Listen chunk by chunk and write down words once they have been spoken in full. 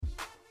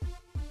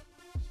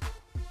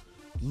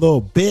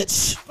Little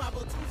bitch.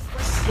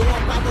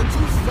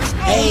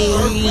 Hey.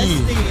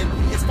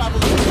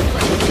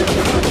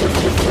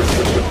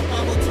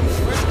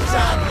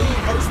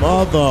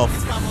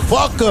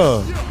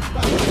 Motherfucker.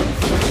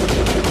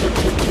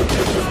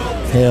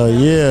 Hell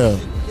yeah.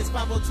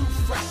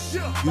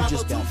 You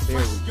just got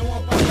buried. You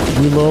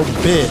little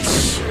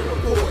bitch.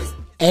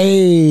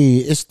 Hey,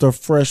 it's the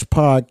Fresh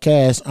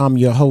Podcast. I'm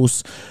your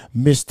host,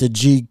 Mr.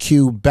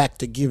 GQ, back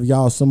to give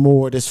y'all some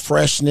more of this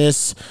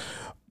freshness.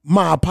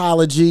 My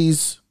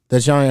apologies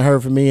that y'all ain't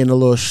heard from me in a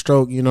little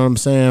stroke, you know what I'm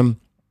saying?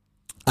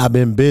 I've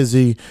been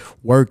busy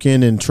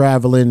working and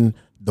traveling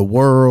the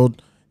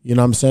world, you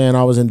know what I'm saying?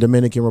 I was in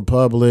Dominican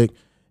Republic,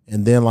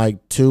 and then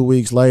like 3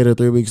 weeks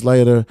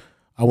later,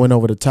 I went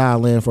over to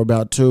Thailand for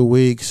about 2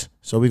 weeks.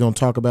 So we're going to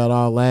talk about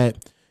all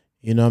that,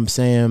 you know what I'm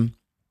saying?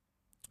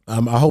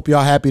 I hope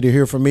y'all happy to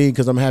hear from me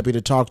because I'm happy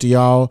to talk to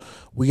y'all.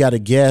 We got a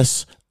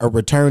guest, a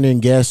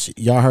returning guest.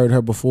 Y'all heard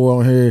her before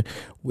on here.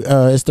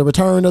 It's the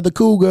return of the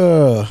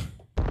Cougar.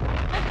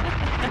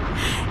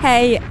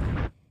 Hey.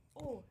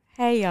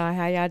 Hey, y'all.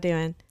 How y'all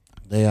doing?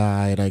 They all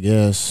right, I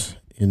guess.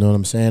 You know what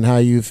I'm saying? How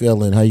you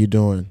feeling? How you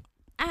doing?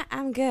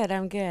 I'm good.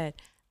 I'm good.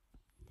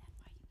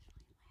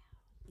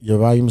 Your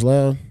volume's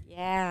loud?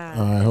 Yeah.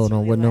 All right, hold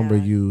on. Really What number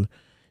loud. you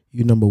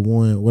number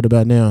one? What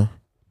about now?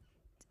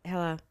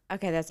 Hello.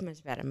 Okay, that's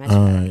much better. Much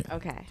All better. right.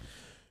 Okay.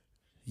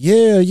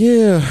 Yeah.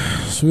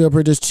 So we up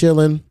here just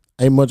chilling.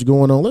 Ain't much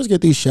going on. Let's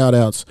get these shout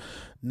outs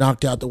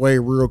knocked out the way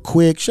real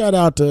quick. Shout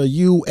out to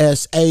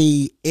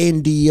USA,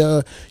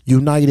 India,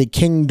 United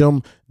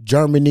Kingdom,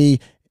 Germany,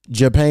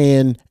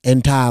 Japan,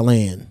 and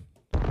Thailand.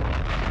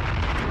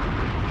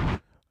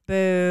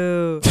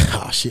 Boo.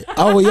 Oh shit.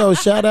 Oh yo,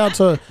 shout out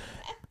to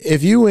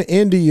if you in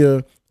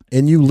India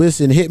and you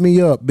listen, hit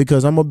me up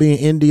because I'm gonna be in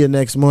India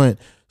next month.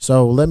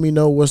 So let me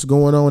know what's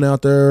going on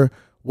out there,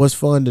 what's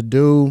fun to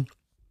do,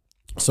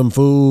 some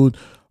food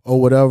or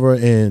whatever,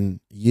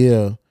 and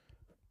yeah.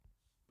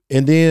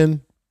 And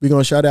then we're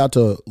gonna shout out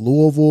to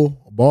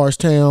Louisville,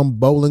 Bardstown,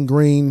 Bowling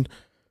Green,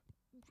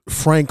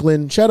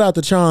 Franklin. Shout out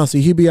to Chauncey.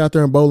 He be out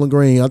there in Bowling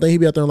Green. I think he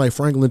be out there in like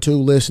Franklin too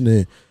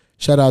listening.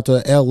 Shout out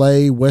to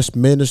LA,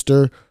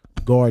 Westminster,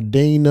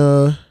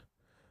 Gardena,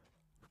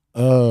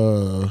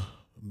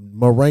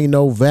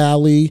 Moreno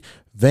Valley,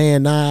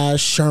 Van Nuys,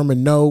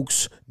 Sherman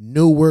Oaks,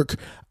 Newark.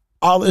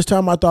 All this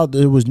time I thought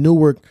that it was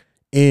Newark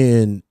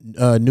in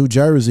New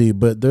Jersey,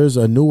 but there's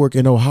a Newark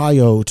in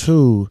Ohio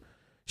too.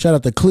 Shout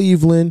out to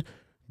Cleveland,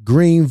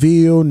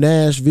 Greenville,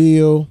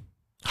 Nashville,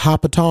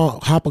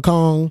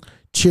 Hopatong,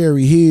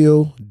 Cherry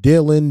Hill,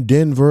 Dillon,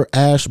 Denver,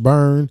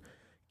 Ashburn,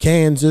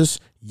 Kansas,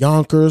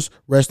 Yonkers,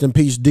 rest in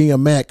peace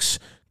DMX,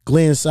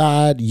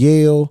 Glenside,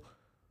 Yale,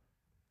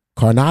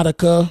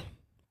 Karnataka,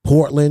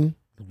 Portland,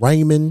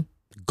 Raymond,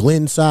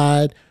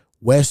 Glenside,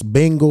 West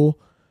Bengal.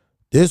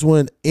 This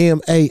one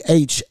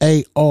Mahashtra,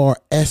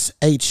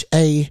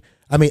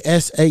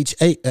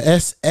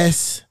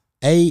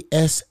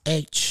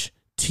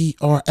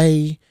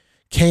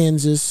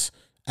 Kansas,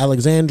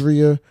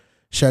 Alexandria,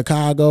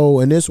 Chicago,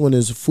 and this one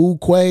is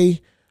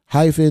Fuquay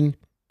hyphen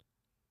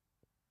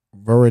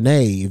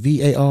Varinay,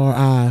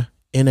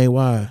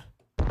 Varinay.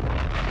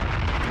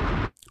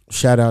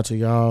 Shout out to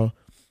y'all.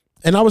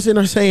 And I was sitting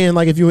there saying,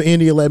 like, if you in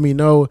India, let me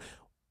know.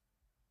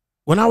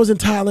 When I was in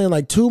Thailand,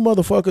 like two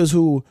motherfuckers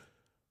who,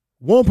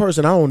 one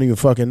person, I don't even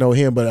fucking know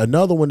him, but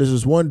another one is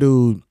this one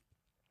dude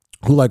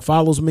who like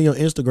follows me on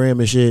Instagram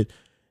and shit.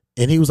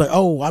 And he was like,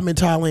 oh, I'm in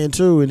Thailand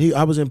too. And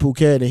I was in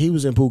Phuket and he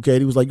was in Phuket.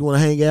 He was like, you want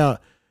to hang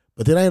out?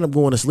 But then I ended up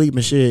going to sleep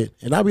and shit.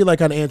 And I'd be like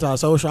kind of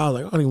antisocial. I was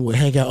like, I don't even want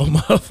to hang out with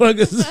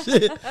motherfuckers and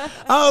shit.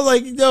 I was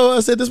like, yo, I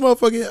said, this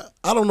motherfucker,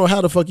 I don't know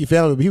how the fuck he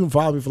found me, but he been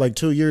following me for like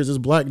 2 years, this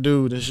black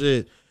dude and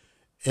shit.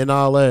 And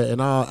all that.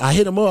 And I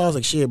hit him up. I was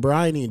like, shit, bro,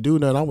 I ain't even do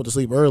nothing. I went to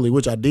sleep early,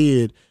 which I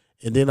did.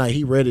 And then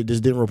he read it,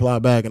 just didn't reply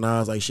back. And I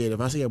was like, shit, if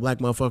I see a black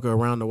motherfucker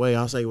around the way,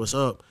 I'll say what's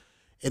up.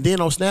 And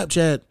then on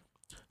Snapchat,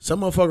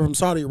 some motherfucker from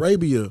Saudi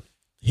Arabia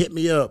hit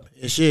me up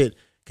and shit.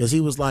 Cause he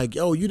was like,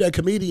 yo, you that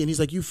comedian. He's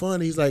like, you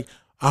funny. He's like,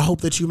 I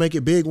hope that you make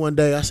it big one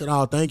day. I said,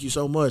 oh, thank you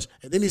so much.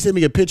 And then he sent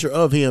me a picture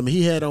of him.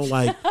 He had on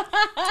like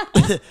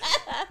the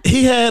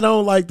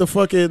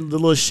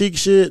little chic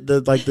shit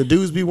that like the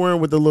dudes be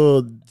wearing with the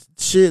little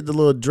shit, the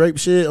little drape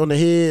shit on the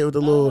head with the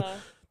little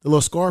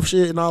scarf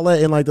shit and all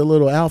that, and like the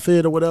little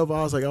outfit or whatever.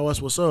 I was like, oh,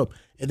 that's what's up.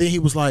 And then he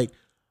was like,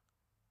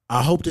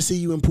 I hope to see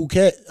you in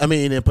Phuket. I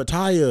mean, in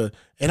Pattaya.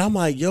 And I'm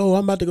like, yo,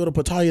 I'm about to go to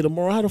Pattaya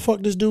tomorrow. How the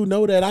fuck this dude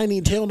know that? I ain't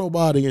even tell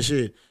nobody and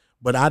shit.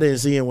 But I didn't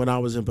see him when I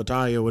was in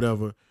Pattaya or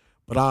whatever.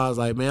 But I was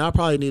like, man, I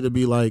probably need to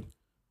be like,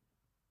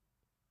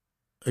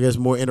 I guess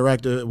more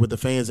interactive with the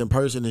fans in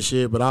person and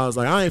shit. But I was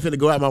like, I ain't finna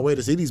go out my way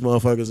to see these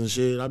motherfuckers and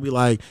shit. I'd be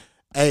like,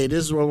 hey,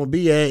 this is where I'm gonna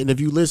be at. And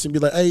if you listen, be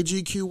like, hey,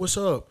 GQ, what's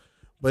up?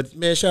 But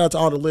man, shout out to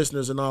all the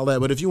listeners and all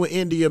that. But if you in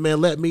India, man,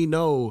 let me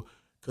know.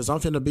 Cause I'm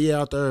finna be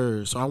out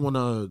there. So I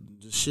wanna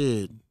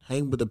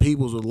hang with the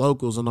peoples, with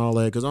locals and all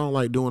that. Cause I don't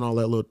like doing all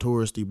that little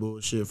touristy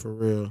bullshit for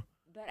real.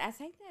 But I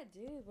think that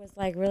dude was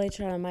like really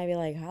trying to maybe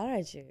like holler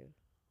at you.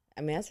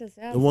 I mean, that's what it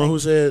sounds The one like. who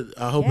said,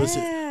 I hope it's.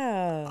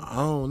 Yeah. I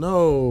don't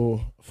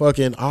know.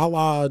 Fucking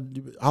Allah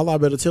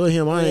better tell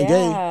him I ain't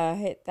gay.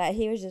 Yeah, that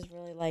he was just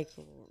really like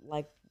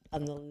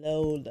on the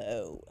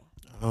low.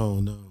 I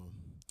don't know.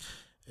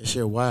 That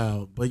shit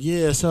wild. But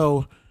yeah,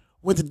 so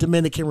went to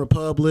Dominican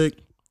Republic.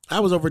 I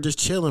was over just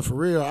chilling for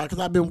real because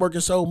I've been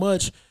working so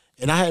much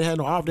and I hadn't had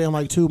no off day in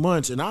like 2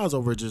 months, and I was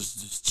over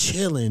just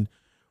chilling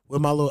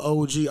with my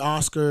little OG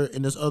Oscar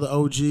and this other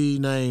OG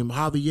named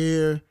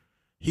Javier.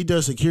 He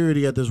does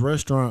security at this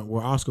restaurant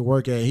where Oscar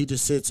work at. He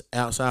just sits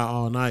outside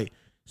all night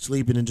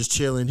sleeping and just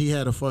chilling. He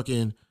had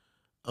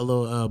a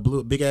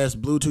little big ass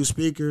Bluetooth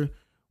speaker.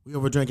 We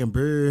over drinking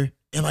beer,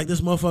 and like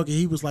this motherfucker,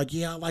 he was like,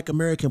 "Yeah, I like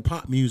American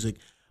pop music."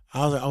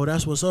 I was like, "Oh,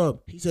 that's what's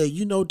up." He said,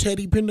 "You know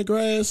Teddy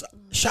Pendergrass?"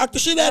 Shocked the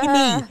shit out of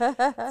me.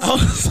 I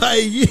was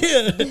like,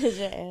 "Yeah." Get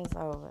your ass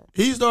over.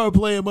 He started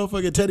playing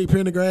motherfucking Teddy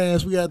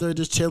Pendergrass. We out there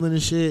just chilling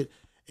and shit.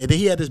 And then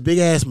he had this big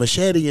ass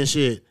machete and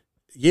shit.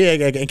 Yeah,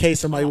 in case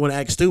somebody want to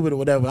act stupid or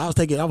whatever. I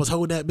was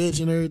holding that bitch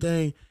and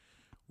everything.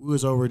 We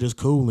was over just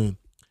cooling.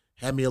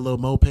 Had me a little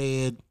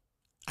moped.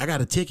 I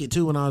got a ticket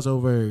too when I was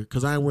over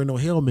because I ain't wearing no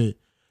helmet.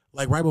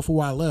 Like right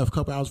before I left, a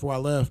couple hours before I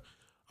left,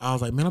 I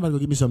was like, man, I'm about to go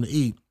get me something to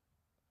eat.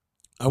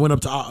 I went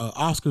up to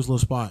Oscar's little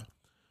spot.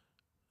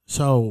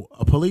 So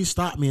a police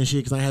stopped me and shit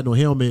because I had no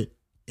helmet.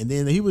 And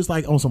then he was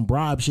like on some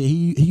bribe shit.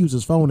 He used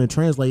his phone and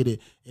translated,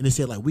 and it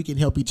said like, we can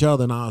help each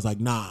other. And I was like,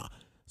 nah.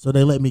 So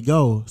they let me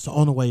go. So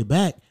on the way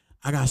back,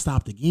 I got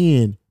stopped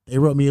again. They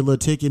wrote me a little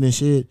ticket and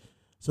shit.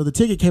 So the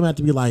ticket came out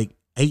to be like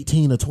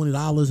 $18 or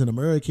 $20 in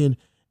American.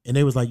 And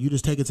they was like, you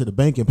just take it to the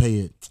bank and pay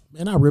it.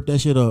 Man, I ripped that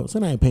shit up.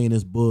 So I ain't paying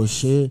this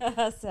bullshit.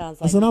 Sounds like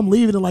I said, I'm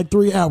leaving in like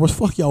 3 hours.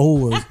 Fuck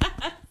y'all whores.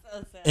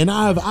 And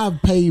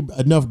I've paid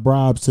enough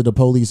bribes to the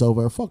police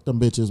over. Fuck them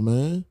bitches,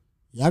 man.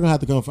 Y'all gonna have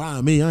to come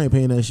find me. I ain't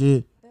paying that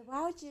shit. But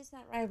why would you just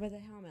not ride with a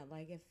helmet?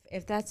 Like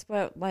if that's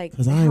what like.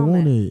 Cause I ain't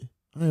want it.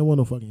 I ain't want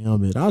no fucking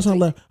helmet. I was trying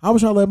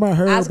to let my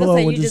hair blow. I was gonna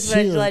say and you just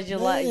wanted to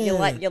let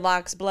chill. your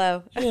locks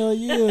blow. Hell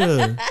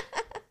yeah.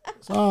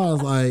 So I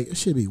was like, it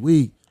should be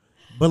weak.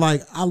 But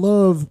like, I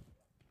love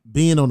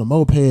being on the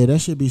moped. That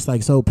should be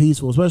like so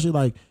peaceful, especially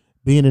like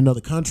being in another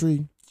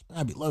country.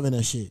 I'd be loving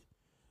that shit.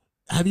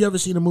 Have you ever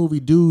seen the movie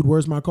Dude,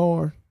 Where's My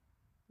Car?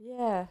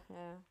 Yeah.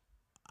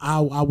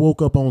 I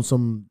woke up on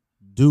some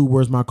Dude,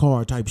 Where's My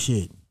Car type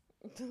shit.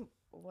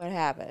 What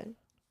happened?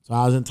 So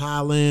I was in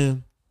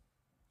Thailand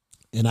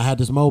and I had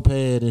this moped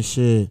and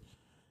shit.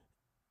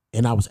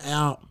 And I was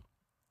out.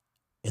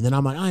 And then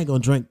I'm like, I ain't gonna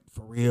drink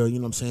for real, you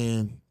know what I'm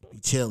saying? Be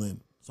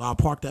chilling. So I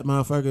parked that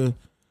motherfucker.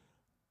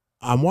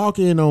 I'm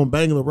walking on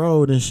Bangalore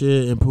Road and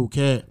shit in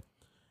Phuket.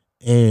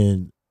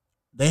 And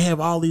they have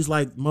all these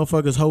like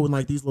motherfuckers holding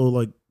like these little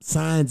like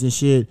signs and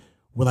shit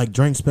with like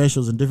drink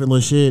specials and different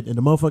little shit. And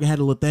the motherfucker had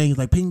a little thing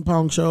like ping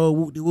pong show,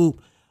 whoop de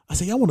whoop. I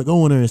said, I want to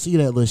go in there and see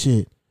that little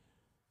shit.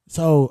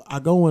 So I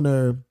go in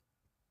there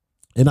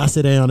and I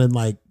sit down and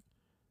like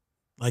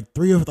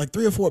three or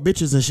four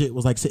bitches and shit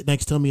was like sitting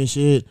next to me and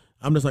shit.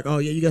 I'm just like, oh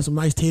yeah, you got some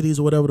nice titties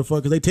or whatever the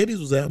fuck, because they titties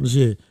was out and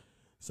shit.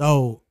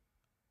 So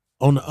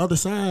on the other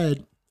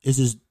side is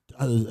this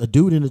a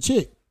dude and a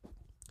chick.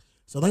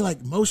 So they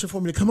like motion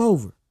for me to come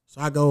over.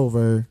 So I go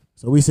over.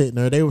 So we sitting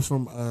there. They was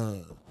from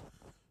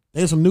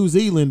New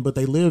Zealand, but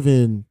they live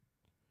in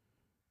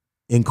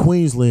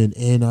Queensland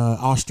and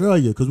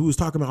Australia. Because we was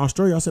talking about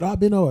Australia. I said, I've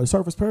been over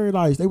Surfers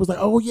Paradise. They was like,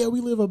 oh yeah,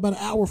 we live about an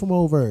hour from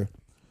over.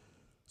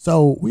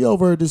 So we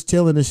over just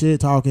chilling and shit,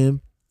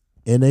 talking.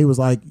 And they was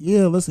like,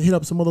 yeah, let's hit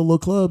up some other little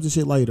clubs and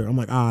shit later. I'm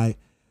like, all right.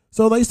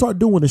 So they start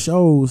doing the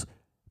shows.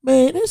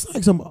 Man, it's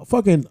like some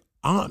fucking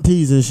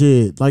aunties and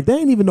shit. Like they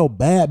ain't even no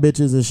bad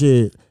bitches and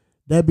shit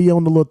that be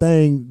on the little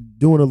thing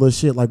doing a little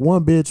shit. Like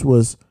one bitch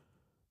was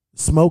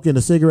smoking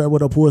a cigarette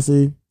with her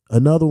pussy.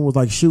 Another one was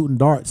like shooting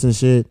darts and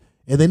shit.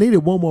 And they needed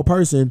one more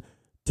person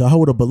to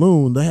hold a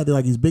balloon. They had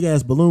like these big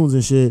ass balloons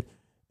and shit.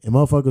 And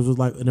motherfuckers was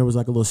like, and there was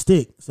like a little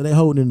stick. So they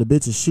holding in the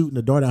bitch and shooting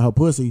the dart at her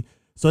pussy.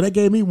 So they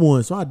gave me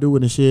one. So I do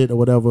it and shit or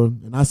whatever.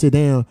 And I sit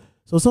down.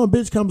 So some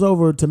bitch comes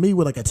over to me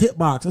with like a tip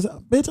box. I said,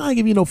 bitch, I ain't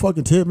give you no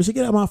fucking tip. And she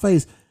get out of my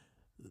face.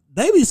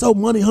 They be so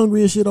money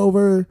hungry and shit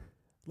over.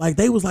 Like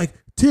they was like,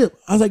 tip.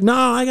 I was like,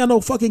 nah, I ain't got no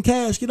fucking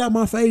cash. Get out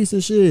my face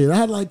and shit. I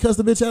had to like cuss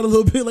the bitch out a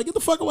little bit. Like, get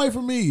the fuck away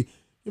from me.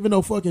 Giving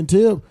no fucking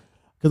tip.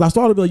 Because I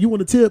started to be like, you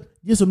want a tip?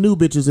 Get some new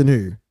bitches in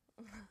here.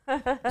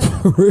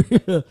 For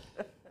real.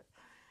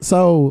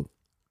 So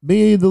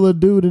me and the little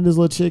dude and this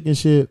little chick and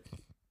shit,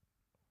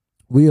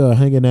 we are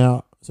hanging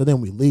out. So then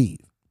we leave.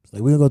 It's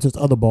like, we're going to go to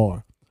this other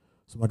bar.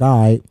 So I'm like,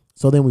 all right.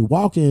 So then we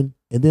walk in,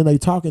 and then they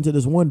talking to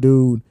this one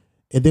dude,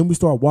 and then we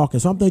start walking.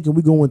 So I'm thinking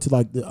we going to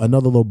like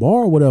another little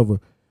bar or whatever.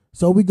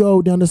 So we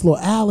go down this little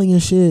alley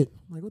and shit.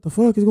 I'm like, what the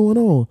fuck is going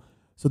on?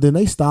 So then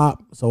they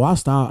stop. So I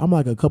stop. I'm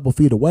like a couple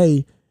feet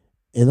away,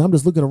 and I'm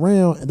just looking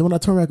around. And then when I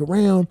turn back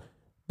around,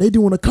 they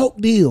doing a Coke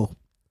deal.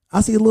 I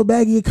see a little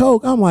baggie of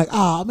Coke. I'm like,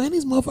 man,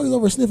 these motherfuckers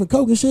over sniffing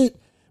Coke and shit.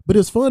 But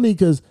it's funny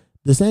because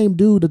the same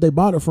dude that they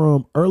bought it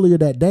from earlier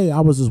that day, I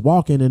was just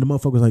walking and the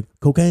motherfucker was like,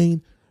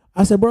 cocaine?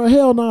 I said, bro,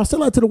 hell no,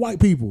 sell that to the white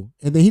people.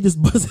 And then he just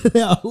busted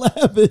out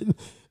laughing.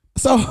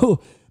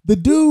 So the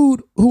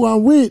dude who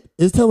I'm with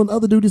is telling the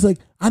other dude, he's like,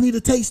 I need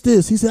to taste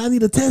this. He said, I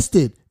need to test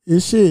it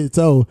and shit.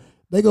 So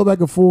they go back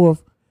and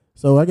forth.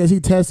 So I guess he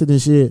tested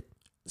and shit.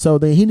 So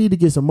then he need to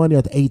get some money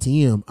at the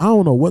ATM. I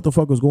don't know what the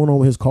fuck was going on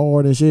with his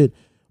card and shit,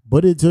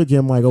 but it took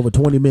him like over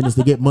 20 minutes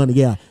to get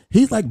money out.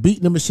 He's like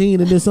beating the machine,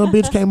 and then some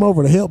bitch came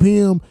over to help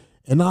him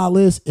and all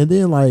this. And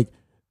then like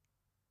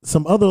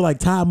some other like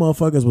Thai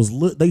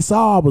motherfuckers they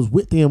saw I was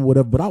with them or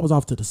whatever, but I was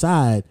off to the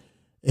side.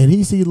 And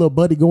he see little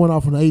buddy going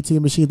off on the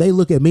ATM machine. They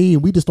look at me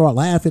and we just start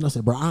laughing. I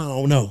said, bro, I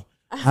don't know.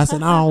 I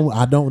said,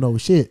 I don't know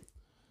shit.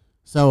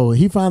 So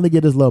he finally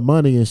get his little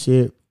money and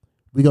shit.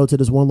 We go to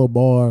this one little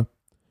bar.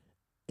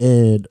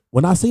 And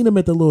when I seen him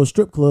at the little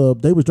strip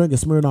club, they was drinking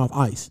Smirnoff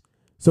Ice.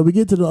 So we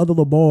get to the other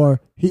little bar.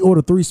 He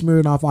ordered 3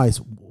 Smirnoff Ice,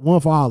 one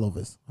for all of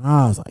us.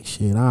 I was like,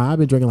 shit, I've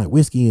been drinking like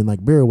whiskey and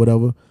like beer or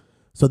whatever.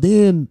 So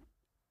then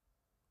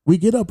we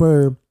get up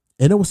there.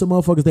 And there was some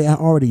motherfuckers they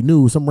already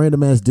knew, some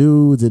random ass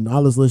dudes and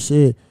all this little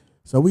shit.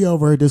 So we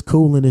over here just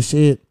cooling and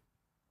shit.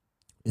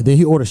 And then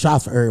he ordered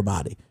shots for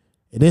everybody.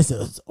 And then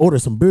ordered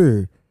some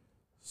beer.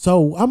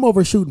 So I'm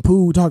over shooting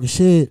pool, talking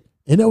shit.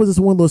 And there was this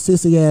one little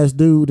sissy ass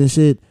dude and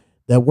shit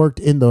that worked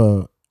in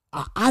the...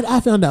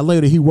 I found out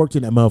later he worked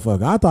in that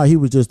motherfucker. I thought he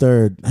was just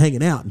there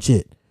hanging out and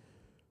shit.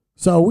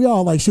 So we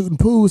all like shooting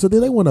pool. So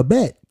then they want to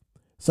bet.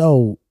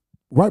 So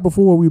right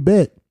before we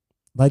bet,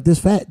 like this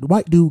fat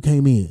white dude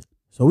came in.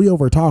 So we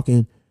over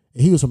talking,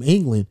 and he was from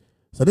England.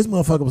 So this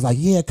motherfucker was like,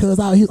 yeah, cuz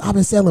I've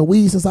been selling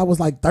weed since I was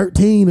like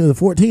 13 or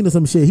 14 or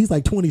some shit. He's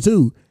like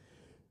 22.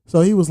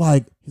 So he's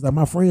like,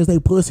 my friends, they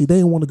pussy. They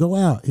didn't want to go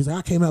out. He's like,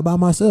 I came out by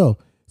myself.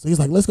 So he's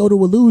like, let's go to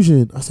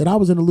Illusion. I said, I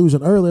was in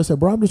Illusion earlier. I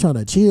said, bro, I'm just trying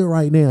to chill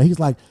right now. He's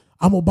like,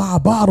 I'm going to buy a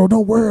bottle.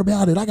 Don't worry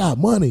about it. I got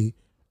money.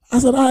 I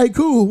said, all right,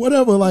 cool,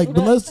 whatever. Like,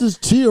 but let's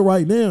just chill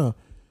right now.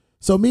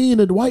 So me and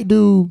the white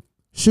dude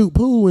shoot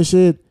pool and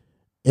shit.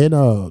 And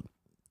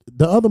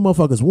the other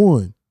motherfuckers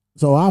won.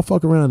 So I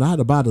fuck around and I had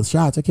to buy the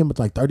shots. I came up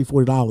to like $30,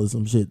 $40,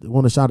 some shit.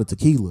 Want a shot of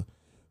tequila.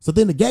 So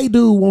then the gay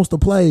dude wants to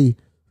play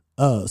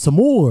some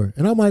more.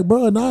 And I'm like,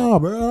 bro, nah,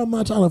 bro, I'm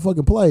not trying to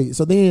fucking play.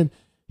 So then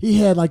he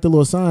had like the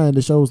little sign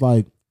that shows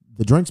like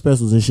the drink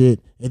specials and shit.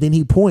 And then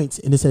he points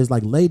and it says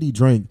like lady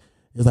drink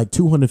is like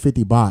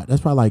 250 baht.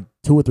 That's probably like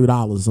 $2 or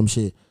 $3 or some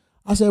shit.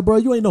 I said, bro,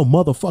 you ain't no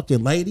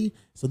motherfucking lady.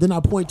 So then I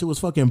point to his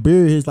fucking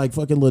beard, his like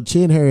fucking little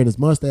chin hair and his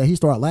mustache. He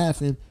started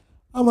laughing.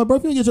 I'm like, bro,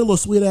 if you get your little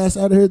sweet ass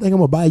out of here, think I'm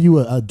gonna buy you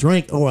a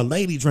drink or a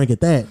lady drink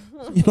at that.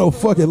 You know,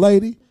 fucking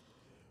lady.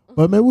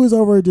 But man, we was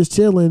over here just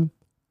chilling.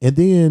 And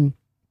then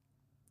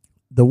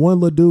the one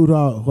little dude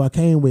who I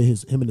came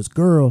with, him and this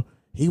girl,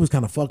 he was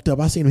kind of fucked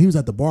up. I seen him, he was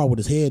at the bar with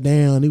his head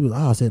down.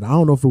 I said, I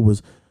don't know if it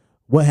was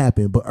what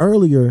happened. But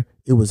earlier,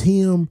 it was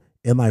him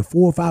and like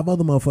 4 or 5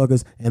 other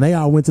motherfuckers, and they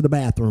all went to the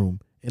bathroom.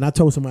 And I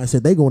told somebody, I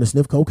said, they going to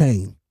sniff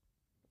cocaine.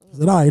 I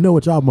said, I already know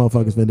what y'all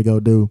motherfuckers finna go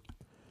do.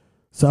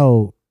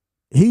 So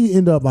he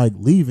ended up like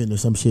leaving or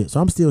some shit.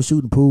 So I'm still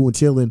shooting pool and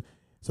chilling.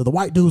 So the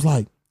white dude's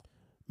like,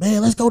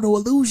 man, let's go to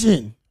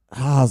Illusion.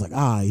 I was like,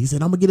 all right. He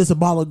said, I'm gonna get us a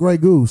bottle of Grey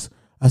Goose.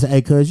 I said,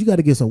 hey, cuz you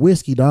gotta get some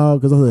whiskey,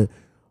 dog. Cause I said,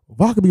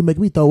 vodka be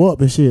making me throw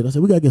up and shit. I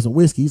said, we gotta get some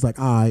whiskey. He's like,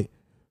 all right.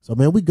 So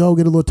man, we go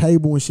get a little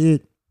table and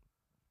shit.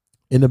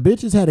 And the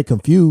bitches had it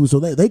confused. So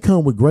they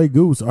come with Grey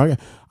Goose.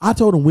 I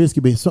told him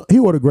whiskey, but he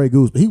ordered Grey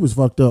Goose, but he was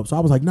fucked up. So I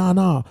was like,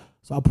 nah.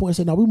 So I pointed and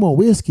said, no, we want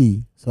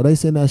whiskey. So they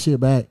sent that shit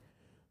back.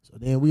 So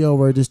then we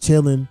over just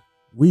chilling.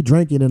 We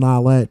drinking and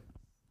all that.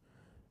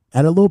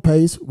 At a little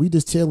pace, we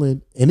just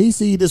chilling. And he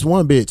see this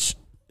one bitch.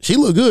 She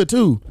look good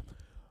too.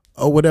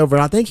 Or whatever.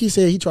 I think he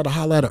said he tried to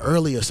holler at her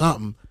early or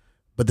something.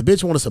 But the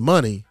bitch wanted some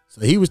money.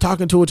 So he was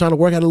talking to her, trying to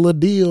work out a little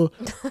deal.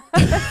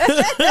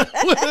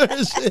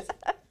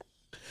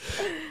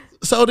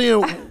 So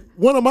then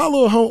one of my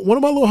little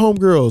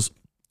homegirls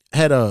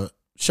had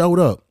showed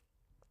up.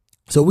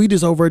 So we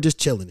just over just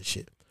chilling and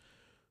shit.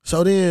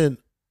 So then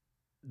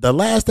the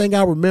last thing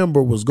I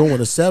remember was going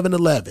to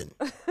 7-Eleven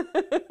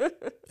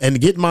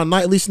and getting my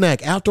nightly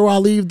snack. After I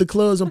leave the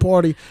clubs and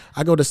party,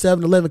 I go to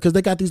 7-Eleven because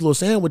they got these little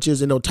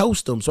sandwiches and they'll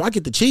toast them. So I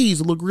get the cheese,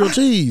 a little grilled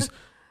cheese.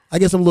 I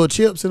get some little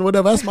chips and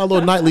whatever. That's my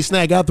little nightly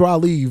snack after I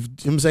leave. You know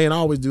what I'm saying? I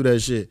always do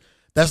that shit.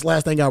 That's the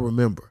last thing I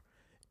remember.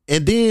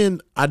 And then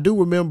I do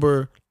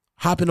remember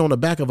hopping on the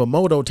back of a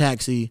moto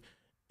taxi,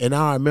 and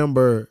I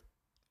remember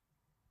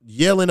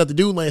yelling at the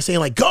dude lane saying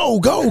like, go,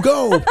 go,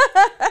 go.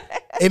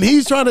 And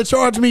he's trying to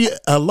charge me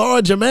a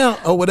large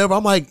amount or whatever.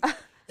 I'm like,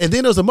 and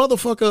then there's a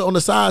motherfucker on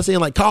the side saying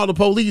like, call the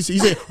police. He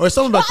said, or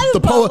something about the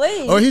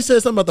police. Or he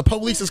said something about the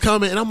police is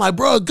coming. And I'm like,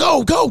 bro,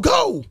 go, go,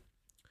 go.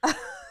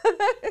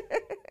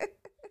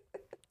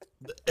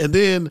 And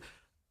then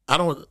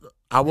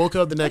I woke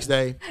up the next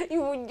day.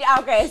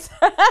 Okay.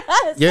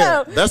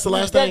 Yeah, that's the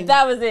last thing.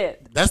 That was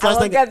it. That's the last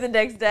thing. I woke up the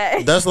next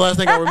day. That's the last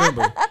thing I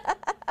remember.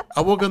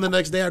 I woke up the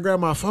next day, I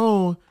grabbed my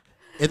phone,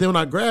 and then when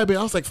I grabbed it,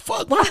 I was like,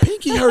 fuck, my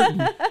pinky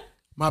hurting.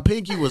 My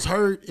pinky was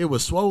hurt. It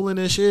was swollen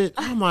and shit.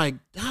 I'm like,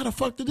 how the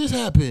fuck did this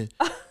happen?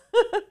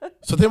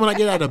 So then when I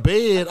get out of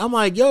bed, I'm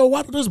like, yo,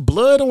 why there's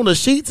blood on the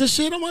sheets and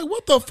shit? I'm like,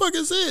 what the fuck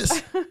is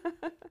this?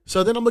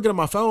 So then I'm looking at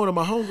my phone and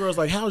my homegirl's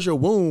like, how's your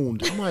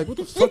wound? I'm like, what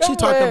the fuck she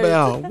talking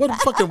about? What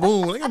fucking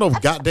wound? I ain't got no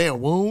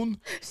goddamn wound.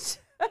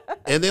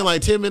 And then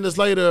like 10 minutes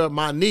later,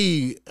 my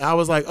knee, I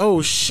was like,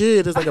 oh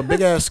shit, it's like a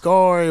big ass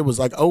scar. It was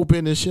like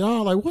open and shit. I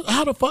was like, what?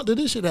 How the fuck did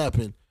this shit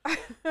happen?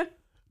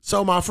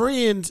 So my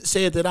friend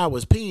said that I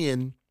was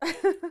peeing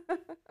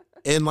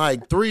and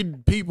like 3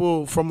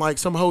 people from like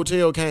some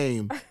hotel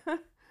came.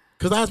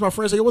 Cause I asked my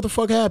friend, I said, what the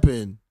fuck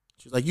happened?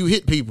 She's like, you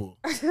hit people.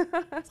 I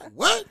was like,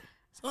 what?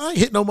 So I ain't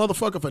hit no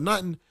motherfucker for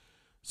nothing.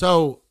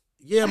 So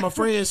yeah, my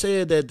friend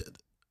said that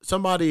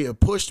somebody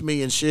pushed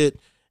me and shit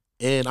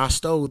and I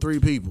stole 3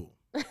 people.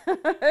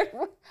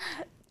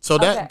 So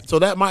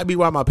that might be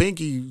why my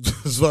pinky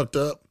is fucked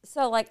up.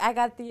 So like I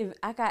got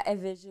a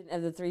vision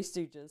of the Three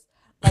Stooges.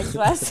 Like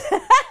so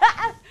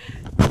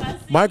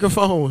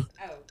Microphone.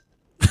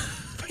 Oh.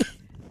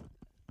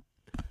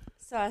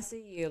 So I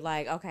see you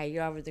like, okay,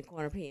 you're over the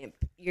corner peeing.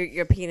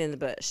 You're peeing in the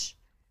bush.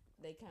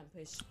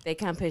 They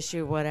come push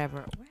you, whatever.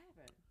 What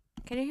happened?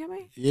 Can you hear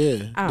me?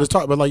 Yeah. Oh. Just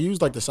talk, but like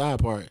use like the side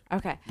part.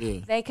 Okay. Yeah.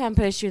 They come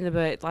push you in the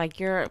bush, like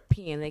you're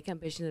peeing. They come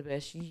push you in the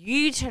bush.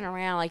 You turn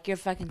around like you're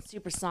fucking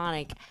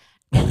supersonic,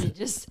 and then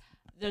just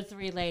the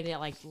 3 lady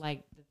like the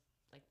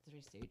Three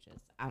Stooges.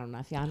 I don't know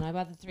if y'all know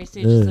about the Three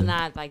Stooges or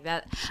not. Like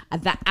that.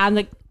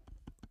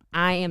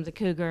 I am the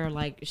cougar.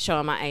 Like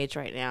showing my age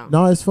right now.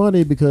 No, it's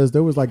funny because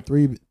there was like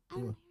 3.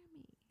 You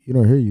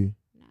don't hear you.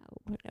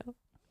 No.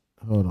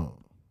 Hold on.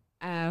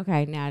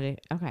 Okay, now I do.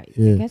 Okay.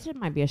 Yeah. I guess it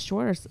might be a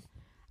short.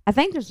 I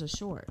think there's a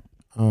short.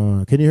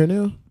 Can you hear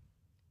now?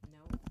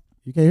 No.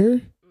 You can't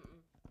hear?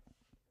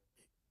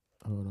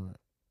 Hold on.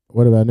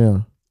 What about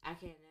now? I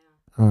can't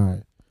now. All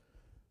right.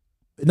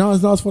 No,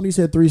 it's not funny you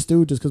said Three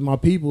Stooges because my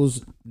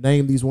peoples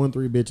named these 3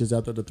 bitches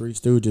after the Three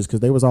Stooges because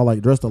they was all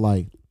like dressed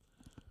alike.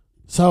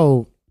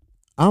 So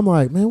I'm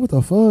like, man, what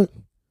the fuck?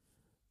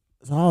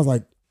 So I was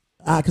like,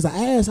 because I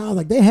asked, I was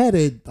like, they had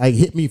to like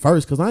hit me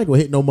first because I ain't gonna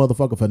hit no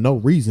motherfucker for no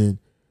reason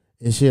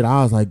and shit.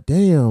 I was like,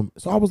 damn.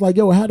 So I was like,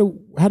 yo, how do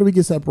we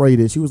get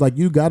separated? She was like,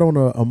 you got on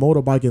a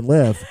motorbike and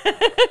left.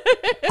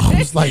 I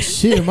was like,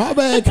 shit, my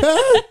bad,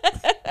 cuz.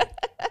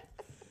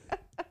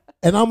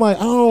 And I'm like,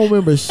 I don't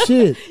remember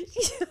shit.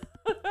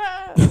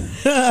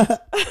 I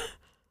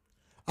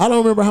don't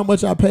remember how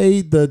much I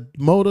paid the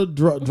motor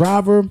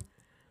driver.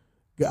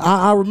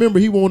 I remember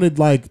he wanted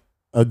like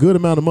a good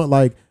amount of money,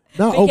 like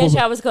not because over.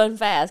 y'all was going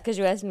fast because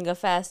you asked him to go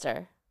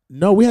faster.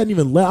 No, we hadn't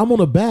even left. I'm on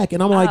the back,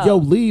 and I'm like, yo,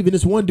 leave. And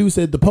this one dude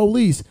said, the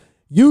police.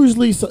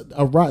 Usually,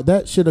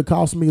 that should have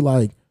cost me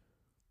like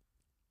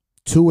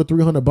 $200 or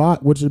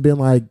 $300, which would have been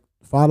like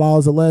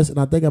 $5 or less. And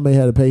I think I may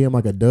have to pay him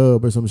like a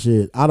dub or some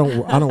shit. I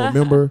don't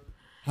remember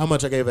how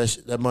much I gave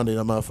that money to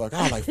that motherfucker.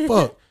 I was like,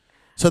 fuck.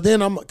 So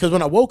then because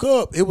when I woke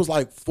up, it was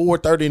like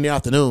 4:30 in the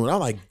afternoon. I'm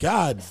like,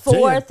 God,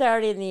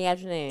 4:30 in the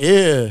afternoon.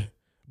 Yeah,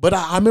 but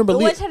I remember.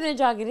 But what time did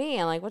y'all get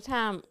in? Like what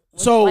time?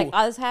 So like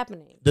all this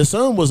happening. The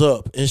sun was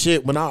up and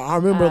shit. When I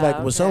remember like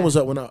when the sun was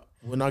up when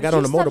I got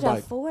on the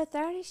motorbike.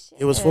 4:30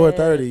 shit. It was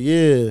 4:30.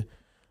 Yeah.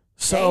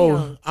 So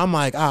Damn. I'm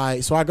like, all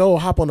right. So I go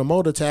hop on the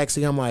motor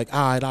taxi. I'm like,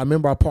 all right. I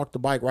remember I parked the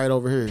bike right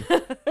over here.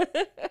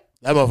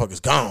 That motherfucker's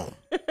gone.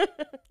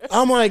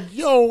 I'm like,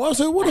 yo. I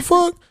said, what the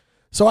fuck?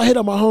 So I hit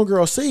up my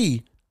homegirl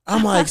C.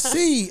 I'm like,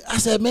 C. I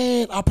said,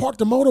 man, I parked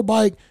the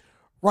motorbike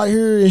right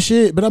here and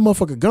shit, but that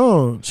motherfucker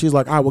gone. She's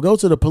like, all right, well, go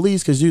to the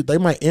police because they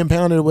might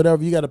impound it or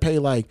whatever. You got to pay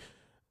like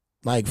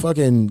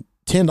fucking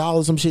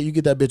 $10 some shit. You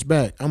get that bitch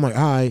back. I'm like,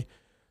 all right.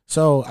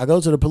 So I go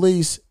to the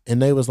police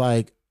and they was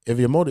like, if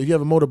you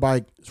have a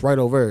motorbike, it's right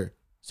over there.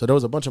 So there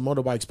was a bunch of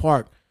motorbikes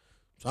parked.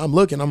 So I'm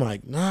looking, I'm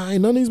like, nah,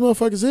 ain't none of these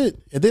motherfuckers it.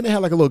 And then they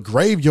had like a little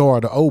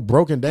graveyard of old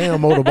broken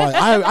down motorbike.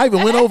 I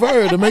even went over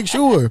there to make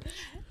sure.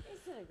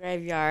 It's in a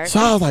graveyard. So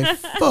I was like,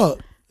 fuck.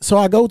 So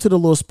I go to the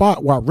little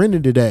spot where I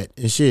rented it at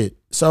and shit.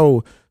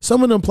 So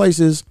some of them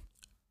places,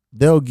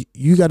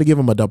 you got to give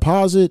them a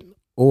deposit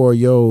or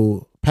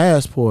your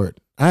passport.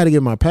 I had to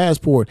give my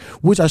passport,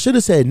 which I should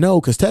have said no,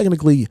 because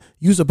technically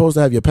you're supposed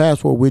to have your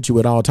passport with you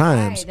at all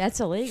times. Right, that's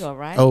illegal,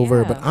 right?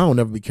 Over, yeah. But I don't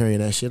never be carrying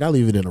that shit. I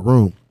leave it in a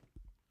room.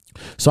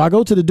 So I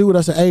go to the dude.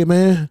 I said, hey,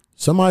 man,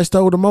 somebody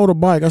stole the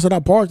motorbike. I said, I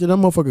parked it. That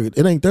motherfucker,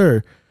 it ain't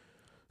there.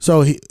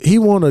 So he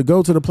wanted to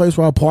go to the place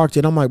where I parked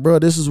it. I'm like, bro,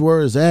 this is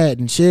where it's at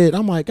and shit.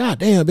 I'm like, God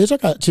damn, bitch, I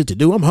got shit to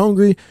do. I'm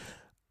hungry.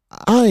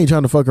 I ain't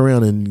trying to fuck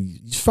around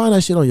and just find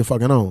that shit on your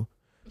fucking own.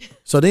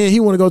 So then he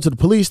want to go to the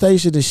police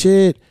station and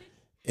shit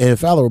and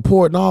file a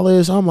report and all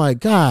this. I'm like,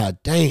 God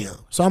damn.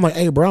 So I'm like,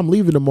 hey, bro, I'm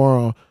leaving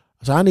tomorrow.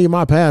 So I need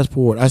my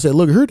passport. I said,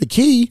 look, here's the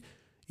key.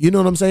 You know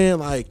what I'm saying?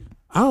 Like,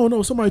 I don't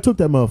know. Somebody took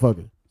that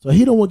motherfucker. So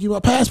he don't want to give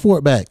my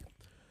passport back.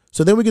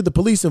 So then we get the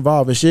police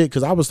involved and shit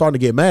because I was starting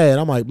to get mad.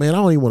 I'm like, man, I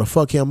don't even want to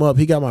fuck him up.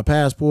 He got my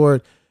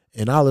passport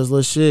and all this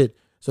little shit.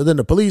 So then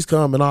the police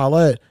come and all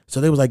that. So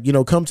they was like,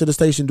 come to the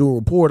station, do a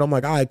report. I'm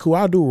like, all right, cool,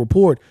 I'll do a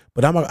report,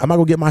 but I'm not going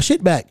to get my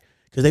shit back.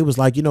 Because they was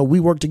like, we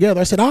work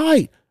together. I said, all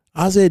right.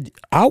 I said,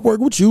 I'll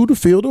work with you to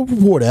fill the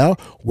report out.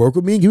 Work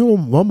with me and give me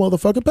my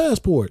motherfucking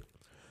passport.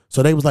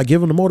 So they was like,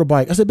 give him the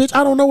motorbike. I said, bitch,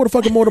 I don't know what a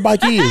fucking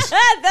motorbike is.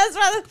 That's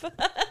why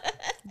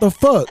The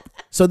fuck?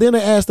 So then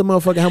they asked the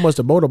motherfucker how much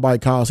the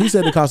motorbike cost. He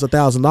said it cost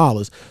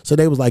 $1,000. So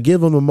they was like,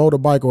 give him a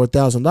motorbike or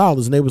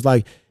 $1,000. And they was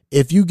like,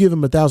 if you give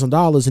him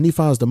 $1,000 and he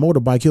finds the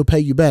motorbike, he'll pay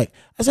you back.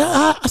 I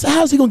said,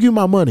 how's he gonna give you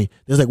my money?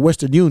 There's like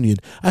Western Union.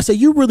 I said,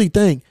 you really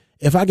think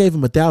if I gave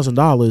him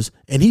 $1,000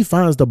 and he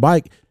finds the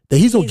bike that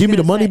he's gonna give me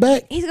the money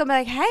back? He's gonna be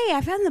like, hey,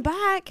 I found the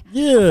bike.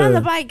 Yeah. I found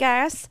the bike,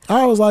 guys.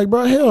 I was like,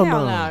 bro, hell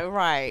Hell no. no,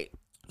 right.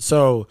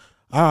 So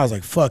I was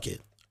like, fuck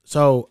it.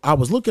 So I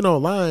was looking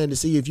online to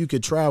see if you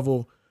could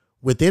travel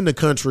within the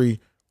country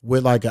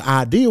with like an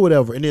ID or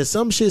whatever. And then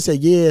some shit said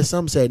yeah,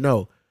 some said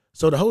no.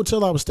 So the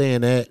hotel I was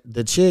staying at,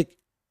 the chick,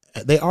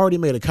 they already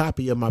made a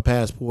copy of my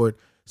passport.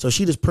 So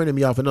she just printed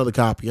me off another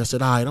copy. I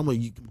said, all right, I'm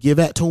going to give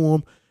that to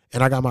him.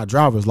 And I got my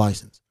driver's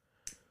license.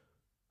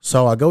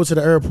 So I go to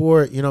the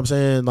airport, you know what I'm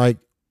saying? Like,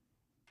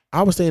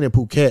 I was staying in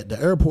Phuket. The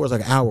airport is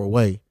like an hour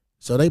away.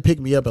 So they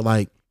picked me up at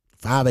like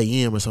 5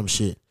 a.m. or some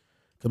shit.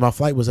 Because my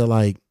flight was at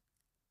like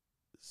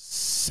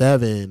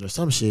 7 or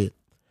some shit.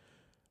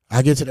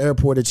 I get to the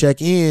airport to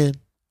check in.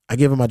 I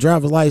give him my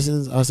driver's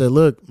license. I said,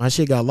 look, my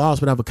shit got lost,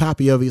 but I have a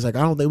copy of it. He's like,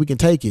 I don't think we can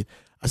take it.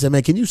 I said,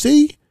 man, can you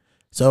see?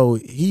 So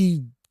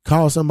he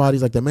called somebody.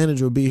 He's like, the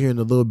manager will be here in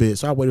a little bit.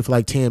 So I waited for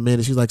like 10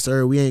 minutes. He's like,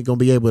 sir, we ain't going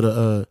to be able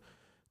to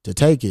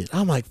take it.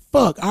 I'm like,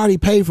 fuck, I already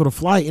paid for the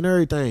flight and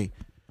everything.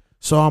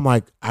 So I'm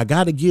like, I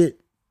got to get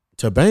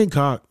to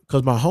Bangkok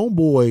because my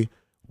homeboy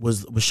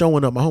was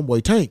showing up, my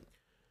homeboy Tank.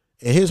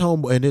 And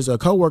his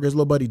co-worker's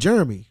little buddy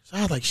Jeremy. So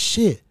I was like,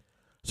 shit.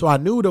 So I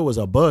knew there was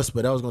a bus,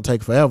 but that was going to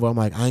take forever. I'm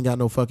like, I ain't got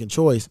no fucking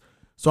choice.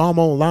 So I'm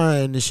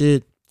online and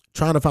shit,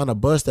 trying to find a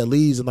bus that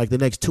leaves in like the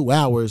next 2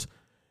 hours.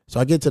 So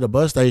I get to the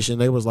bus station.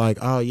 They was like,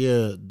 oh,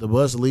 yeah, the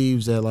bus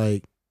leaves at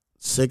like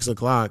 6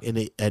 o'clock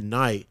at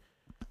night.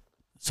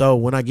 So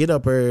when I get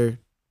up there,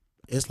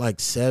 it's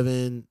like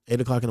 7,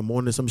 8 o'clock in the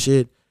morning or some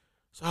shit.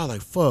 So I was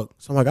like, fuck.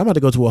 So I'm like, I'm about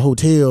to go to a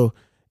hotel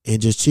and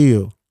just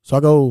chill. So I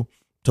go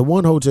to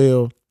one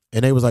hotel.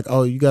 And they was like,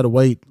 oh, you got to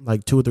wait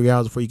like 2 or 3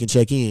 hours before you can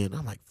check in.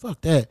 I'm like,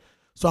 fuck that.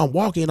 So I'm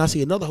walking, I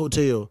see another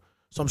hotel.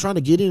 So I'm trying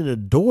to get in and the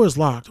door's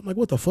locked. I'm like,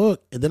 what the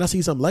fuck? And then I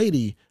see some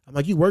lady. I'm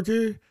like, you work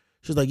here?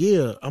 She's like,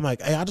 yeah. I'm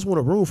like, hey, I just want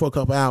a room for a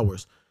couple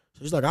hours.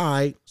 So she's like, all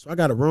right. So I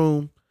got a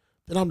room.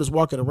 Then I'm just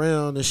walking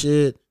around and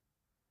shit,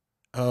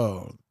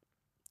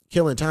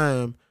 killing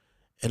time.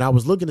 And I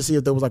was looking to see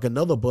if there was like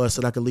another bus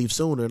that I could leave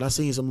sooner. And I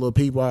seen some little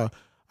people.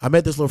 I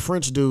met this little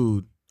French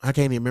dude. I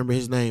can't even remember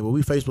his name, but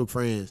we Facebook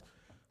friends.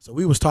 So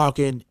we was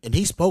talking, and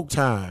he spoke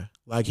Thai.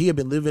 Like, he had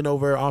been living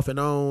over off and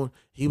on.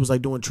 He was,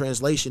 like, doing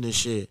translation and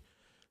shit.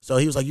 So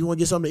he was like, you want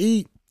to get something to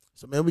eat?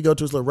 So, man, we go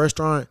to this little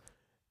restaurant,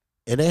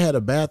 and they had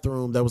a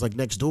bathroom that was, like,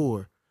 next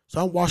door.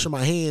 So I'm washing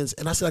my hands,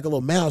 and I see, like, a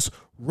little mouse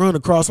run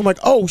across. I'm like,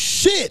 oh,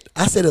 shit.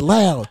 I said it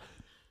loud.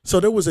 So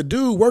there was a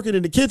dude working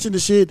in the kitchen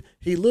and shit.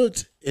 He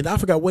looked, and I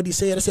forgot what he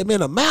said. I said,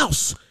 man, a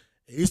mouse.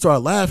 And he started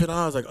laughing.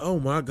 I was like, oh,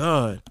 my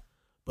God.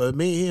 But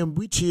me and him,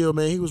 we chill,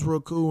 man. He was real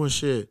cool and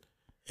shit.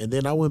 And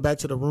then I went back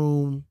to the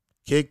room,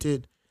 kicked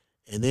it,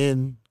 and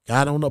then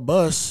got on the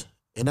bus.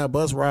 And that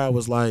bus ride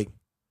was like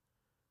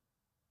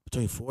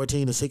between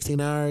 14 to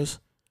 16 hours.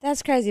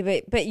 That's crazy,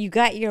 but you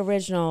got your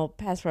original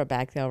passport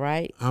back though,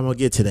 right? I'm gonna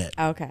get to that.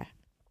 Okay.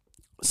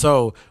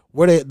 So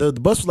where the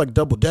bus was like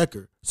double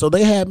decker. So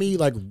they had me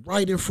like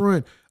right in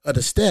front of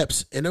the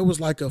steps, and there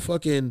was like a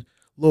fucking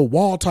little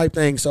wall type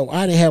thing. So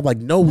I didn't have like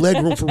no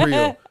leg room for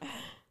real.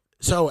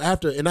 So I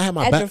had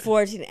my after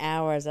 14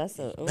 hours, that's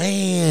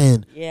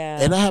man.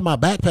 Yeah. And I had my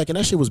backpack, and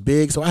that shit was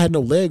big, so I had no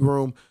leg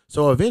room.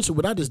 So eventually,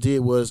 what I just did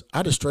was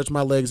I just stretched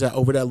my legs out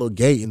over that little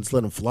gate and just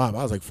let them flop.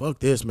 I was like, "Fuck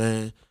this,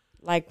 man."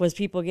 Like, was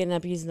people getting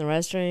up using the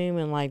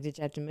restroom, and like, did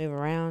you have to move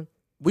around?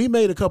 We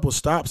made a couple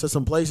stops at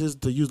some places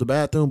to use the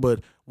bathroom,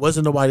 but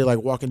wasn't nobody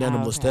like walking down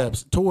them little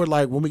steps. Toward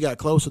like when we got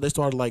closer, they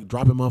started like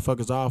dropping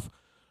motherfuckers off.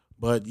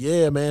 But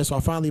yeah, man. So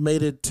I finally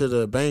made it to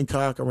the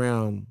Bangkok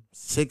around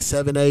 6,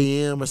 7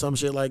 a.m. or some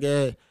shit like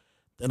that.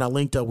 Then I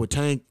linked up with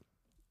Tank,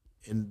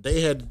 and they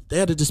had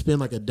to just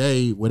spend like a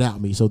day without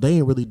me. So they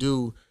didn't really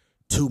do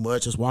too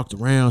much, just walked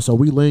around. So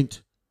we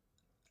linked.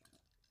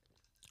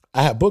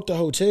 I had booked a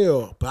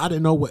hotel, but I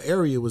didn't know what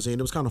area it was in.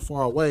 It was kind of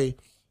far away.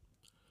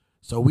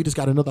 So we just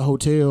got another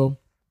hotel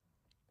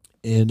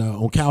on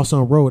Khao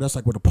Sun Road. That's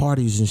like where the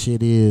parties and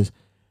shit is.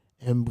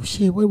 And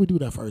shit, what did we do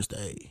that first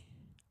day?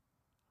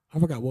 I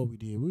forgot what we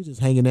did. We were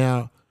just hanging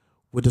out,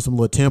 went to some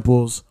little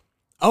temples.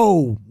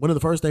 Oh, one of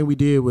the first things we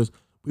did was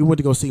we went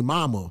to go see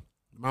Mama,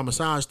 my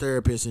massage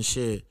therapist and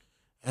shit.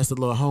 That's the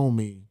little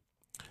homie.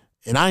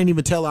 And I didn't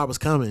even tell her I was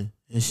coming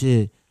and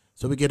shit.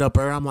 So we get up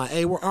there. I'm like,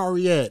 hey, where are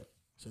we at?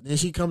 So then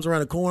she comes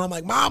around the corner. I'm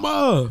like,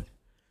 Mama.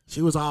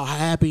 She was all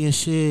happy and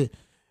shit.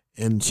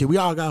 And shit, we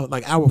all got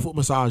like our foot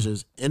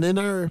massages. And in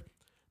there,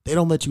 they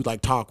don't let you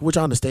like talk, which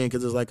I understand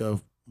because it's like a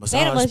massage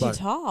They don't let spot.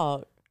 you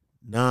talk.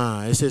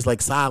 Nah, it's just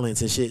like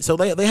silence and shit. So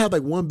they have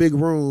like one big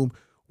room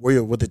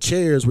where with the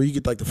chairs where you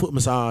get like the foot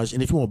massage,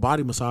 and if you want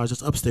body massage,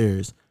 it's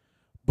upstairs.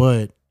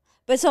 But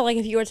so like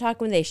if you were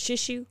talking when they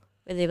shush you,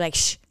 when they like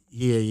shh.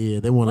 Yeah,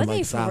 they want to Were they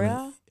like for silent.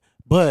 real?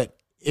 But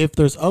if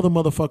there's other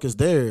motherfuckers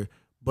there,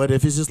 But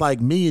if it's just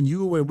like me and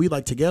you and we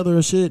like together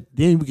and shit,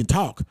 then we can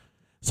talk.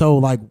 So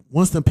like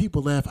once them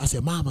people left, I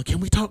said, Mama, can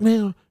we talk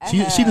now? She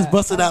just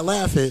busted out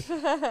laughing.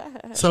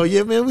 So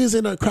yeah, man, we was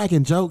in there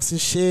cracking jokes and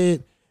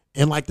shit.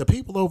 And like the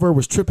people over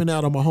was tripping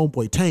out on my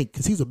homeboy Tank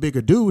because he's a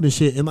bigger dude and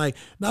shit. And like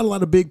not a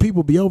lot of big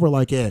people be over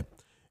like that.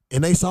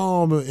 And they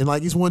saw him and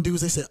like these one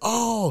dudes, they said,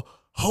 oh,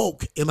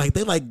 Hulk. And like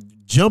they like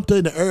jumped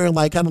in the air and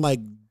like kind of like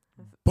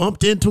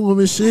bumped into him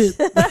and shit.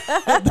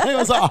 They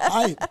was all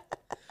hype.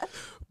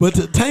 But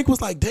the Tank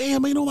was like,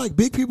 damn, ain't no like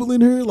big people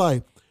in here.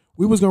 Like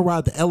we was gonna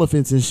ride the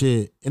elephants and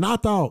shit. And I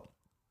thought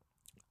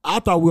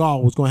we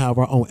all was gonna have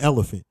our own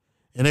elephant.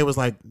 And they was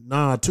like,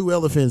 nah, 2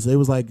 elephants. They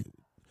was like,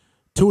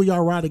 2 of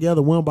y'all ride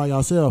together, 1 by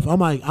yourself. I'm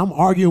like, I'm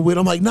arguing with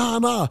them. I'm like,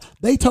 nah.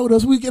 They told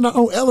us we get our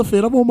own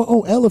elephant. I'm on my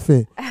own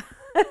elephant.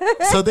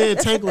 So then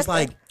Tank was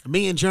like,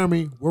 me and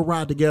Jeremy, we'll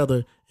ride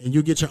together and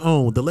you get your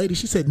own. The lady,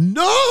 she said,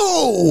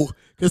 no.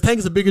 Because Tank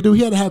is a bigger dude.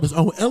 He had to have his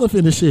own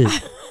elephant and shit.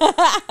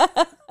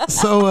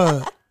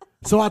 So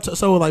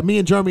like me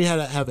and Jeremy had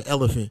to have an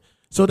elephant.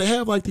 So they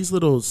have like these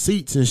little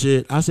seats and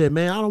shit. I said,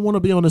 man, I don't want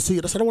to be on the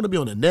seat. I said, I want to be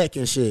on the neck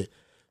and shit.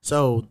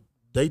 So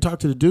they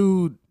talked to the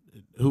dude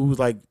who was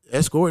like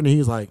escorting, and he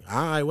was like,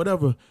 all right,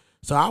 whatever.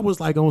 So I was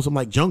like on some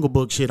like Jungle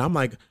Book shit. I'm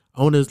like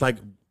on his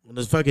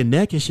fucking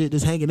neck and shit,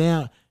 just hanging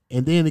out.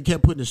 And then he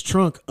kept putting his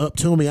trunk up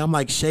to me. I'm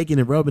like shaking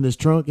and rubbing his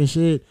trunk and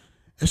shit.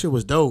 That shit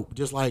was dope.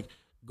 Just like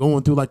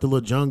going through like the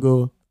little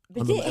jungle.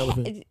 But you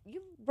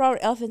rode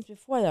elephants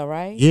before though,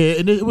 right? Yeah,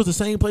 and it was the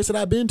same place that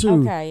I've been to.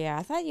 Okay, yeah,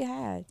 I thought you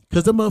had.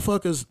 Because the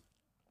motherfuckers,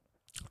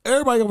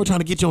 everybody over trying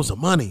to get you on some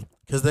money.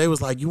 Because they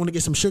was like, you want to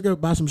get some sugar,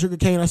 buy some sugar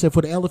cane? I said,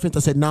 for the elephants? I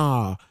said,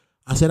 nah.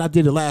 I said, I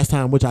did it last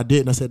time, which I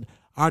didn't. I said,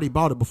 I already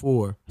bought it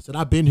before. I said,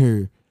 I've been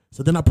here.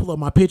 So then I pull up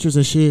my pictures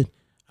and shit.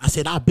 I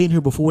said, I've been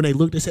here before. When they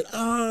looked, they said,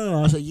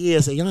 oh. I said, yeah. I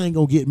said, y'all ain't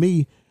going to get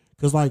me.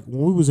 Because, like,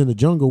 when we was in the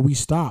jungle, we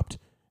stopped.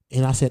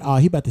 And I said, oh,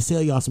 he about to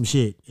sell y'all some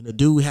shit. And the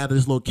dude had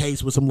this little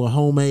case with some little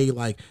homemade,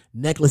 like,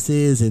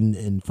 necklaces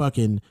and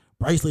fucking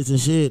bracelets and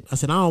shit. I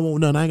said, I don't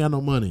want nothing. I ain't got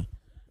no money.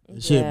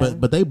 And shit.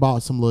 But they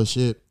bought some little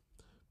shit.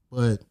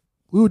 But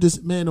we were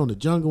just, man, on the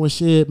jungle and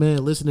shit,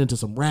 man, listening to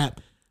some rap.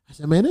 I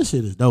said, man, this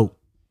shit is dope.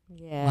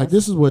 Yeah. Like,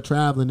 this is what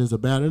traveling is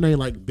about. It ain't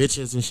like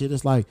bitches and shit.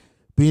 It's like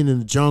being in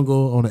the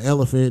jungle on an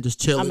elephant,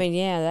 just chilling. I mean,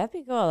 yeah, that'd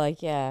be cool.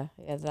 Like, yeah,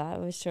 that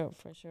was sure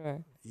for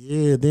sure.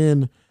 Yeah,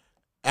 then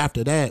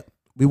after that,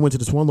 we went to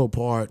this one little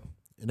part,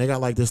 and they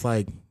got like this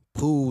like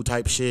pool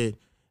type shit,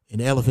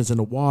 and the elephant's in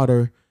the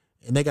water,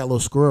 and they got little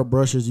scrub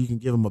brushes. You can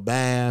give him a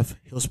bath.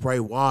 He'll spray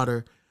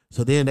water.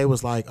 So then they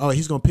was like, oh,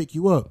 he's going to pick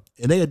you up.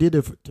 And they did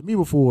it to me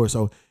before.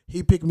 So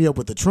he picked me up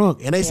with the trunk,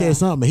 and they said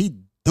something, and he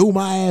threw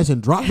my ass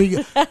and dropped me.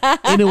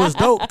 And it was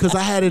dope because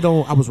I had it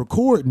on, I was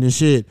recording and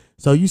shit.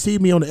 So you see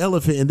me on the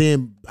elephant, and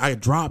then I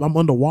drop, I'm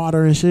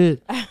underwater and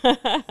shit.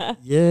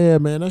 Yeah,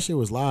 man, that shit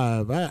was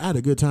live. I had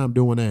a good time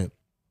doing that.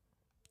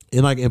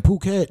 And like in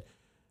Phuket,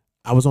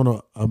 I was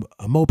on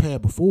a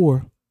moped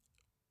before,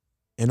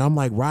 and I'm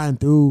like riding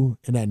through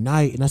in that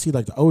night, and I see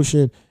like the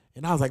ocean,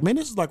 and I was like, man,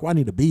 this is like where I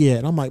need to be at.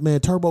 And I'm like, man,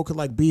 Turbo could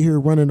like be here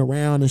running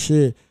around and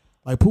shit.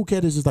 Like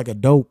Phuket is just like a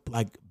dope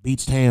like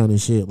beach town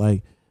and shit,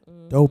 like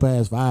dope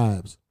ass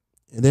vibes.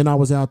 And then I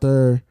was out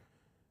there.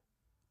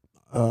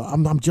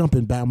 I'm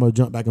jumping back. I'm gonna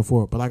jump back and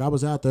forth, but like I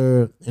was out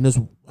there, and this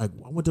like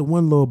I went to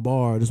one little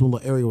bar, this one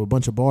little area with a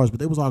bunch of bars, but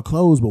they was all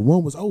closed, but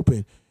one was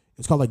open.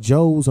 It's called like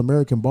Joe's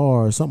American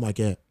Bar or something like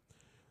that.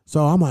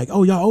 So I'm like,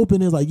 oh, y'all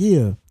open? It's like,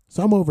 yeah.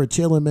 So I'm over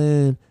chilling,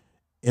 man.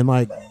 And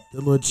like the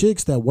little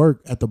chicks that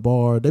work at the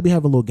bar, they be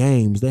having little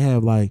games. They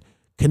have like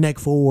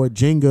Connect Four,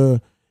 Jenga.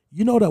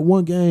 You know that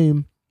one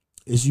game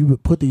is you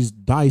put these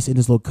dice in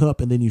this little cup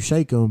and then you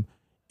shake them.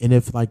 And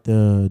if like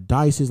the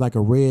dice is like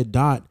a red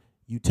dot,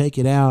 you take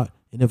it out.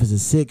 And if it's a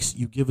 6,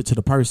 you give it to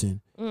the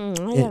person. I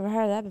never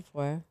heard that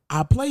before.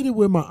 I played it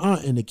with my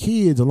aunt and the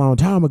kids a long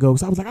time ago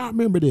because I was like, I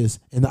remember this.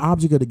 And the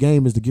object of the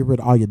game is to get rid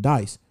of all your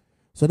dice.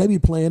 So they be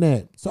playing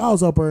that. So I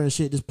was up there and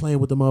shit, just playing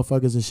with the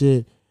motherfuckers and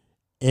shit.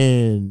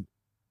 And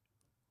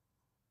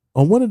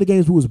on one of the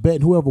games we was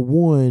betting, whoever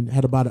won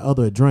had to buy the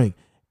other a drink.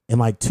 And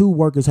like 2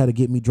 workers had to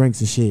get me drinks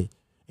and shit.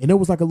 And it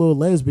was like a little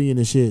lesbian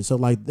and shit. So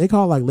like they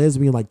call like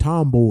lesbian like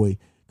tomboy.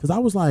 Because I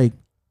was like,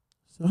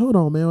 so hold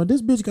on, man.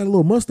 This bitch got a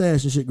little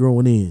mustache and shit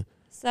growing in.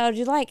 So do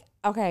you like,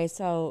 okay,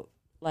 so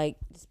like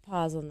just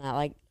pause on that.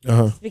 Like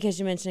just because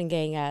you mentioned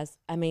gay guys,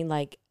 I mean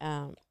like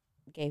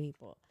gay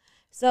people.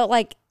 So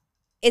like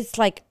it's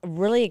like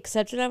really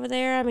accepted over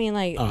there. I mean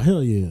like, oh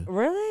hell yeah.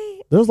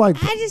 Really? There's like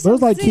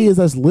kids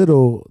that's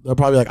little. They're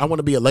probably like, I want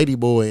to be a lady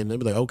boy, and they'll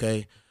be like,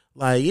 okay,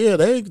 like yeah,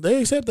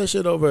 they accept that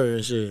shit over there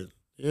and shit.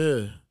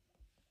 Yeah.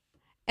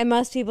 And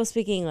most people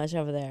speak English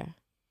over there.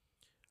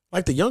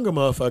 Like the younger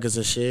motherfuckers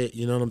and shit,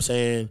 you know what I'm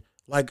saying?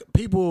 Like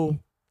people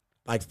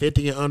like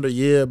 50 and under,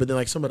 yeah, but then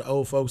like some of the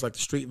old folks, like the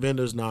street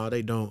vendors, nah,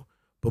 they don't.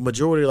 But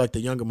majority like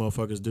the younger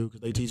motherfuckers do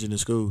because they teaching in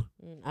school.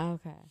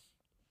 Okay.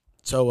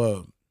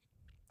 So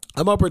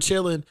I'm up here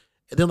chilling,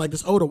 and then like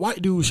this older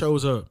white dude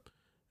shows up.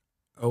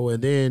 Oh,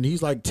 and then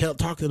he's like talking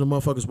to the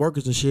motherfuckers,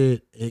 workers and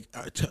shit. It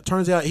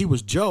turns out he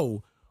was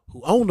Joe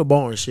who owned the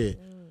bar and shit.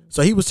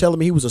 So he was telling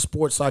me he was a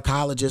sports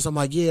psychologist. I'm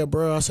like, yeah,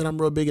 bro. I said, I'm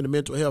real big into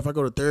mental health. I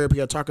go to therapy.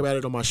 I talk about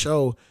it on my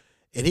show.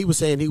 And he was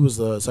saying he was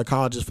a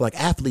psychologist for like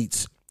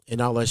athletes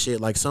and all that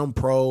shit. Like some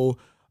pro,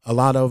 a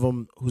lot of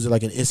them who's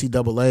like an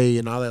NCAA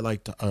and all that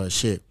like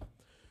shit.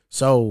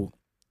 So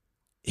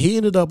he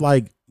ended up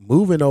like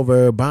moving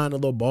over, buying a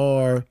little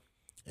bar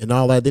and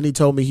all that. Then he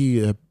told me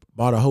he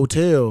bought a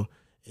hotel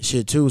and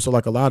shit too. So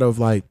like a lot of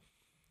like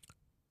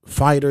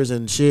fighters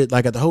and shit,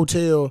 like at the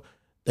hotel,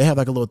 they have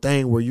like a little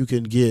thing where you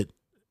can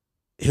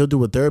he'll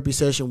do a therapy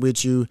session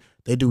with you.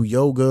 They do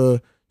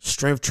yoga,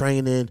 strength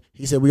training.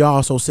 He said we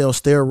also sell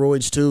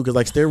steroids too, because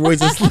like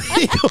steroids is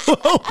legal.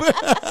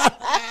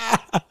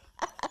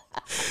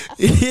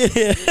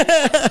 Yeah.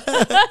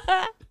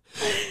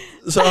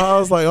 So I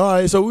was like, all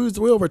right. So we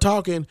were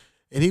talking,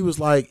 and he was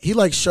like, he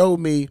like showed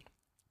me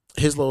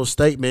his little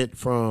statement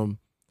from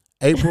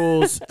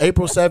April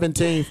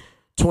 17th,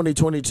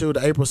 2022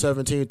 to April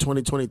 17th,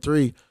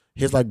 2023.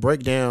 His like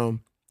breakdown.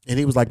 And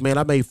he was like, man,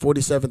 I made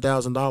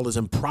 $47,000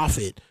 in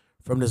profit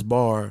from this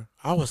bar.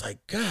 I was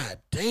like, God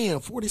damn,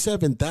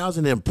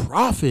 $47,000 in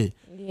profit.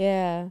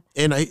 Yeah.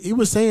 And he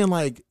was saying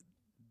like,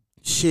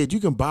 shit, you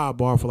can buy a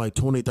bar for like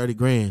 20, 30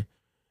 grand.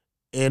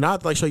 And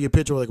I'd like show you a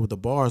picture like with the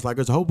bars. Like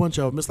there's a whole bunch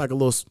of them. It's like a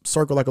little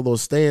circle, like a little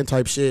stand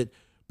type shit.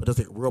 But it's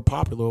like real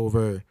popular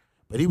over.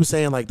 But he was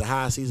saying like the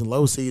high season,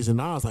 low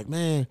season. I was like,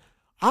 man,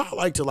 I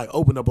like to like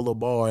open up a little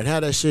bar and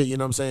have that shit, you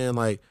know what I'm saying?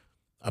 Like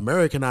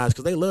Americanized,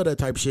 because they love that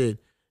type of shit.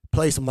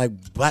 Play some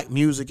like black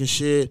music and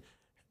shit,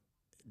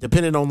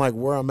 depending on like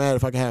where I'm at,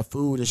 if I can have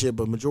food and shit.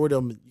 But majority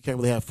of them, you can't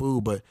really have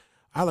food. But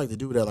I like to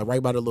do that, like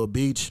right by the little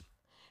beach.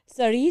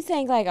 So do you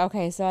think like,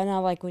 okay, so I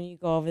know like when you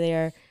go over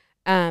there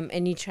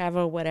and you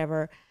travel or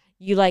whatever,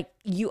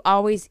 you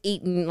always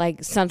eating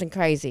like something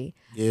crazy.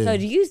 Yeah. So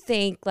do you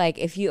think like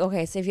if you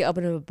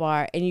open up a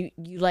bar and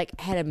you like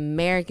had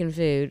American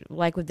food,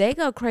 like would they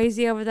go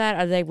crazy over that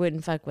or they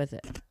wouldn't fuck with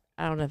it?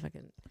 I don't know if I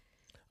can.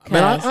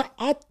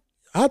 Man,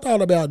 I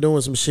thought about doing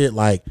some shit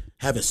like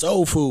having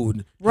soul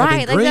food,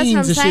 right? Like that's what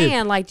I'm saying.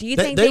 Shit. Like, do you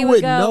think they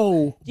would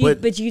go?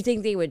 But do you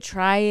think they would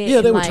try it?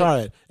 Yeah, they would try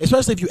it,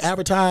 especially if you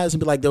advertise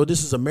and be like, "Yo,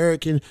 this is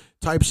American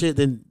type shit."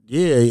 Then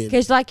yeah,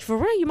 because like for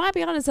real, you might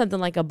be onto something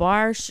like a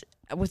bar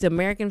with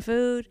American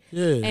food,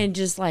 and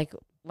just like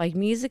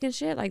music and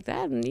shit like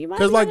that. And you might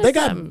because like they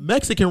got something.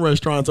 Mexican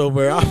restaurants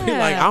over there. Yeah. I mean,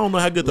 like I don't know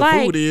how good the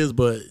food is,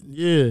 but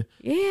yeah,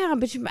 yeah.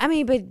 But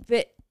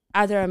but.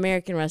 Are there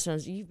American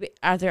restaurants?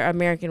 Are there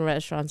American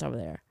restaurants over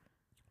there?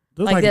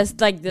 Like this,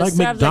 like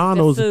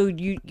McDonald's like the food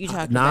you talking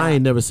about. Nah, I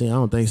ain't never seen. I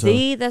don't think so.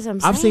 See, that's what I'm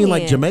saying. I've seen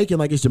like Jamaican,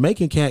 like it's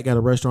Jamaican cat got a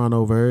restaurant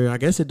over here. I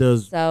guess it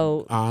does.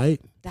 So all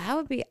right, that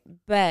would be.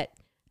 But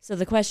so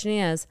the question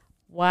is,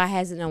 why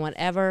hasn't no one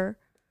ever?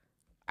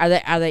 Are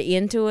they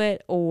into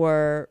it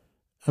or?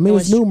 I mean,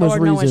 it's numerous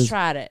reasons. No one's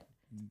tried it.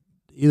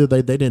 Either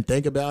they didn't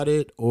think about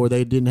it, or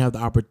they didn't have the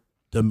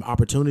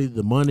opportunity,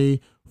 the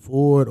money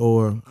for it,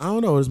 or I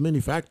don't know. There's many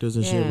factors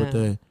and shit with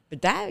that.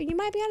 But that you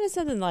might be onto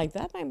something like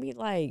that. Might be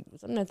like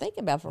something to think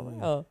about for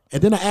real.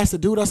 And then I asked the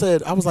dude.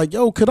 I was like,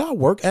 "Yo, could I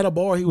work at a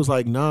bar?" He was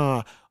like,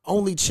 "Nah,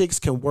 only chicks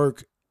can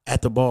work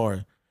at the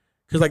bar."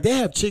 Cause like they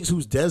have chicks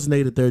who's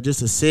designated there just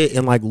to sit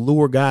and like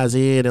lure guys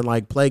in and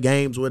like play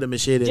games with them and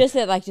shit. Just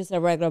at like just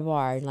a regular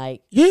bar and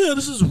like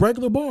this is a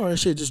regular bar and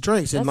shit, just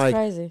drinks. That's and like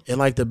crazy. And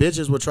like the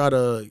bitches would try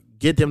to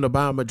get them to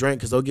buy them a drink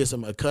because they'll get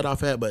some a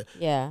cutoff at. But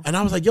yeah. And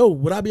I was like, yo,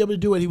 would I be able to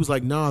do it? He was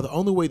like, nah. The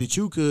only way that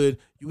you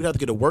would have to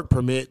get a work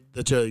permit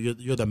that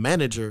you're the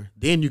manager.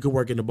 Then you can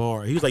work in the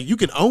bar. He was like, you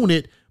can own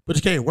it, but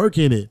you can't work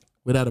in it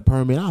without a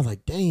permit. I was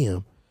like,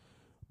 damn.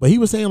 But he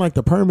was saying like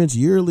the permits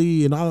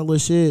yearly and all that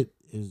shit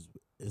is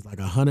like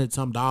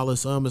 $100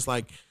 some. It's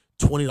like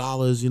 $20, you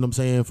know what I'm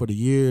saying, for the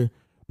year.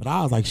 But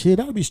I was like, shit,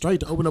 that would be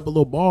straight to open up a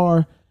little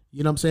bar.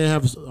 You know what I'm saying?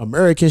 Have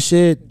American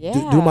shit. Yeah,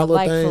 do my little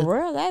like thing. For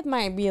real, that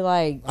might be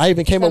like. I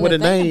even came up with a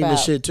name and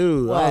shit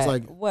too. What? I was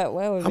like, what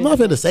would I'm not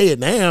finna say it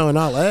now and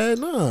all that.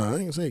 No, I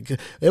ain't say it.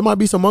 There might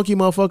be some monkey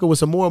motherfucker with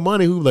some more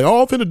money who like,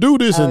 oh, I'm finna do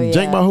this and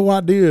jank my whole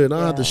idea and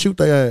I have to shoot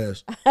their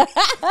ass.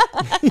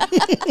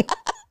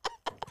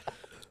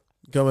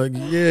 Come on,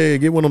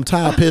 get one of them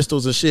tie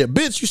pistols and shit.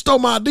 Bitch, you stole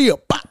my idea.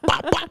 Pop,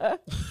 pop,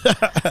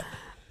 pop.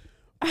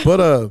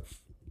 But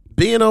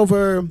being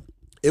over,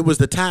 it was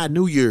the Thai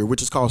New Year,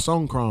 which is called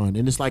Songkran,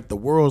 and it's like the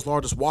world's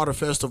largest water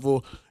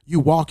festival. You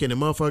walk in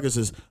and motherfuckers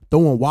is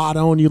throwing water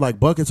on you, like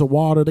buckets of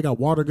water. They got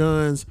water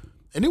guns,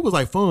 and it was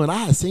like fun.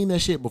 I had seen that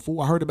shit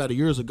before. I heard about it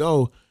years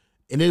ago,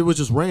 and it was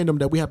just random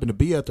that we happened to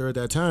be out there at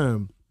that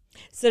time.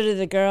 So did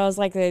the girls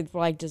like they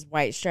like just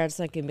white shirts?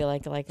 Like it can be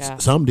like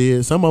a. Some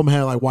did. Some of them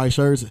had like white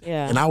shirts.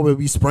 Yeah. And I would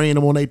be spraying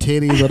them on their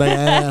titties or their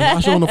ass. I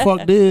sure the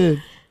fuck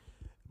did.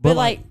 But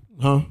like,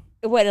 huh?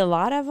 What, a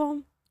lot of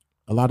them?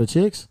 A lot of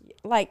chicks?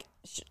 Like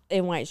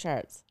in white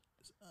shirts.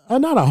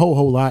 Not a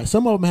whole lot.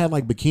 Some of them had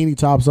like bikini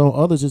tops on.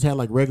 Others just had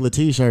like regular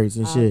t-shirts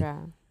and shit. Okay.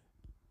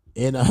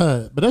 And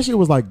but that shit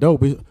was like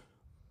dope.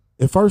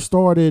 It first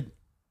started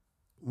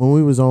when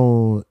we was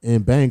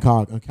in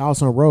Bangkok on Khao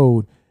San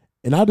Road.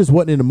 And I just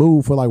wasn't in the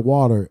mood for like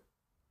water.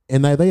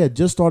 And they had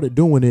just started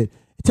doing it.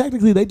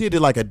 Technically, they did it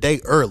like a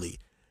day early.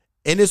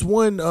 And this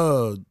one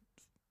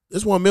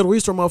Middle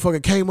Eastern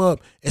motherfucker came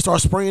up and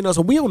started spraying us.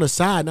 And we on the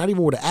side, not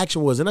even where the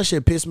action was. And that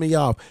shit pissed me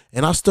off.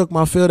 And I stuck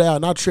my foot out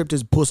and I tripped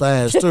his pussy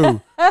ass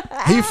too.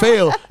 He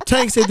fell.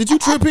 Tank said, "Did you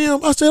trip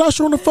him?" I said, "I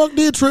sure the fuck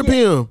did trip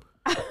him."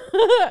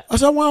 I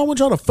said, "Why I wasn't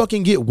trying to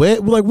fucking get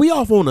wet? Like, we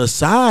off on the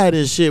side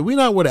and shit. We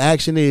not where the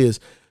action is."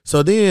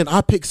 So then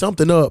I picked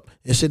something up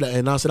and shit.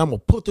 And I said, "I'm going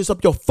to put this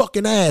up your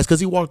fucking ass." Because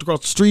he walked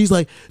across the street. He's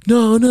like,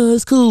 no,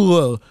 it's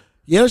cool.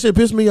 Yeah, that shit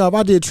pissed me off.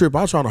 I did trip.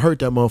 I was trying to hurt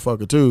that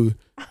motherfucker too.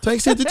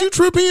 Tank said, "Did you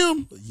trip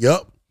him?"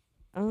 Yup.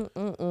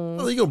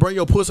 Oh, you gonna bring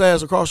your puss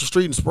ass across the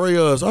street and spray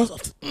us? I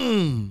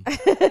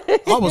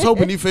was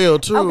hoping he fell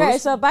too. Okay,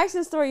 so back to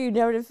the story you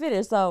never did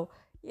finish. So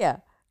yeah.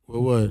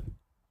 Well, what?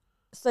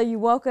 So you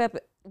woke up.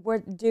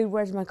 Dude,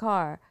 where's my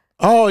car?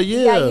 Oh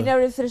yeah. Yeah, you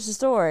never did finish the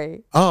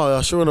story.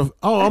 Oh, sure enough.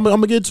 Oh, I'm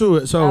gonna get to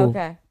it. So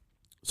okay.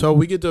 So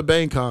we get to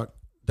Bangkok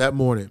that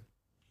morning.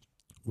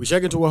 We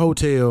check into a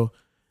hotel.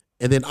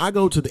 And then I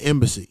go to the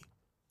embassy,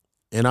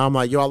 and I'm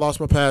like, "Yo, I lost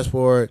my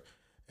passport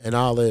and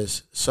all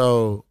this."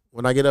 So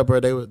when I get up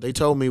there, they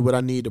told me what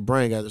I need to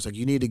bring. I was like,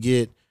 "You need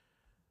to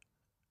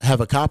have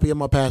a copy of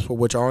my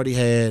passport, which I already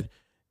had,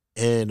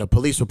 and a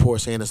police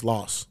report saying it's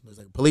lost." There's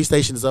like police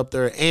station is up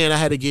there, and I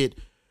had to get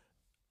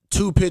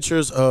 2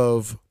 pictures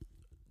of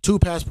 2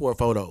 passport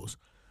photos.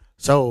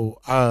 So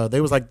they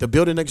was like, the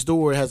building next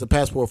door has the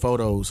passport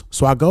photos.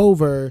 So I go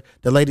over.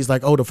 The lady's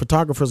like, "Oh, the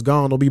photographer's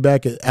gone. They'll be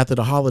back after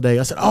the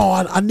holiday." I said, "Oh,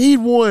 I need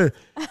one."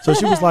 So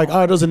she was like,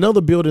 "Oh, there's another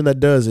building that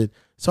does it."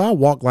 So I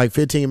walked like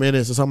 15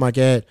 minutes or something like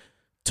that.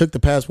 Took the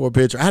passport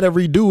picture. I had to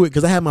redo it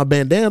because I had my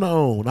bandana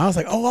on. I was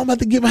like, "Oh, I'm about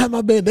to have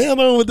my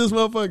bandana on with this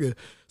motherfucker."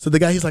 So the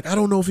guy, he's like, "I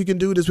don't know if he can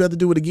do this. We have to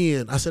do it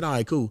again." I said, "All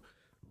right, cool."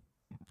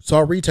 So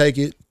I retake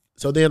it.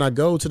 So then I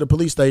go to the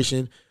police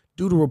station,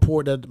 do the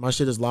report that my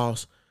shit is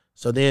lost.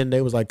 So then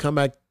they was like, "Come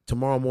back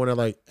tomorrow morning at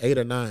like 8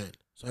 or 9.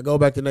 So I go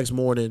back the next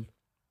morning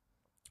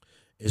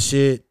and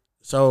shit.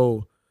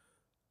 So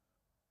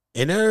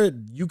in there,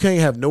 you can't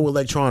have no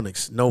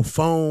electronics, no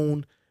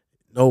phone,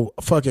 no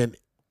fucking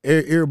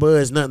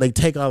earbuds, nothing. They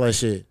take all that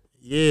shit.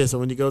 Yeah, so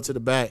when you go to the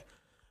back.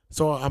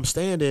 So I'm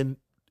standing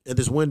at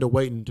this window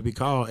waiting to be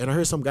called, and I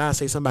heard some guy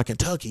say something about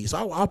Kentucky.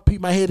 So I peep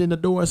my head in the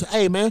door and say,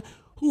 "Hey, man,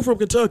 who from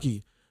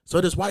Kentucky?" So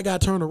this white guy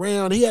turned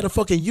around. He had a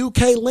fucking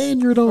UK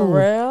lanyard on. For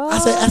real?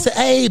 I said,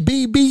 "Hey,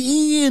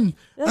 BBN."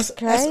 That's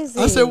crazy.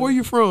 I said, "Where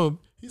you from?"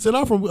 He said,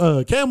 "I'm from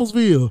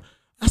Campbellsville."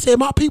 I said,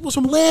 "My people's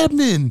from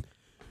Lebanon."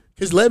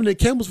 Because Lebanon and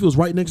Campbellsville's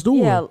right next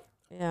door.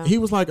 Yeah. He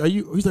was like,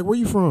 he's like, "Where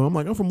you from?" I'm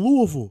like, "I'm from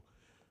Louisville."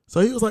 So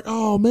he was like,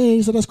 "Oh, man."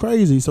 He said, "That's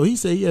crazy." So he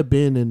said he had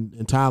been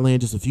in Thailand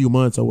just a few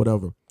months or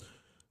whatever.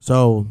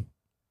 So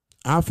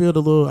I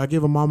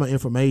give him all my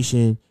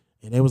information,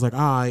 and they was like, "All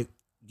right,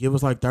 give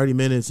us like 30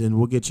 minutes and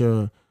we'll get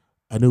you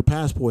a new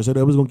passport." So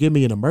they was going to give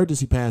me an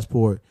emergency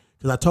passport.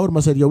 Because I told him,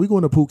 I said, "Yo, we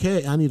going to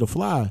Phuket. I need to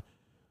fly."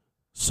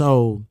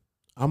 So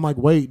I'm like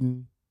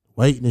waiting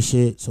and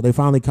shit. So they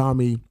finally called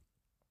me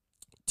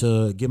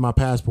to get my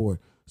passport.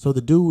 So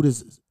the dude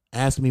is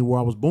asking me where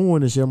I was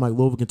born and shit. I'm like,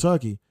 Louisville,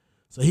 Kentucky.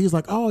 So he's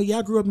like, "Oh, yeah,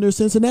 I grew up near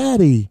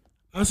Cincinnati."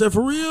 I said,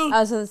 "For real?"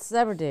 Oh, so it's a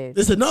separate dude.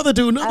 It's another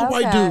dude,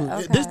 white dude.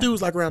 Okay. This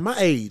dude's like around my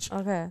age.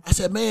 Okay. I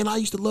said, "Man, I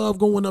used to love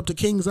going up to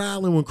Kings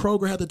Island when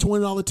Kroger had the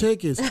 $20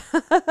 tickets."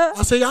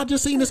 I said, "I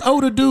just seen this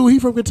older dude. He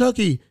from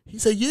Kentucky." He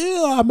said,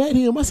 "Yeah, I met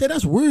him." I said,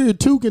 "That's weird.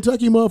 2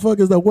 Kentucky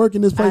motherfuckers that work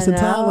in this place in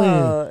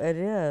Thailand." It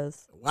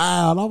is.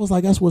 Wow. And I was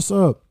like, "That's what's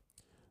up."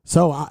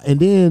 So, and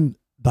then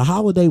the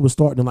holiday was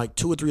starting in like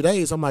 2 or 3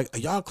 days. I'm like, "Are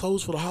y'all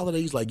closed for the holiday?"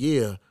 He's like,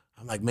 "Yeah."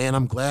 I'm like, "Man,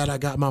 I'm glad I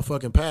got my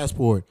fucking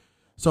passport."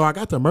 So I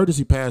got the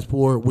emergency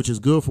passport, which is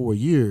good for a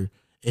year.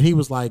 And he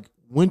was like,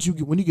 when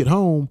you get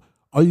home,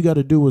 all you got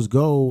to do is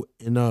go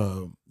and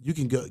you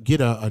can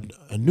get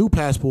a new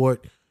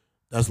passport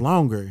that's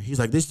longer. He's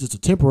like, "This is just a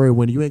temporary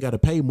one. You ain't got to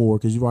pay more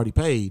because you've already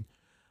paid."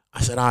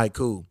 I said, "All right,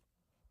 cool."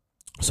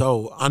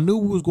 So I knew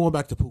we was going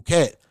back to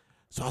Phuket.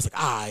 So I was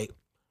like, "All right,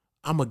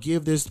 I'm going to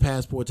give this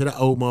passport to that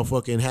old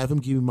motherfucker and have him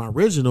give me my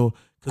original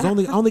because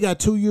I only got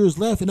 2 years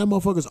left and that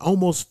motherfucker's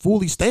almost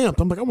fully stamped."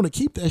 I'm like, "I want to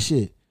keep that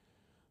shit."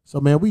 So,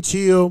 man, we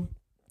chill.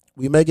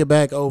 We make it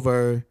back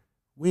over.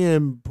 We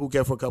in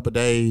Phuket for a couple of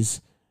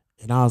days.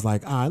 And I was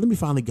like, "All right, let me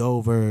finally go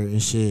over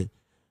and shit."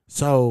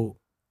 So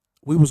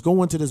we was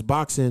going to this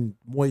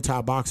Muay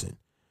Thai boxing.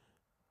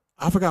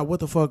 I forgot what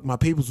the fuck my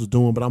peoples was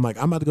doing, but I'm like,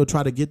 I'm about to go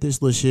try to get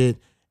this little shit.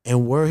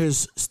 And where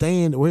his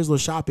little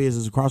shop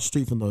is across the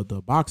street from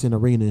the boxing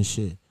arena and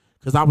shit.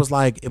 Because I was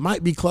like, it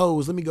might be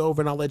closed. Let me go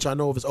over and I'll let y'all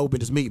know if it's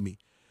open. Just meet me.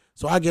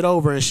 So I get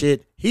over and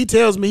shit. He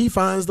tells me he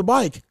finds the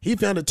bike. He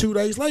found it 2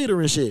 days later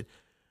and shit.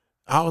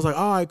 I was like,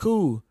 "All right,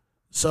 cool."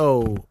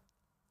 So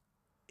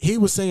he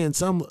was saying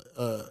so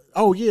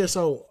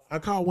I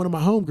called one of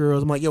my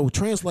homegirls. I'm like, "Yo,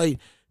 translate,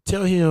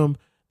 tell him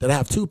that I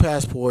have 2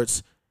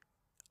 passports.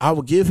 I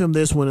will give him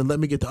this one and let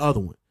me get the other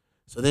one."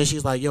 So then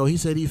she's like, "Yo, he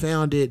said he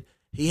found it.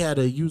 He had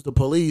to use the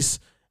police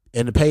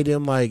and to pay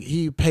them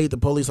he paid the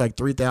police like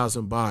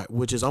 3,000 baht,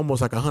 which is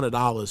almost like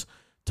 $100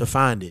 to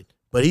find it.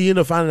 But he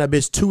ended up finding that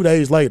bitch 2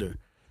 days later.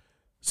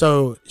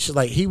 So she's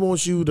like, he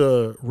wants you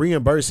to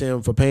reimburse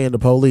him for paying the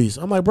police.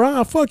 I'm like,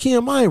 bro, fuck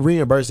him. I ain't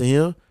reimbursing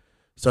him.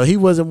 So he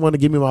wasn't want to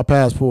give me my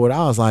passport.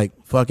 I was like,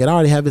 fuck it. I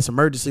already have this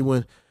emergency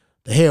one.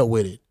 The hell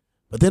with it.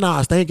 But then I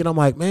was thinking, I'm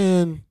like,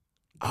 man,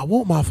 I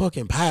want my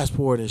fucking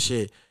passport and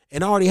shit.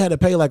 And I already had to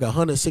pay like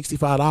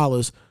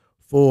 $165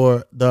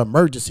 for the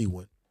emergency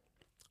one.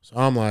 So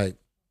I'm like,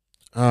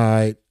 all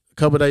right. A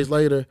couple days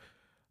later,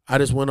 I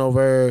just went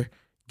over,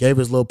 gave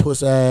his little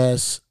puss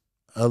ass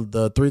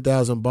the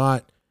 3,000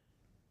 baht,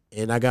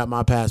 and I got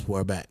my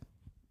passport back.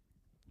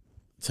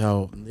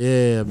 So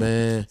yeah,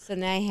 man. So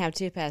now you have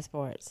 2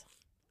 passports.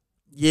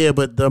 Yeah,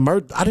 but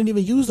I didn't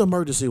even use the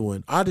emergency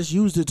one. I just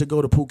used it to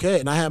go to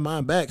Phuket, and I had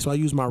mine back, so I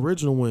used my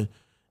original one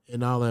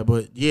and all that.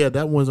 But yeah,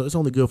 that it's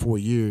only good for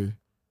a year.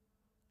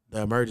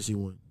 The emergency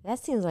one. That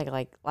seems like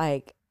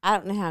I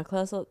don't know how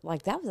close.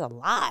 Like that was a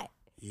lot.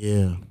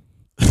 Yeah.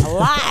 A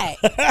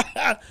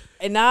lot.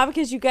 And not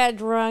because you got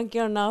drunk,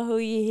 you don't know who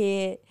you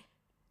hit.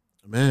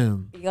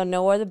 Man. You don't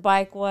know where the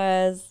bike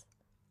was.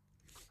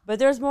 But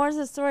there's more to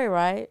the story,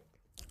 right?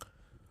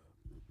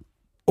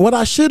 What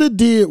I should have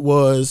did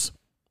was,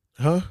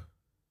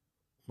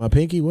 my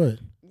pinky, what?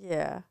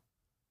 Yeah.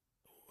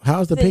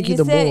 How's the So pinky you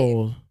the said-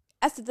 ball?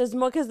 I said there's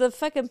more because the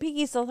fucking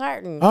pinky's still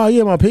hurting. Oh,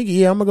 yeah, my pinky.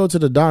 Yeah, I'm going to go to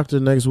the doctor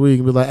next week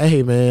and be like,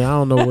 hey, man, I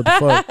don't know what the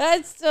fuck.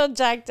 It's still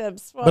jacked up.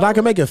 Swollen. But I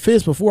can make a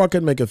fist. Before I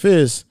couldn't make a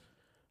fist.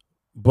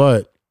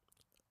 But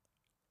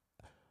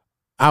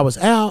I was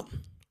out.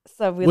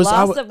 So we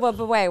lost it. But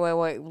wait.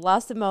 We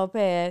lost the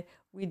moped.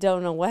 We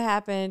don't know what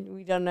happened.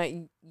 We don't know.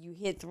 You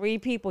hit 3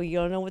 people. You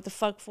don't know what the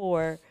fuck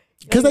for.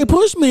 Because they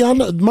pushed me.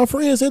 My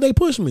friend said they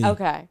pushed me.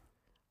 Okay.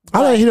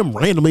 I didn't hit them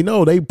randomly.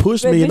 No, they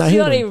pushed me and I you hit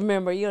don't them. even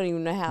remember. You don't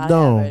even know how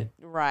No. it happened.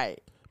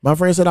 Right. My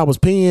friend said I was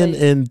peeing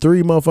and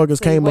 3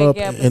 motherfuckers so you came wake up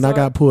up and I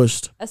got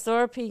pushed. A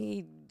sore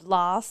pinky,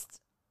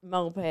 lost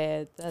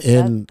moped.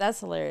 That's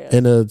hilarious.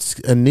 And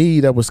a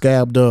knee that was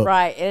scabbed up.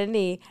 Right. And a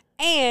knee.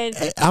 And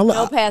I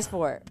no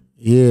passport.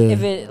 Yeah.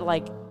 If it,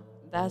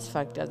 that's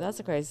fucked up.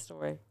 That's a crazy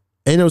story.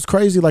 And it was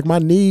crazy. Like my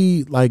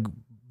knee, like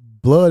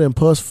blood and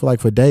pus for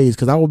days.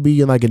 Cause I would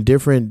be in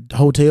different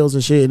hotels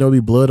and shit and there'll be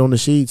blood on the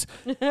sheets.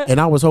 And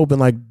I was hoping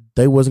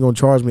they wasn't going to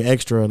charge me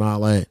extra and all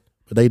that.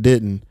 But they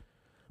didn't.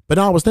 But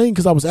I was thinking,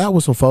 cause I was out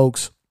with some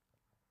folks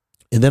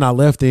and then I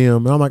left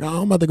them and I'm like,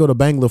 I'm about to go to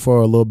Bangla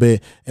for a little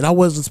bit. And I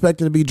wasn't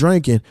expecting to be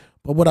drinking.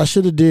 But what I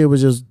should have did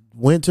was just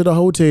went to the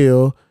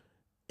hotel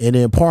and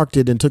then parked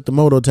it and took the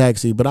moto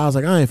taxi. But I was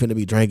like, I ain't finna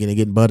be drinking and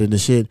getting buttered and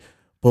shit.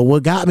 But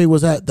what got me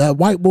was that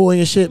white boy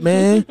and shit,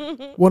 man.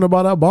 What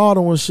about that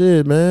bottle and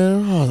shit,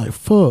 man? I was like,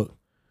 fuck.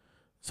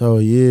 So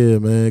yeah,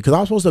 man. Because I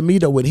was supposed to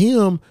meet up with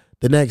him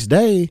the next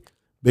day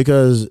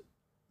because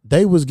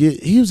he was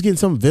getting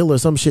some villa or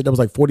some shit that was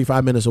like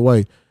 45 minutes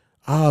away.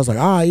 I was like,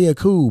 yeah,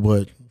 cool.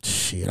 But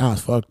shit, I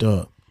was fucked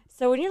up.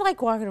 So when you're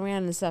walking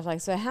around and stuff,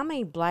 so how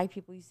many black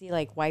people you see,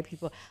 white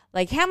people,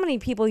 how many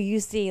people you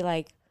see,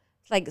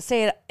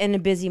 say in a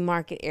busy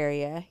market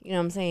area, you know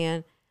what I'm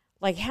saying?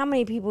 How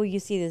many people you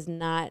see that's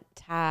not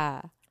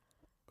Thai?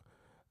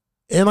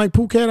 And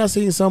Phuket, I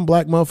seen some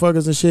black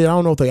motherfuckers and shit. I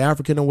don't know if they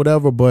African or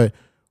whatever, but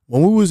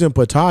when we was in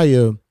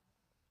Pattaya,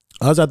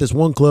 I was at this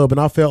one club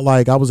and I felt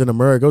like I was in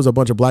America. It was a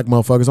bunch of black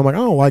motherfuckers. I'm like, I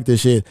don't like this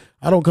shit.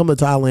 I don't come to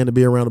Thailand to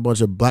be around a bunch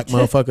of black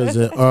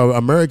motherfuckers or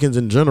Americans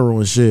in general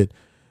and shit.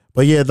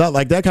 But yeah, that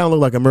kind of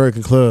looked like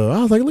American club.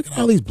 I was like, look at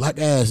all these black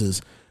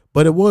asses.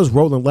 But it was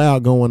Rolling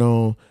Loud going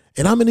on.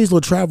 And I'm in these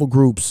little travel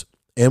groups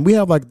and we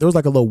have there was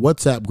a little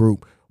WhatsApp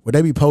group where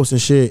they be posting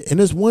shit. And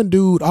this one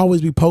dude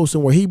always be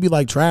posting where he be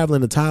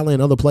traveling to Thailand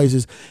and other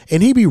places.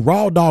 And he be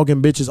raw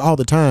dogging bitches all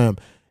the time.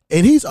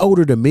 And he's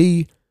older than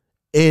me.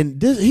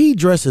 And he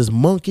dresses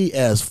monkey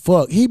as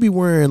fuck. He be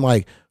wearing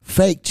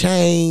fake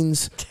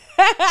chains,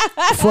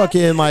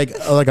 fucking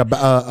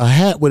a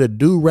hat with a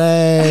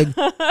do-rag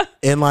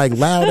and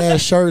loud ass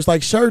shirts.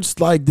 Shirts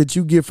that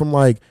you get from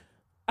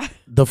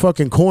the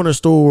fucking corner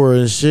store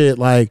and shit.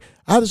 I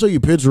have to show you a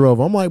picture of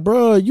him. I'm like,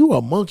 bro, you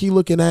a monkey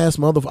looking ass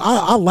motherfucker.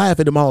 I laugh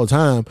at him all the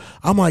time.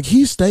 I'm like,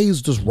 he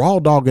stays just raw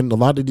dogging a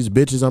lot of these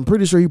bitches. I'm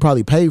pretty sure he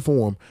probably paid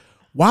for them.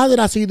 Why did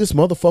I see this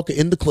motherfucker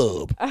in the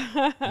club?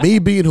 Me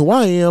being who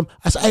I am,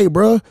 I said, hey,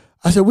 bro.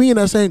 I said, we in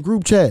that same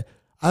group chat.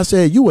 I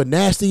said, you a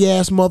nasty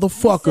ass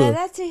motherfucker. You said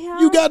that to him?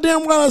 You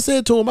goddamn right I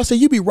said to him. I said,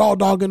 you be raw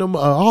dogging them,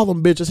 all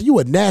them bitches. I said, you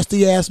a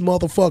nasty ass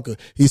motherfucker.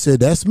 He said,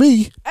 that's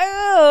me.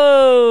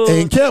 Oh.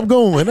 And kept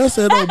going. I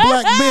said, oh,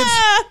 black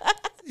bitch.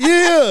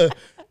 Yeah.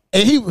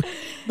 And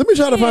let me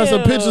try to find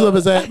some pictures of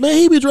his ass. Man,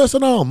 he be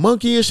dressing all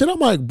monkey and shit. I'm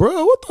like,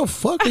 bro, what the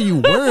fuck are you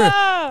wearing?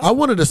 I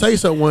wanted to say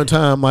something one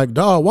time,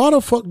 dog, why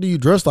the fuck do you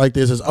dress like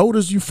this? As old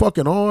as you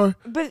fucking are.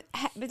 But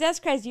that's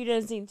crazy. You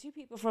done seen 2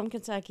 people from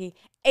Kentucky.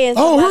 And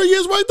here he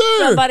is right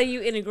there. Somebody you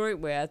in a group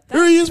with.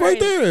 Here he is right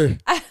there.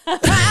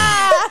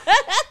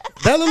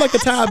 That look like a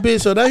Thai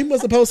bitch. So he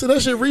must have posted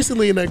that shit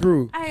recently in that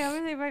group. Hey, I'm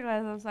really my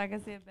glasses so I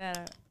can see it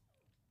better.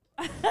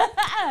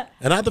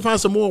 And I have to find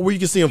some more where you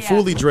can see him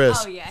fully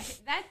dressed. Oh yeah,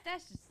 that's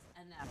just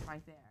enough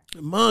right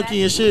there.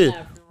 Monkey and shit,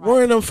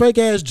 wearing them fake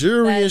ass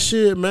jewelry and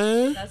shit,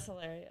 man. That's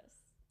hilarious.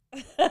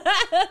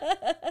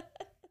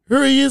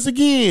 Here he is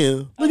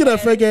again. Look at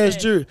that fake ass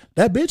jerk.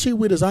 That bitch he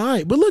with is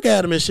alright, but look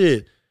at him and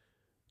shit.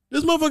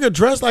 This motherfucker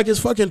dressed like it's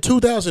fucking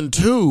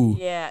 2002.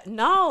 Yeah.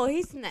 No,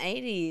 he's in the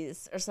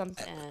 80s or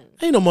something.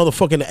 Ain't no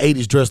motherfucker in the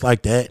 80s dressed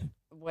like that.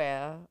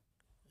 Well.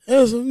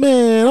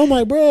 Man, I'm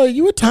like, bro,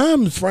 you what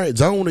time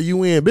zone are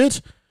you in,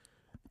 bitch?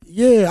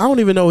 Yeah, I don't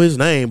even know his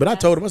name, but I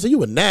told him, I said,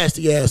 you a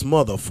nasty ass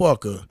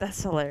motherfucker.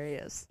 That's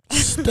hilarious.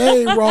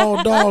 Stay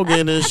raw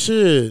dogging and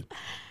shit.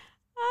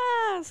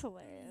 That's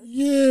hilarious.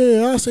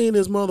 Yeah, I seen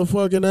this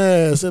motherfucking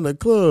ass in the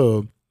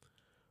club.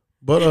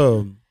 But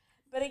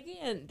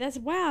again, that's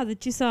wild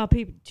that you saw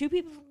two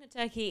people from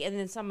Kentucky and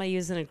then somebody you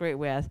was in a group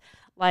with.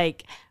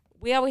 Like,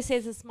 we always say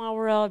it's a small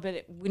world,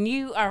 but when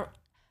you are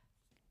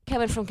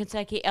coming from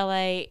Kentucky,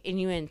 LA, and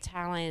you in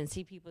Thailand and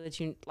see people that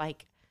you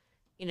like,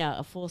 you know,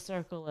 a full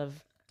circle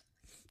of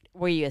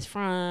where you is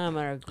from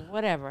or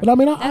whatever. But I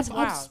mean, that's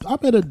wild. I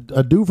met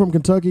a dude from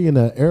Kentucky in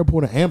the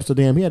airport in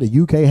Amsterdam. He had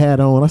a UK hat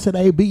on. I said,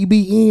 hey,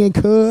 BBN,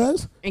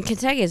 cuz. And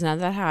Kentucky is not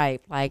that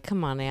hype. Like,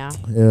 come on now.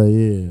 Hell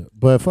yeah.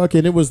 But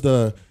fucking, it was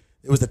the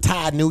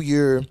Thai New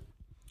Year.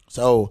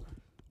 So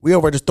we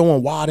over just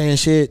throwing water and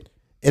shit.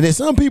 And then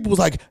some people was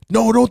like,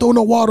 no, don't throw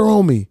no water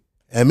on me.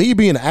 And me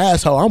being an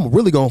asshole, I'm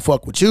really gonna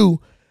fuck with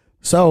you.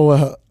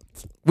 So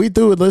we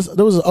threw it.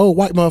 There was an old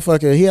white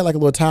motherfucker. He had like a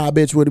little Thai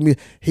bitch with me.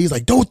 He's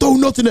like, don't throw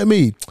nothing at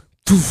me.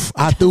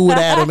 I threw it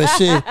at him and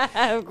shit.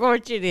 Of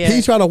course you did.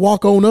 He tried to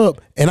walk on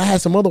up, and I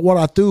had some other water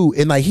I threw,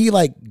 and like he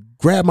like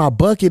grabbed my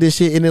bucket and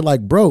shit, and it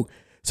like broke.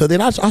 So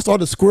then I started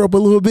to square up a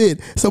little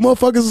bit. So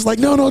motherfuckers was like,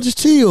 no, just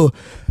chill.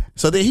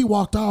 So then he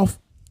walked off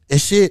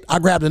and shit. I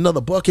grabbed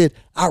another bucket.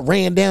 I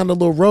ran down the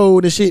little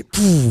road and shit.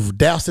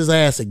 Doused his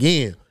ass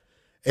again.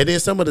 And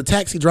then some of the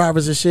taxi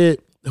drivers and shit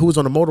who was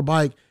on the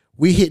motorbike,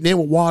 we hitting in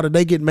with water.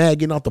 They get mad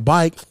getting off the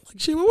bike. Like,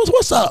 shit,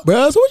 what's up,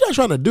 bro? So what y'all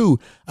trying to do?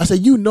 I said,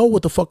 you know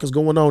what the fuck is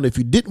going on. If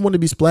you didn't want to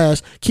be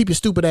splashed, keep your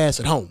stupid ass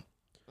at home.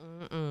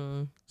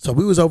 So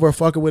we was over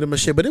fucking with him and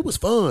shit, but it was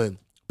fun.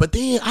 But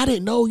then I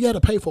didn't know you had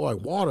to pay for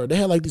like water. They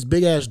had like these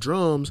big ass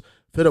drums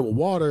filled up with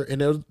water,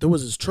 and there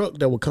was this truck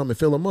that would come and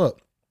fill them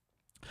up.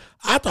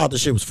 I thought the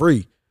shit was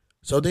free.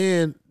 So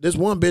then this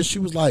one bitch, she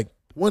was like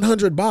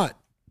 100 baht.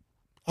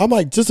 I'm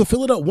like, just to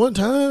fill it up one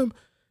time?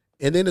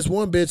 And then this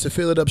one bitch to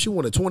fill it up, she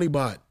wanted 20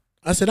 baht.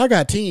 I said, I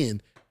got 10.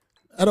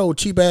 That old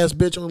cheap ass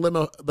bitch only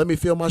let me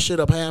fill my shit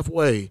up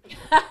halfway.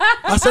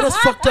 I said, that's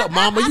fucked up,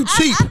 mama. You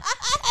cheap.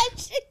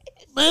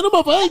 Man, them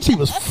motherfuckers ain't cheap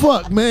as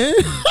fuck, man.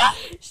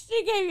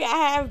 She gave you a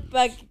half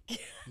bucket.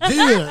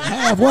 Yeah,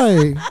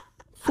 halfway.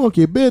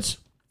 Funky bitch.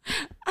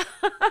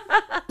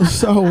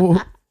 So,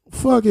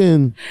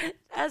 fucking.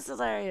 That's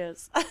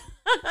hilarious.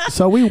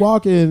 So we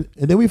walk in,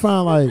 and then we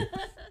find like,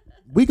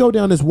 we go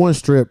down this one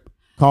strip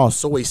called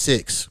Soy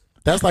 6.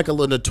 That's like a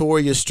little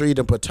notorious street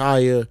in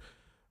Pattaya.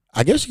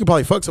 I guess you could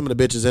probably fuck some of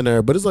the bitches in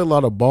there, but it's like a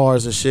lot of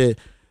bars and shit.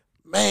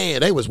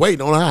 Man, they was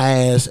waiting on our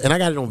ass, and I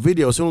got it on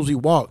video as soon as we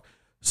walked.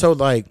 So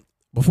like,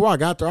 before I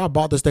got there, I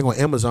bought this thing on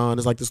Amazon.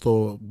 It's like this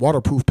little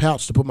waterproof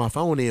pouch to put my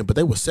phone in, but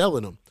they were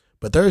selling them.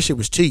 But their shit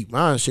was cheap.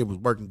 My shit was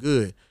working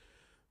good.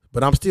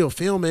 But I'm still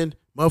filming.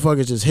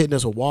 Motherfuckers just hitting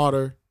us with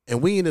water.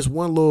 And we in this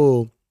one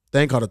little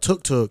thing called a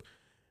tuk-tuk.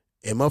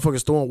 And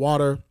motherfuckers throwing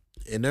water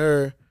in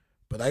there.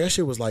 But like, that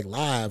shit was like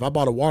live. I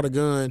bought a water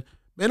gun.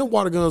 Man, them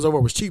water guns over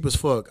was cheap as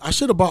fuck. I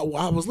should have bought,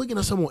 I was looking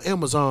at some on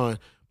Amazon.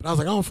 But I was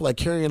like, I don't feel like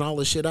carrying all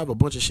this shit. I have a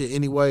bunch of shit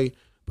anyway.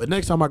 But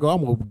next time I go,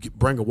 I'm going to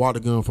bring a water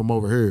gun from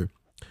over here.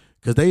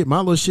 Because my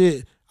little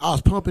shit, I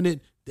was pumping it.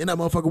 Then that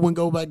motherfucker wouldn't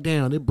go back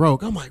down. It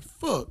broke. I'm like,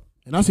 fuck.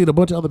 And I seen a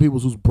bunch of other people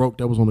who's broke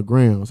that was on the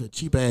ground. I said,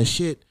 cheap ass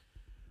shit.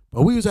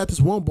 But we was at this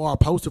one bar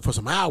posted for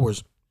some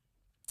hours,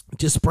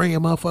 just spraying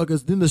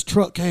motherfuckers. Then this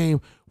truck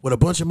came with a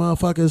bunch of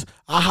motherfuckers.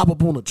 I hop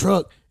up on the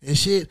truck and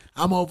shit.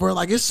 I'm over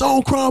like, it's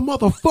so crunk,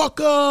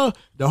 motherfucker.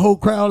 The whole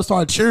crowd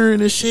started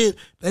cheering and shit.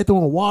 They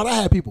throwing water. I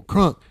had people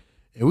crunk.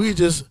 And we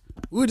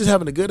were just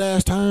having a good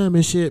ass time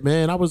and shit,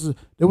 man.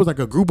 There was like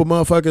a group of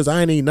motherfuckers I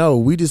didn't even know.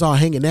 We just all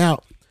hanging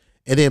out.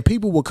 And then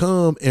people would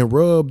come and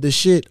rub this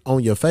shit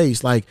on your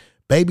face, like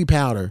baby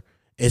powder.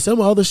 And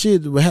some other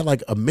shit would have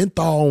like a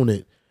menthol on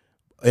it.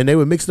 And they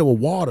would mix it with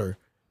water.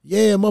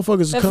 Yeah,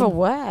 motherfuckers But for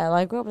what?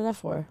 Like, what was that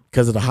for?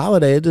 Because of the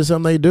holiday. It's just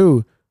something they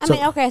do. I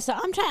mean, okay, so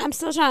I'm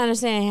still trying to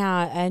understand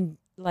how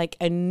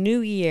a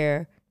New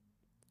Year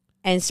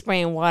and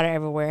spraying water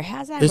everywhere.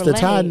 How's that It's relate?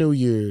 the Thai New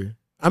Year.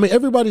 I mean,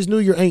 everybody's New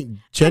Year ain't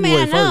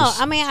January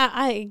 1st. I mean,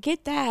 I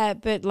get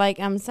that, but like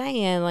I'm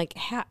saying, like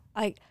how,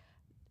 like,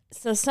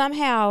 so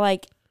somehow,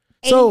 like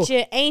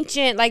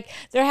ancient, like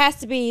there has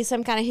to be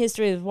some kind of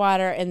history with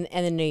water and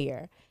the New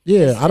Year.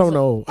 Yeah, I don't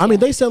know. I mean,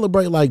 they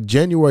celebrate like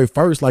January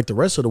 1st, like the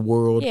rest of the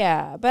world.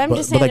 Yeah, but I'm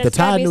just saying, like there's the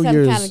Thai gotta be New some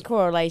Year's kind of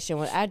correlation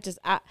with.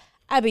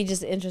 I'd be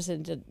just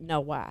interested to know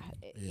why.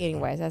 Yeah.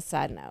 Anyways, that's a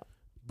side note.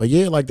 But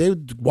yeah, like they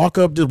random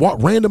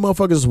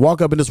motherfuckers just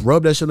walk up and just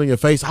rub that shit on your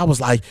face. I was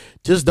like,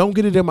 just don't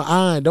get it in my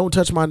eye and don't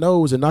touch my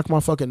nose and knock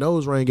my fucking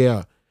nose ring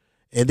out.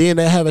 And then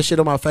they have that shit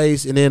on my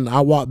face, and then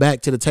I walk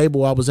back to the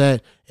table I was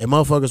at, and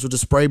motherfuckers would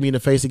just spray me in the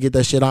face to get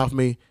that shit off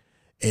me.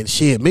 And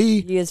shit,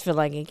 me. You just feel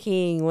like a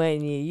king,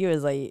 wasn't you? You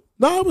was like,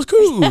 No, it was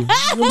cool. You know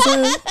what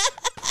I'm saying?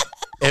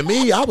 And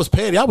me, I was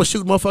petty. I was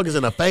shooting motherfuckers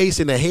in the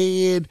face, in the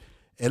head,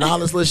 and all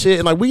this little shit.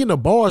 And like, we in the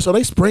bar, so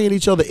they spraying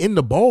each other in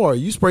the bar.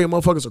 You spraying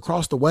motherfuckers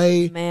across the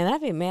way. man,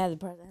 I'd be mad the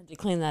person had to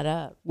clean that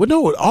up. Well,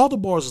 no, all the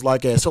bars was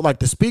like that. So like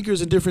the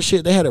speakers and different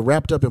shit, they had it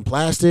wrapped up in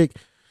plastic.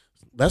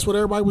 That's what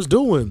everybody was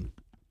doing.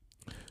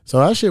 So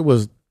that shit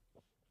was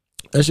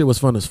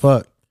fun as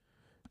fuck.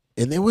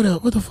 And then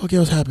what the fuck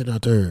else happened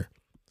out there?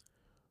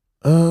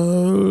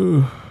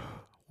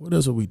 What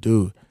else did we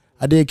do?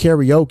 I did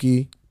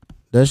karaoke.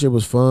 That shit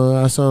was fun.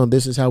 I sung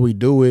 "This Is How We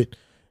Do It,"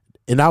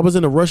 and I was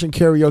in a Russian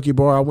karaoke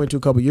bar I went to a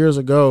couple years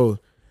ago,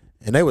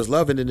 and they was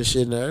loving it and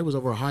shit. Now it was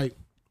overhyped.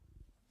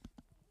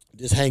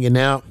 Just hanging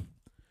out.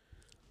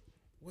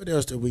 What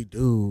else did we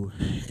do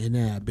in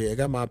that bit? I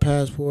got my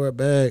passport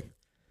back.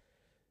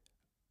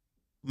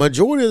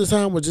 Majority of the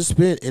time was just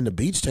spent in the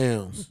beach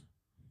towns.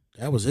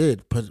 That was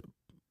it.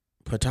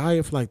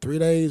 Pattaya for like 3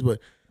 days, but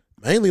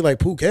mainly like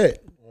Phuket.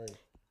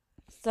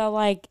 So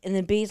like in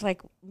the beach,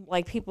 like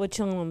people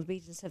chilling on the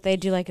beach and stuff. They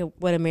do like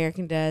what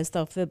American does,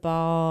 throw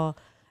football,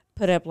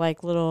 put up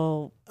like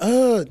little.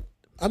 I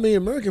mean,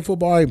 American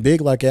football ain't big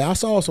like that. I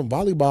saw some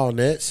volleyball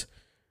nets.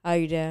 Oh,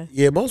 you do?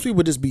 Yeah, most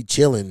people just be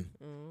chilling,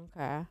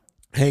 Okay.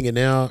 hanging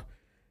out.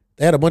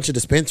 They had a bunch of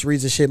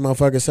dispensaries and shit,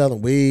 motherfuckers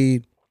selling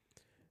weed.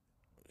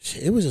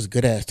 Shit, it was just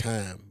good ass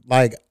time.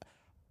 Like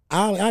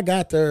I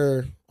got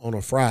there on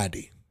a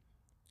Friday,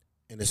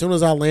 and as soon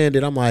as I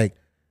landed, I'm like,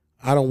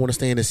 I don't want to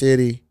stay in the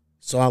city.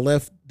 So I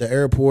left the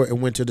airport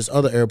and went to this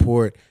other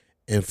airport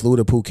and flew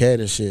to Phuket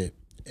and shit.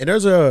 And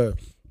there's I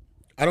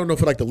don't know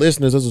for like the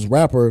listeners, there's this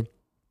rapper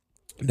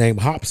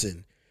named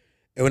Hobson.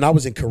 And when I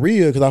was in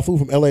Korea, because I flew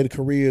from LA to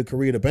Korea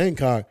to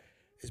Bangkok,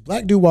 this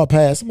black dude walked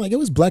past. I'm like, it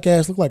was black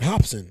ass look like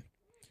Hobson.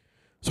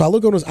 So I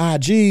look on his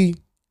IG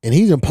and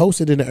he's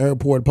posted in the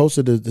airport,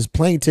 posted this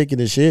plane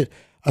ticket and shit.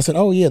 I said,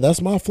 oh yeah,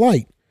 that's my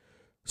flight.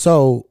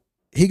 So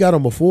he got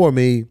on before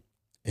me.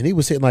 And he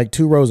was sitting like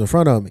 2 rows in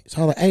front of me. So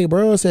I was like, hey,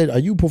 bro, I said, are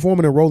you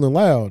performing in Rolling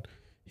Loud?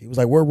 He was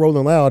like, where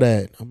Rolling Loud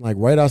at? I'm like,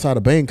 right outside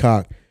of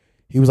Bangkok.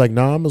 He was like,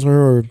 nah, I'm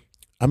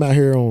out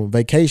here on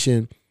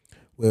vacation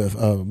with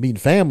meeting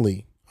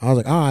family. I was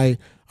like, all right.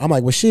 I'm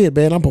like, well, shit,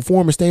 man, I'm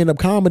performing stand-up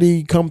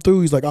comedy. Come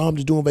through. He's like, oh, I'm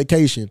just doing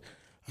vacation.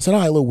 I said, all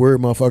right, little weird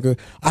motherfucker.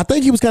 I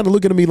think he was kind of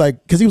looking at me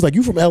like, because he was like,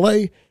 you from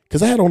L.A.?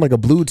 Because I had on like a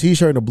blue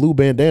T-shirt and a blue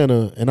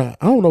bandana. And I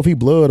don't know if he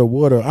blood or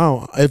what,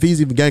 or if he's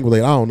even gang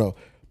related. I don't know.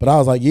 But I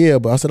was like, yeah,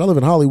 but I said, I live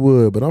in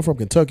Hollywood, but I'm from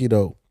Kentucky,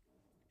 though.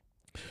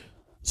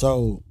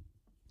 So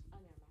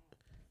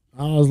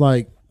I was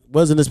like,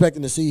 wasn't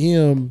expecting to see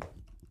him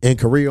in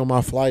Korea on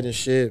my flight and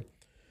shit.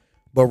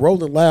 But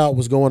Rolling Loud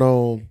was going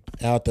on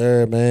out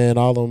there, man.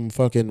 All them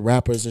fucking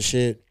rappers and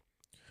shit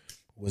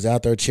was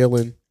out there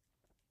chilling.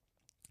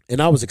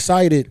 And I was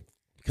excited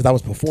because I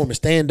was performing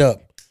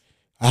stand-up.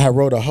 I had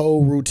wrote a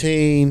whole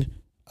routine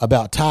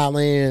about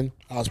Thailand.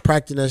 I was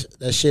practicing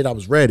that shit. I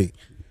was ready.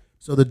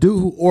 So the dude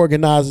who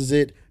organizes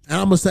it, and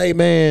I'm gonna say,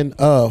 man,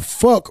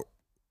 fuck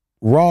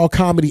Raw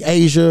Comedy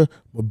Asia,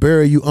 will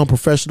bury you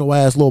unprofessional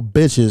ass little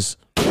bitches.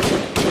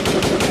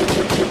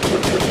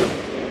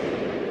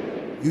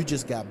 You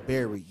just got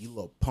buried, you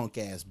little punk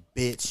ass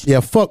bitch.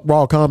 Yeah, fuck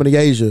Raw Comedy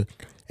Asia.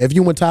 If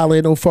you in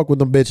Thailand, don't fuck with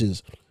them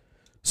bitches.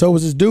 So it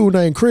was this dude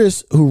named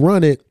Chris who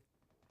run it,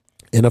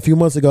 and a few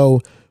months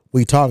ago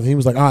we talked, and he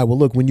was like, all right, well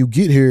look, when you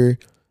get here,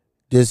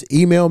 just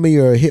email me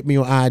or hit me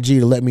on IG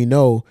to let me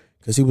know,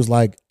 because he was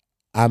like,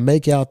 I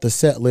make out the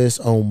set list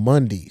on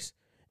Mondays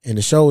and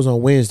the show's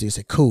on Wednesdays. I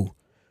said, cool.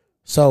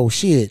 So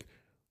shit,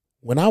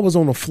 when I was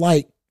on a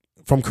flight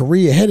from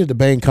Korea headed to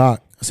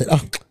Bangkok, I said,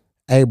 oh,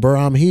 hey bro,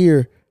 I'm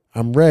here.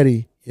 I'm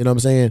ready. You know what I'm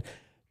saying?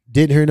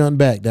 Didn't hear nothing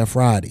back that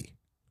Friday.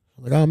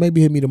 I'm like, oh,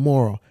 maybe hit me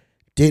tomorrow.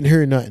 Didn't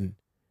hear nothing.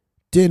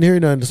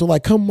 So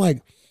like come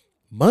like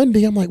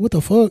Monday, I'm like, what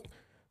the fuck?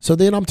 So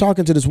then I'm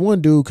talking to this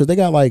one dude because they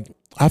got like,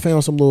 I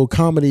found some little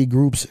comedy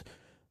groups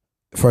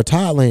for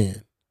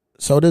Thailand.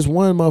 So this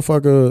one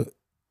motherfucker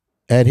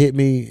had hit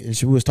me and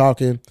she was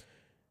talking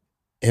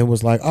and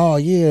was like, oh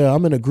yeah,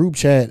 I'm in a group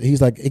chat.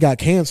 He's like, it got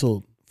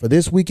canceled for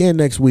this weekend,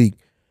 next week.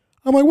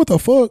 I'm like, what the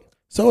fuck?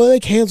 So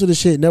they canceled the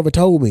shit, never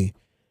told me.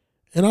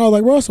 And I was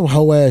like, bro, that's some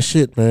hoe ass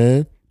shit,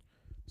 man.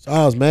 So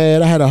I was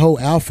mad. I had a whole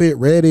outfit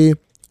ready,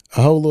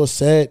 a whole little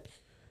set.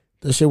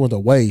 This shit went to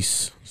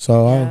waste.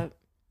 So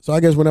I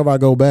guess whenever I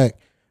go back,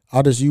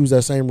 I'll just use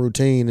that same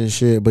routine and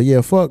shit. But yeah,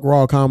 fuck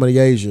Raw Comedy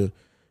Asia.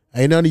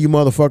 Ain't none of you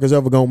motherfuckers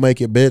ever gonna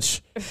make it, bitch.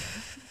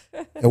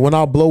 And when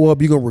I blow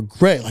up, you gonna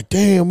regret. Like,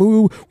 damn,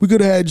 we could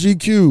have had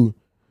GQ.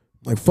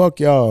 Like, fuck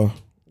y'all.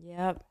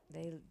 Yep,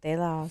 they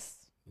lost.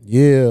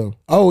 Yeah.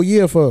 Oh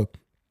yeah, for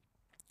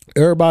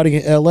everybody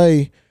in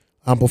LA,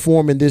 I'm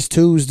performing this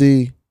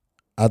Tuesday.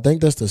 I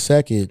think that's the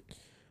 2nd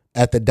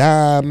at the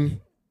Dime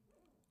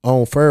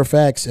on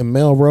Fairfax and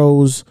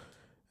Melrose.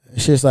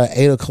 It's just like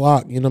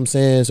 8:00. You know what I'm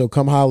saying? So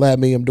come holler at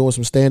me. I'm doing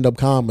some stand-up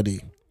comedy.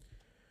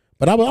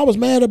 But I was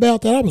mad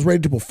about that. I was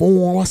ready to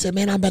perform. I said,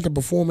 man, I'm about to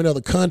perform in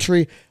another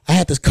country. I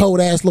had this cold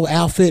ass little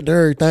outfit and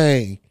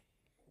everything.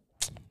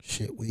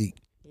 Shit weak.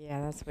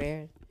 Yeah, that's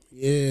weird.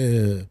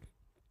 Yeah.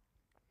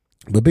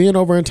 But being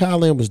over in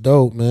Thailand was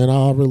dope, man.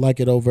 I really like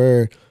it over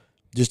there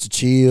just to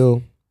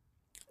chill.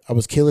 I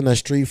was killing that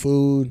street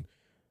food,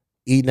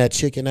 eating that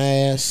chicken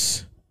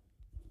ass,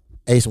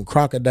 ate some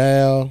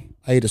crocodile,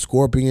 I ate a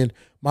scorpion.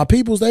 My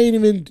peoples, they ain't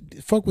even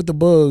fuck with the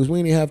bugs. We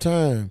ain't even have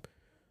time.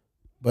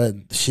 But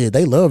shit,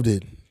 they loved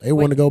it. They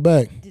want to go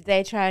back. Did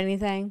they try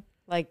anything?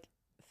 Like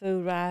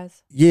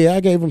food-wise? Yeah, I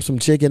gave them some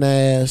chicken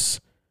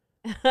ass.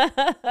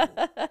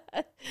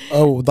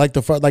 Oh, like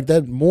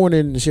that morning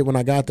and shit when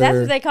I got there. That's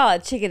what they call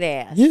it, chicken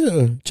ass.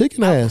 Yeah,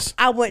 chicken ass.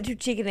 I went to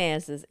chicken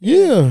asses.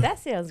 Yeah. That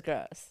sounds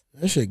gross.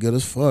 That shit good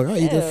as fuck. I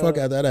eat the fuck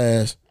out that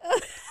ass.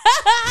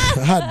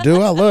 I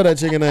do. I love that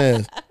chicken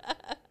ass.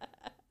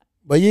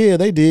 But yeah,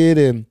 they did,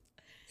 and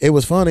it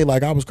was funny.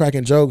 Like I was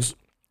cracking jokes.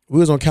 We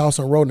was on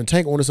Calson Road, and the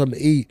Tank wanted something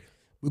to eat.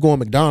 We going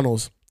to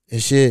McDonald's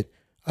and shit.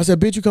 I said,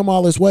 "Bitch, you come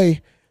all this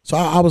way." So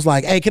I was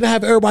like, "Hey, can I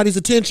have everybody's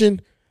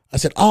attention?" I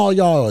said, all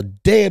y'all are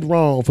dead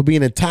wrong for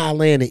being in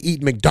Thailand and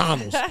eating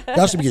McDonald's.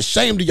 Y'all should be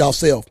ashamed of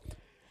yourself.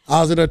 I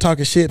was in there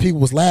talking shit.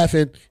 People was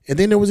laughing. And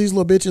then there was these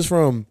little bitches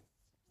from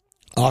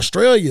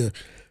Australia.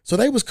 So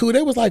they was cool.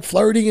 They was like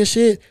flirting and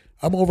shit.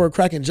 I'm over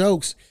cracking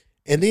jokes.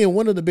 And then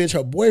one of the bitch,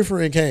 her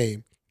boyfriend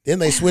came. Then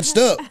they switched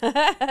up.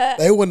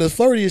 They went to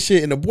flirty and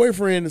shit. And the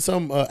boyfriend,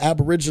 some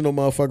aboriginal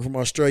motherfucker from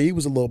Australia, he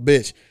was a little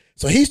bitch.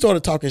 So he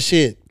started talking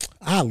shit.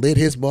 I lit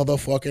his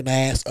motherfucking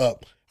ass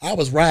up. I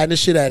was riding the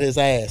shit out of his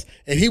ass.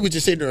 And he was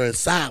just sitting there in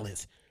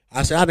silence.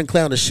 I said, I done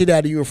clown the shit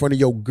out of you in front of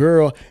your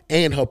girl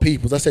and her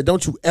peoples. I said,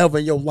 don't you ever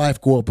in your life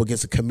go up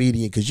against a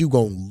comedian because you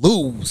gonna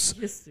lose.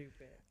 You're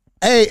stupid.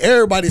 Hey,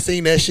 everybody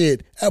seen that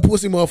shit. That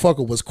pussy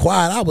motherfucker was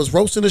quiet. I was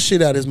roasting the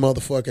shit out of his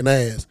motherfucking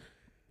ass.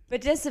 But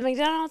does the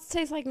McDonald's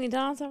taste like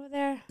McDonald's over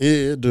there?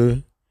 Yeah, it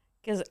do.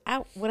 Because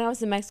when I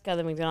was in Mexico,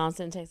 the McDonald's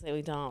didn't taste like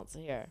McDonald's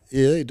here.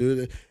 Yeah, they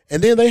do.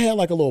 And then they had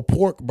like a little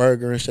pork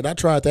burger and shit. I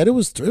tried that. It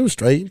was straight.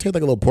 It tasted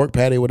like a little pork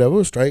patty or whatever. It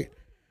was straight.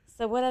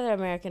 So what other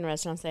American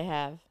restaurants they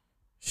have?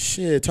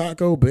 Shit,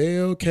 Taco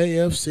Bell,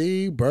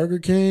 KFC, Burger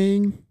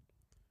King.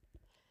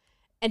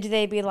 And do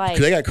they be like...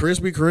 They got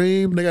Krispy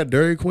Kreme. They got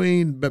Dairy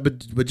Queen.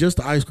 But just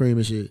the ice cream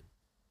and shit.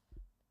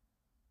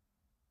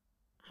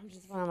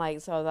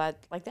 Like so that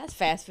like that's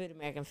fast food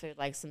American food,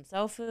 like some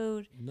soul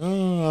food.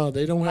 No,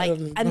 they don't like,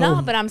 have. I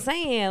know, but I'm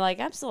saying like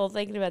I'm still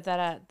thinking about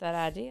that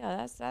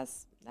idea.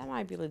 That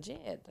might be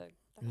legit. That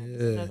might be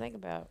something to think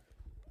about.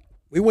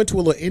 We went to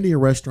a little Indian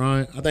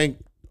restaurant. I think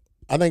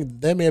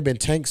that may have been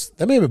Tank's.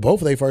 That may have been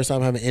both of their first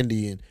time having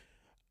Indian.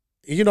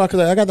 You know, because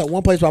I got that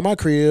one place by my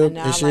crib.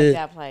 I like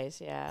that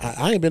place. Yeah,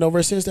 I ain't been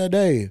over since that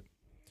day.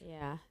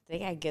 Yeah, they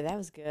got good. That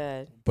was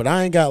good. But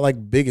I ain't got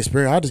like big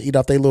experience. I just eat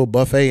off their little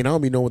buffet, and I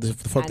don't be knowing what the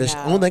fuck that shit.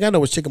 Only thing I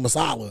know is chicken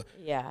masala.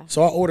 Yeah.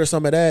 So I ordered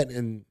some of that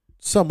and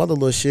some other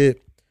little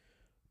shit.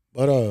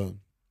 But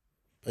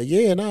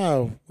yeah,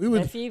 no, we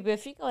would. If you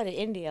go to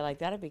India, like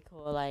that'd be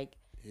cool. Like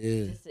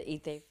just to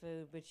eat their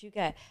food, but you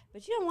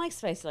don't like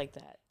spicy like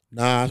that.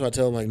 Nah, that's why I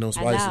tell them like no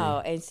spicy. I know,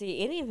 and see,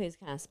 Indian food's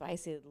kind of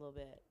spicy a little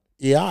bit.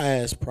 Yeah, I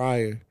asked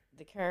prior.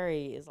 The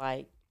curry is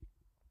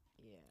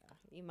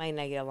you might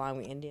not get along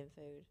with Indian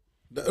food.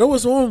 There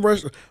was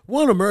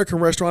one American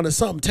restaurant that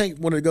something Tank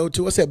wanted to go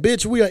to. I said,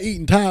 bitch, we are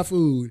eating Thai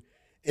food.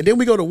 And then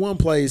we go to one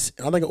place,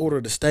 and I think I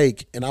ordered a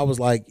steak. And I was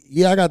like,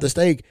 yeah, I got the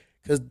steak.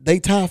 Because they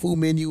Thai food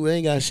menu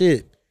ain't got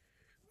shit.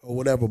 Or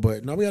whatever.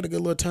 But no, we had a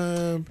good little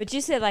time. But you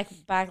said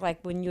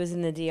back when you was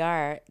in the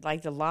DR,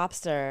 like the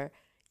lobster,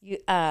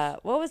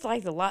 what was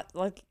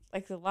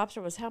the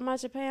lobster was how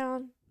much a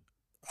pound?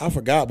 I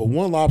forgot, but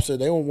one lobster,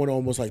 they went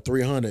almost like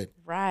 300.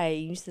 Right.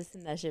 You used to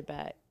send that shit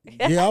back.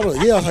 I was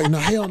like, no,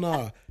 hell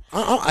no.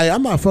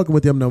 I'm not fucking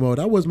with them no more.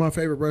 That was my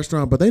favorite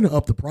restaurant, but they done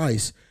up the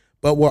price.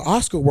 But where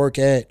Oscar work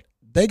at,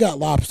 they got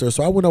lobster.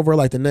 So I went over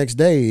like the next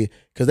day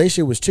because they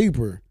shit was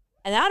cheaper.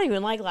 And I don't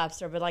even like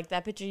lobster, but like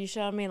that picture you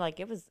showed me, like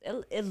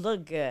it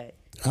looked good.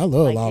 I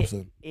love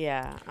lobster.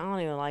 Yeah, I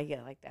don't even like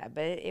it like that,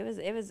 but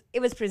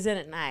it was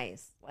presented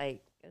nice.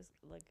 Like it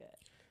looked good.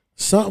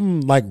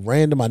 Something like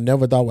random I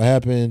never thought would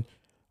happen.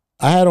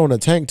 I had on a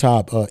tank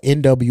top,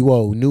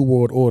 NWO, New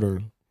World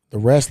Order, the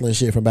wrestling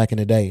shit from back in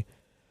the day.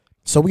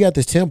 So we got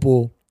this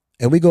temple,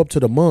 and we go up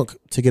to the monk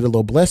to get a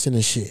little blessing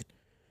and shit.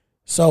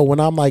 So when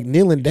I'm like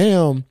kneeling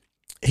down,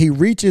 he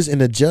reaches and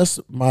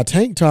adjusts my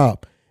tank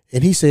top,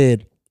 and he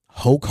said,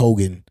 Hulk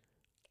Hogan.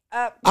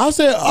 I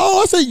said,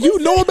 you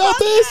know about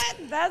this?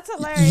 That's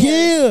hilarious.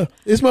 Yeah.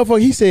 This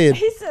motherfucker,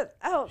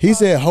 he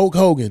said Hulk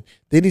Hogan.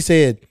 Then he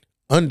said,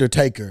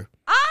 Undertaker.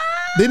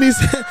 Then he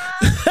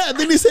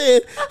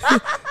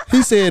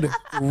said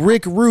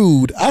Rick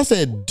Rude. I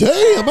said,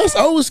 damn, that's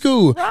old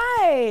school.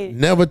 Right.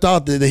 Never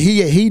thought that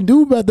he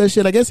knew about that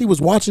shit. I guess he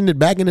was watching it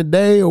back in the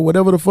day or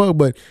whatever the fuck.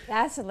 But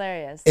that's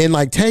hilarious. And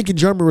like Tank and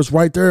Drummer was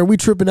right there, and we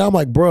tripping out. I'm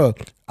like, bruh,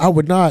 I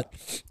would not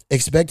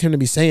expect him to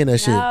be saying that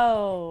shit.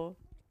 No.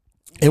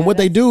 And what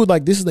they do,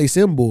 like, this is a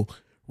symbol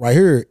right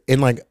here. And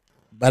like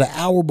about an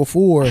hour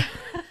before,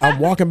 I'm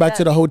walking back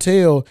to the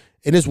hotel,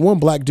 and this one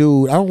black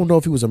dude, I don't know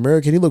if he was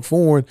American, he looked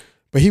foreign,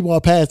 but he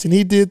walked past and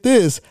he did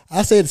this.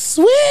 I said,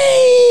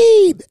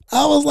 sweet. right.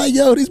 I was like,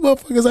 yo, these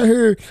motherfuckers out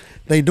here,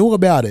 they know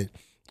about it.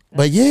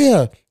 But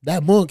yeah,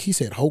 that monk, he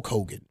said Hulk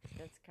Hogan.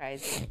 That's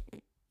crazy.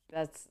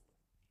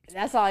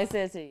 That's all he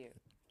said to you.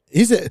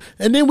 He said,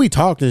 and then we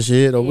talked and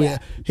shit. Or Yeah.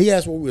 he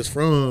asked where we was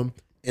from,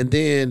 and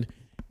then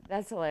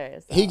That's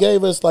hilarious. he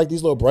gave us like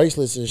these little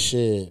bracelets and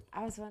shit.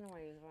 I was wondering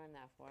what he was wearing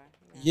that for.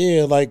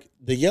 Yeah, like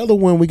the yellow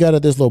one we got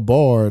at this little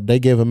bar, they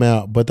gave him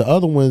out. But the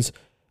other ones,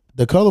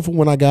 the colorful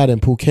one I got in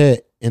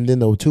Phuket, and then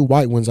the 2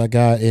 white ones I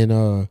got in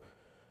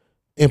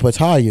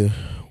Pattaya.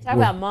 Talk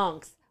about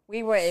monks.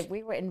 We were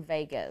in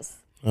Vegas.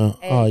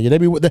 Yeah,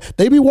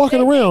 they be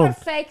walking around.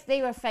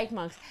 They were fake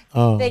monks.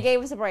 Oh. They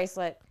gave us a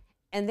bracelet,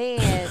 and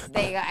then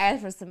they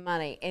asked for some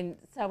money, and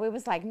so we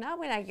was like, "No,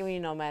 we're not giving you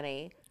no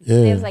money."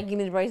 Yeah. They was like, "Give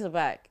me the bracelet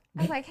back."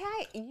 I was like,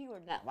 "Hey, you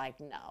were not like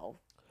no."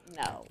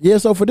 Yeah,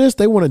 so for this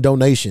they want a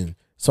donation.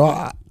 So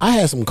I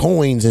had some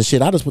coins and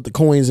shit. I just put the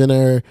coins in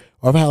there,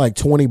 or if I had like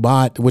 20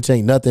 baht, which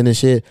ain't nothing and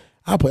shit.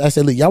 I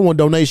said, look, y'all want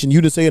donation?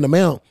 You just say an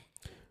amount.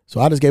 So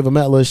I just gave them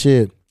that little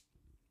shit.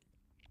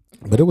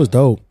 But it was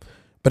dope.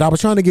 But I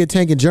was trying to get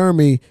Tank and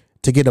Jeremy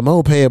to get a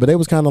moped, but they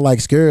was kind of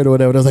like scared or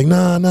whatever. They was like,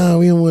 nah,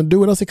 we don't want to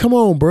do it. I said, come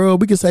on, bro.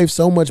 We can save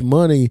so much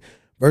money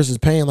versus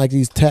paying like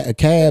these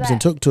cabs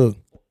and tuk-tuk.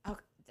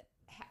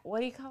 What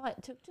do you call it?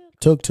 Tuk-tuk?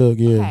 Tuk-tuk,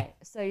 yeah. Okay,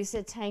 so you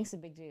said Tank's a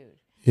big dude.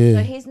 Yeah.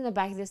 So he's in the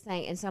back of this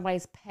thing and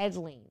somebody's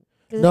pedaling.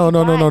 No.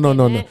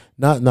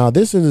 Not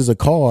this is a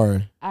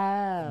car.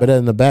 Oh. But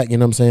in the back, you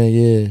know what I'm saying?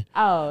 Yeah.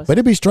 Oh. But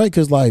it be straight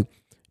because like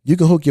you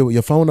can hook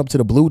your phone up to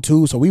the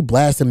Bluetooth, so we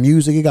blasting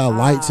music. It got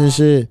lights and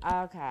shit.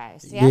 Okay.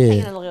 See, I'm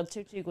thinking the little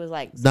tuk-tuk was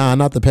like... Nah,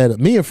 not the pedal.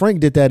 Me and Frank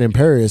did that in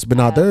Paris, but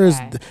now there's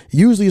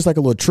usually it's like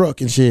a little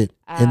truck and shit,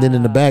 and then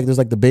in the back there's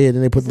like the bed,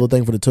 and they put the little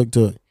thing for the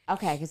tuk-tuk.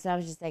 Okay, because I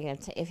was just thinking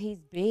if he's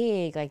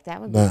big, like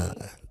that would be... Nah.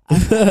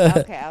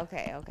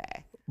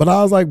 Okay. But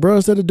I was like, bro,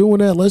 instead of doing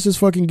that, let's just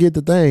fucking get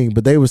the thing.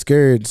 But they were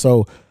scared,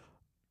 so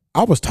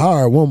I was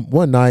tired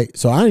one night,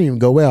 so I didn't even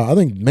go out. I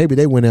think maybe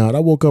they went out. I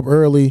woke up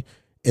early.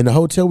 In the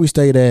hotel we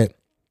stayed at,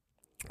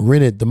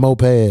 rented the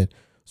moped.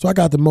 So I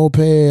got the moped.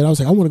 I was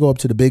like, I want to go up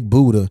to the Big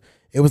Buddha.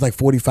 It was like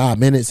 45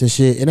 minutes and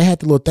shit. And it had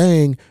the little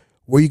thing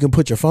where you can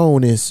put your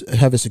phone and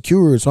have it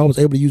secured. So I was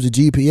able to use the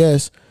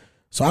GPS.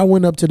 So I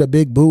went up to the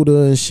Big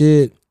Buddha and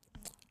shit,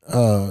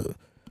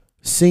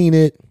 seen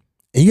it.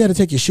 And you had to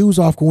take your shoes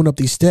off going up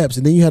these steps.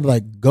 And then you had to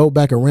like go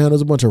back around.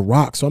 There's a bunch of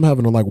rocks. So I'm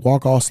having to like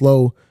walk all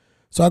slow.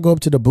 So I go up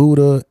to the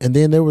Buddha. And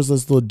then there was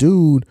this little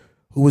dude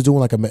who was doing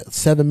like a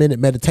 7-minute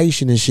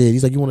meditation and shit.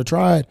 He's like, you want to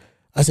try it?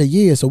 I said,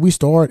 yeah. So we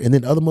start, and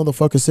then other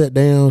motherfuckers sat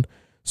down.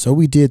 So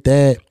we did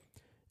that.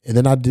 And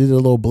then I did a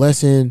little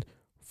blessing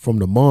from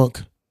the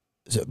monk.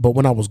 But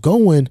when I was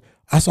going,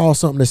 I saw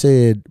something that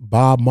said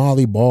Bob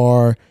Marley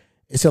bar.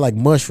 It said like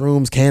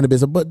mushrooms,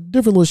 cannabis, but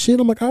different little shit.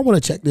 I'm like, I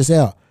want to check this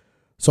out.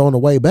 So on the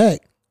way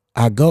back,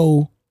 I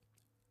go,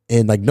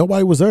 and like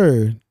nobody was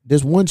there.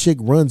 This one chick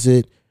runs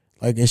it,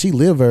 like, and she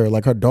lived there.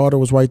 Like her daughter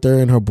was right there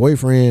and her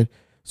boyfriend.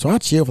 So I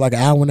chilled for like an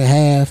hour and a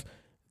half.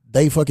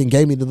 They fucking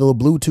gave me the little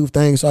Bluetooth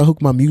thing. So I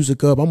hooked my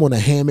music up. I'm on a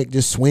hammock,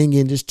 just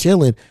swinging, just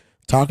chilling,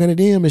 talking to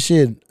them and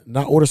shit. And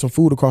I ordered some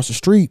food across the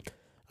street.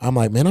 I'm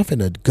like, man, I'm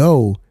finna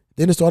go.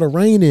 Then it started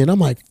raining. I'm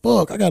like,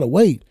 fuck, I gotta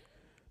wait.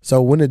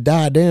 So when it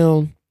died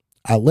down,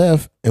 I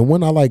left. And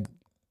when I like,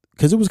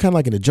 cause it was kind of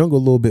like in the jungle a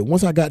little bit.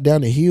 Once I got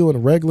down the hill in a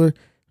regular,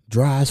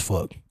 dry as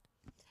fuck.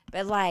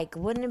 But like,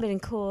 wouldn't it have been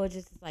cool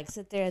just to like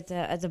sit there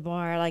at the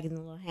bar, like in the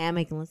little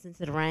hammock and listen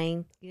to the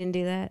rain? You didn't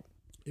do that?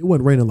 It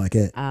wasn't raining like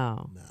that.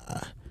 Oh.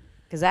 Nah.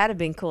 Cause that'd have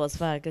been cool as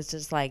fuck. It's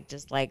just like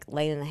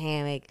lay in the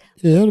hammock.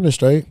 Yeah, it would have been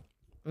straight.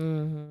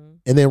 Mm-hmm.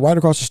 And then right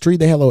across the street,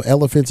 they had little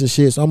elephants and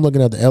shit. So I'm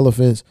looking at the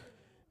elephants.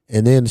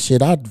 And then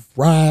shit, I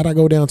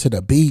go down to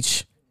the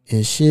beach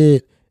and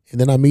shit. And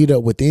then I meet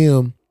up with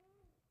them.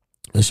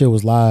 And shit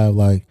was live.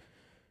 Like,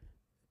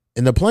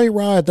 and the plane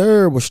ride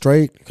there was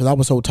straight because I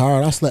was so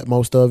tired. I slept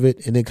most of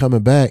it. And then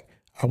coming back,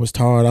 I was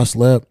tired. I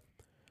slept.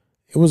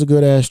 It was a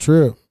good ass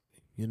trip.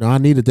 You know, I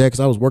needed that because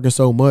I was working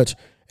so much.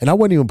 And I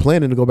wasn't even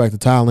planning to go back to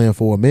Thailand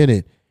for a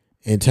minute.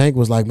 And Tank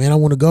was like, man, I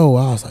want to go.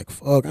 I was like,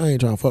 fuck, I ain't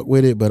trying to fuck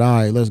with it. But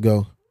all right, let's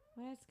go.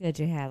 Well, that's good.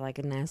 You had like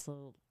a nice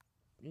little,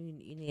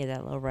 you needed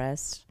that little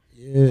rest.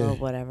 Yeah. Or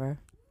whatever.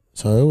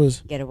 So it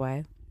was.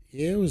 Getaway.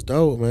 Yeah, it was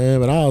dope, man.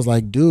 But I was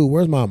like, dude,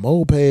 where's my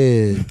moped?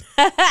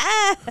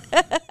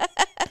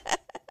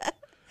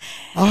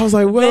 I was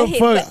like, well,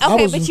 fuck.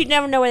 But you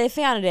never know where they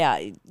found it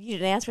out. You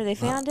didn't ask where they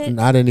found it?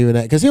 I didn't even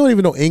ask. Because he don't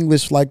even know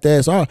English like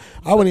that. So I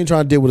wasn't even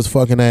trying to deal with his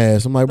fucking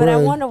ass. I'm like, but bro.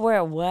 I wonder where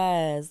it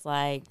was.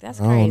 Like, that's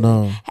crazy. I don't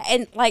know.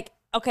 And like,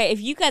 okay, if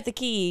you got the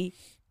key,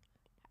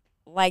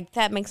 like,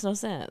 that makes no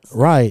sense.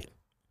 Right.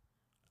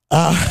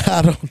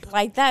 I don't.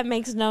 Like, that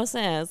makes no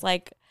sense.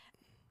 Like.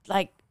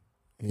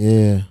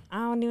 Yeah. I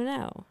don't even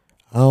know.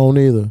 I don't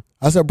either.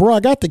 I said, bro, I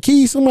got the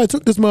key. Somebody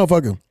took this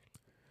motherfucker.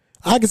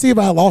 I can see if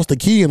I lost the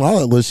key and all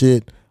that little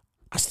shit.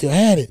 I still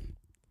had it.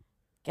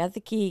 Got the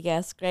key, got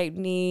a scraped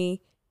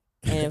knee,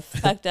 and it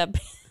fucked up.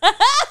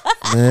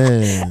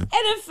 Man. And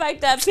it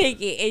fucked up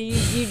pinky, and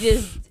you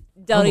just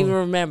don't even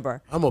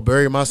remember. I'm gonna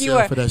bury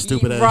myself for that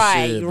stupid ass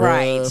shit, bro.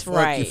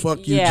 Right.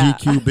 Fuck you,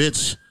 GQ,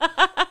 bitch.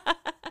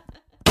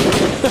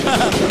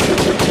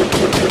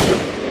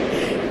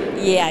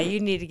 Yeah, you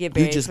need to get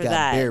buried. You just for got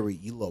that.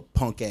 buried, you little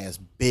punk ass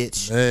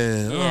bitch.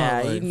 Man,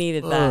 Yeah, like, you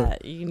needed fuck.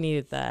 that. You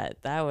needed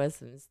that. That was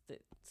some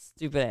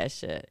stupid ass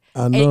shit.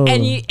 I know.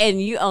 And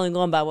you only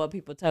going by what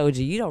people told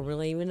you. You don't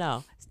really even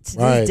know to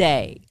this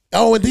day.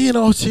 Oh, and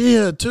then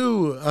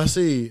too. I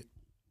see.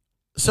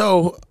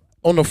 So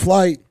on the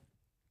flight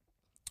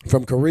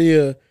from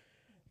Korea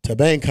to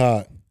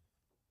Bangkok,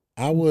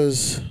 I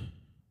was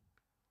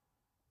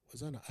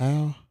that an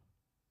aisle?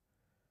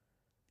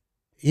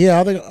 Yeah,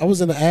 I think I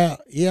was in the aisle.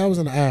 Yeah, I was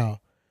in the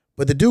aisle.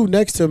 But the dude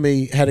next to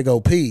me had to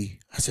go pee.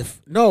 I said,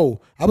 "No,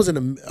 I was in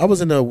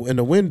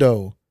the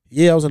window."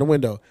 Yeah, I was in the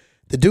window.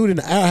 The dude in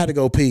the aisle had to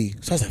go pee.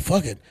 So I said,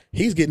 "Fuck it,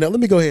 he's getting up.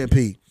 Let me go ahead and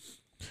pee."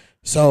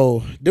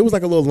 So there was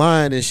like a little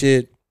line and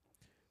shit.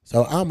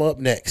 So I'm up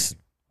next.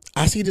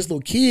 I see this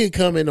little kid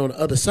coming on the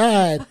other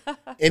side,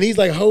 and he's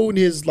like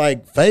holding his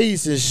like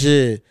face and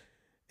shit.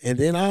 And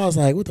then I was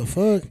like, "What the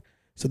fuck?"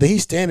 So then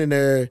he's standing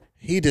there.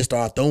 He just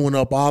started throwing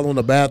up all on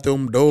the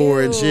bathroom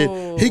door and shit.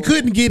 He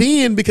couldn't get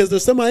in because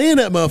there's somebody in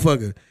that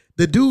motherfucker.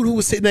 The dude who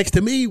was sitting next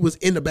to me was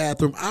in the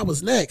bathroom. I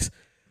was next.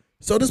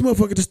 So this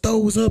motherfucker just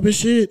throws up and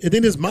shit. And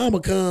then his mama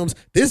comes.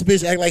 This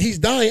bitch act like he's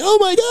dying. Oh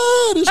my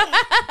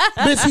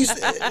God.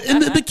 Bitch,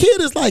 and the kid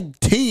is like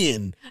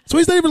 10. So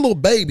he's not even a little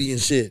baby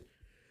and shit.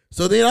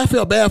 So then I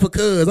felt bad for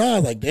cuz. I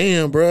was like,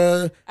 damn,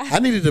 bruh. I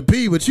needed to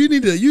pee, but you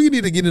need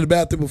to get in the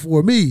bathroom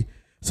before me.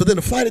 So then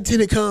the flight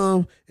attendant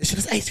come and she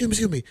was, "Hey,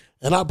 excuse me.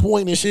 And I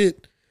point and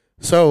shit.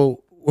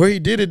 So where he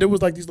did it, there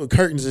was like these little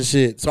curtains and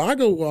shit. So I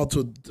go out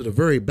to the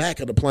very back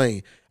of the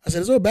plane. I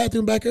said, "Is there a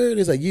bathroom back there?" And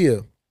he's like, "Yeah."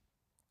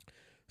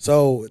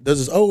 So there's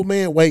this old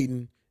man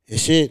waiting and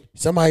shit.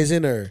 Somebody's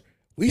in there.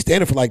 We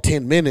standing for like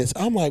 10 minutes.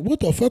 I'm like,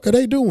 what the fuck are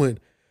they doing?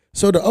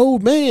 So the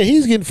old man,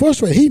 he's getting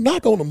frustrated. He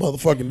knock on the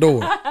motherfucking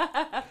door.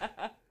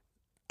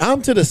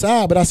 I'm to the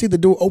side, but I see the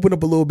door open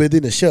up a little bit,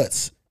 then it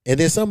shuts. And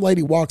then some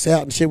lady walks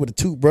out and shit with a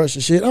toothbrush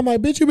and shit. I'm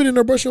like, bitch, you been in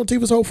there brushing your teeth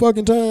this whole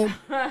fucking time?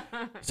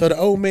 So the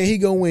old man, he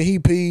go in, he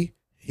pee.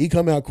 He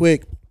come out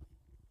quick.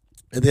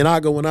 And then I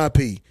go and I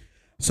pee.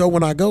 So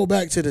when I go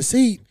back to the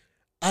seat,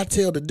 I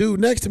tell the dude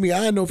next to me, I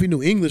didn't know if he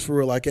knew English for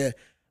real like that.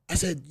 I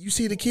said, "You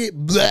see the kid?"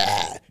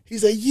 Blah. He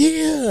said,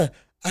 "Yeah."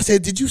 I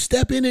said, "Did you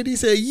step in it?" He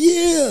said,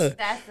 "Yeah."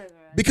 That's a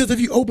Because if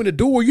you open the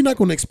door, you're not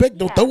going to expect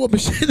no throw up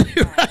and shit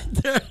right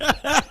there.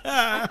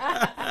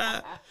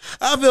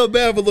 I felt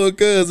bad for little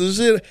cuz and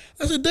shit.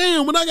 I said,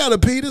 damn, when I got to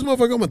pee, this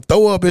motherfucker, I'm going to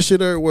throw up and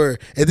shit everywhere.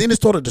 And then it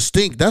started to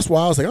stink. That's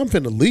why I was like, I'm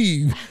finna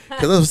leave.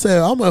 Because I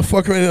said, I'm going to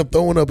fuck around up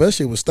throwing up. That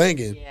shit was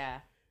stinking.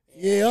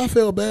 Yeah, I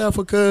felt bad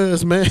for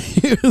cuz, man.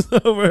 He was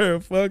over here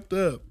fucked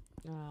up.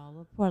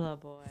 Oh, poor little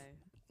boy.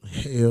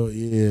 Hell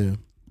yeah.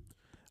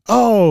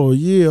 Oh,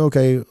 yeah,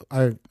 okay.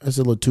 That's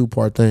a little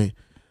two-part thing.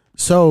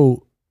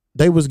 So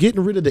they was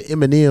getting rid of the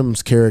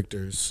M&M's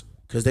characters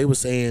because they were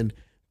saying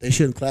they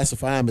shouldn't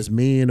classify them as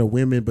men or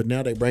women, but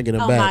now they bringing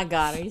them back. Oh my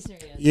God, are you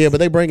serious? Yeah, but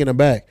they bringing them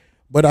back.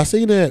 But I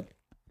seen that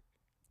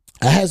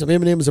I had some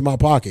M&M's in my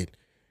pocket,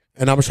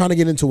 and I was trying to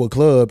get into a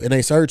club, and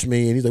they searched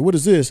me, and he's like, "What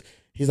is this?"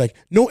 He's like,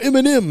 "No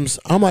M&M's."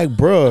 I'm like,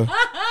 bruh.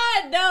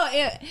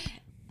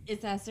 Is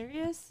that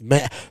serious?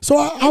 Man, so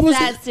I was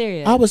that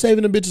serious? I was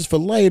saving them bitches for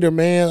later,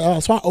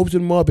 man. So I opened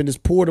them up and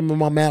just poured them in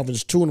my mouth and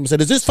just chewing them and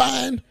said, "Is this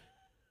fine?"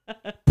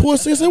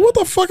 Pussy said, "What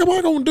the fuck am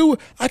I gonna do?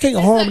 I can't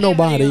harm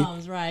nobody."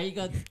 M&Ms, right? You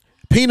go,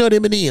 peanut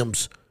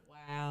M&Ms.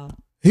 wow.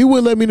 He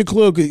wouldn't let me in the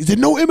club because he said,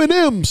 "No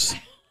M&Ms."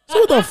 So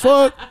what the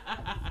fuck?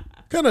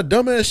 Kind of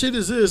dumbass shit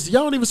is this?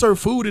 Y'all don't even serve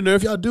food in there.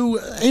 If y'all do,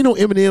 ain't no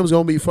M&Ms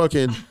gonna be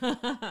fucking.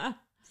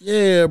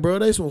 Yeah, bro,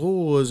 they some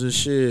whores and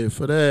shit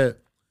for that.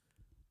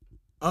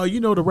 Oh,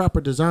 you know the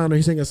rapper Designer?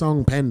 He sang a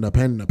song Panda,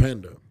 Panda,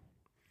 Panda.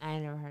 I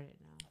never heard it.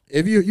 No.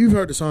 If you've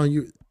heard the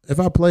song, if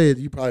I play it,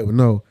 you probably would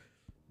know.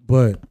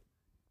 But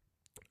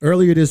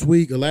earlier this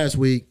week or last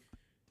week,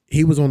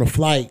 he was on a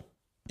flight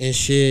and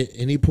shit,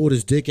 and he pulled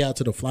his dick out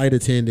to the flight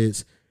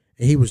attendants,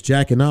 and he was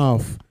jacking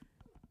off,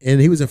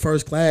 and he was in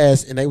first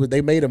class, and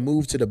they made him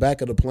move to the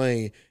back of the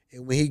plane,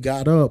 and when he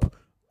got up,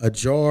 a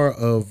jar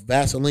of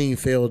Vaseline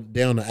fell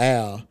down the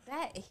aisle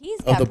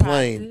of the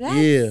plane.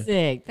 That's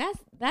sick.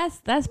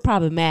 That's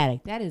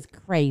problematic. That is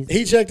crazy.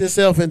 He checked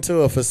himself into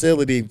a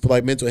facility for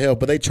like mental health,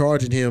 but they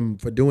charging him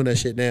for doing that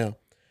shit now.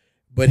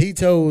 But he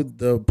told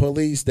the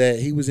police that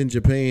he was in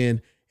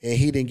Japan and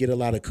he didn't get a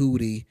lot of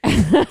cootie.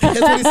 That's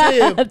what he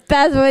said.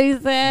 That's what he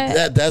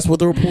said. That's what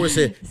the report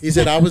said. He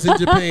said, "I was in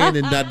Japan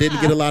and I didn't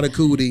get a lot of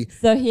cootie."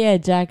 So he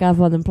had jack off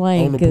on the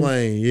plane. On the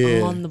plane,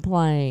 yeah. On the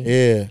plane.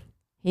 Yeah.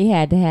 He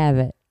had to have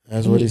it.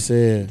 That's what he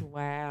said.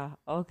 Wow.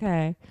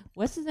 Okay.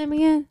 What's his name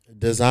again?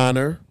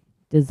 Designer.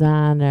 Yeah.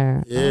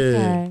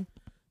 Okay.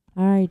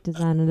 All right,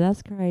 Designer.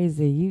 That's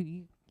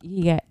crazy.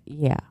 You got,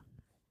 yeah.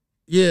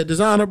 Yeah,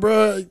 Designer,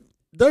 bro.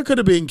 There could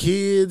have been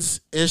kids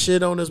and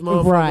shit on this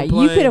motherfucking right.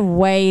 plane. You could have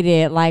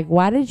waited. Like,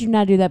 why did you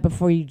not do that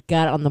before you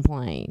got on the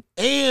plane?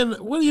 And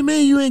what do you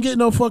mean you ain't getting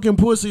no fucking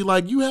pussy?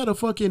 Like, you had a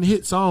fucking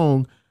hit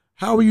song.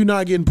 How are you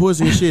not getting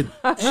pussy and shit?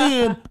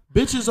 And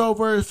bitches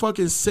over there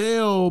fucking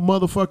sell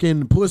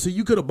motherfucking pussy.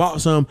 You could have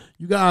bought some.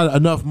 You got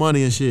enough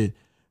money and shit.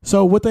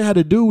 So what they had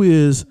to do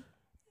is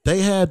they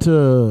had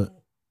to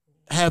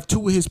have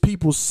two of his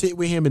people sit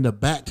with him in the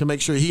back to make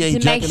sure he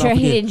ain't jacking off again. To make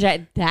sure he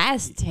didn't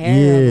That's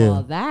terrible.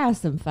 Yeah. That's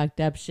some fucked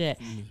up shit.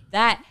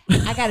 That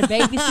I gotta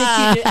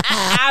babysit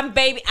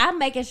you. I'm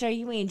making sure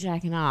you ain't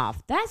jacking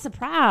off. That's a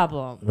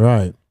problem.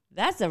 Right.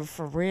 That's a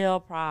for real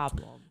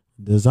problem.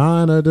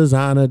 Designer.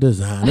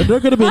 There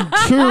could have been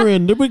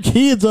cheering. There were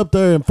kids up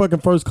there in fucking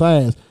first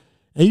class.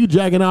 And you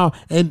jacking off.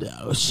 And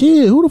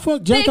shit, who the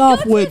fuck jack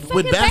off with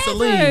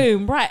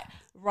Vaseline? Bathroom.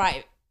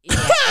 Right. Yeah,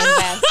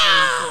 and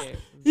Vaseline too.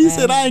 He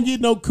said, I ain't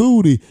getting no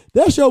cootie.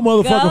 That's your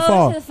motherfucking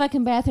fault. Go to the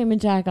fucking bathroom and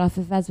jack off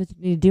if that's what you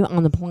need to do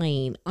on the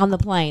plane. On the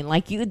plane.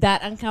 Like, you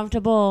that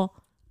uncomfortable?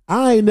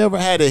 I ain't never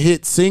had a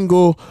hit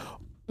single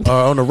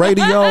on the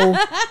radio,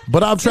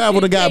 but I've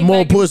traveled and got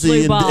more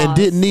pussy and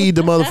didn't need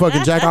the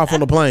motherfucking jack off on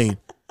the plane.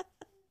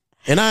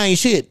 And I ain't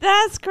shit.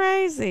 That's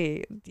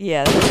crazy.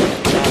 Yeah.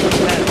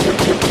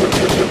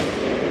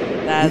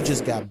 You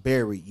just got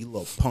buried, you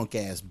little punk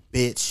ass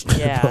bitch.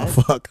 Yeah.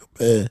 Fuck,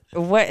 man.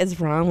 What is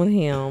wrong with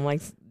him?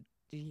 Like,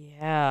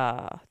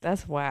 yeah,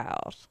 that's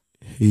wild.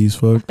 He's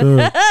fucked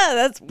up.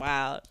 That's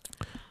wild.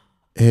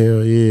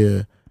 Hell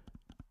yeah.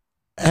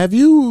 Have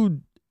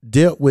you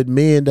dealt with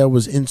men that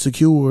was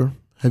insecure?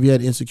 Have you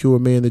had insecure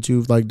men that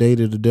you've like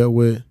dated or dealt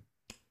with?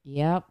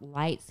 Yep,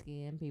 light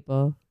skinned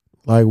people.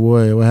 Like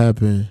what? What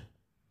happened?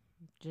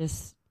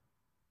 Just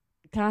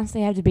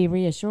constantly have to be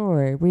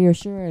reassured.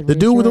 The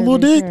dude with the little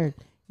dick?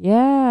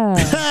 Yeah.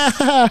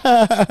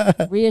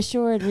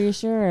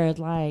 reassured.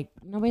 Like,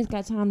 nobody's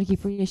got time to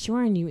keep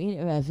reassuring you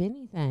of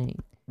anything.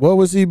 What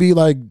was he be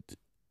like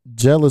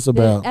jealous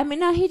about? I mean,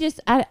 no, he just,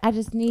 I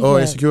just need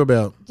or insecure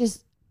about?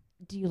 Just,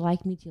 do you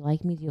like me? Do you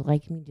like me? Do you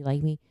like me? Do you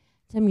like me?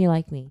 Tell me you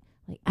like me.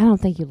 Like, I don't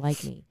think you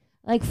like me.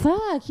 Like,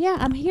 fuck, yeah,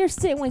 I'm here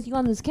sitting with you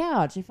on this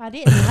couch. If I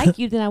didn't like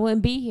you, then I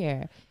wouldn't be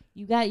here.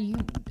 You got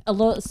a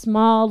little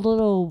small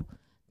little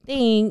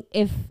thing.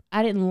 If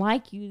I didn't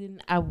like you,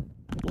 then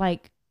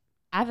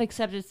I've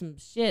accepted some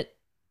shit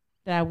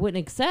that I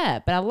wouldn't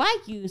accept. But I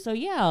like you, so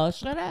yeah,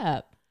 shut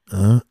up.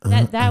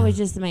 That was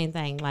just the main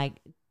thing. Like,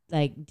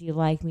 do you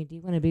like me? Do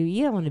you want to be?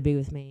 You don't want to be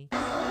with me.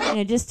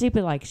 Just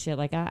stupid like shit.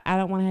 Like, I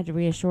don't want to have to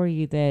reassure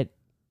you that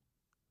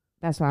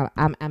that's why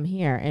I'm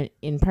here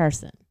in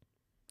person.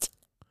 If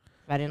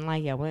I didn't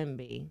like you, I wouldn't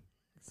be.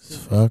 It's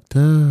fucked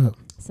up.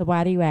 So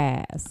why do you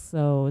ask?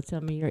 So tell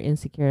me your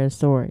insecure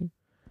story.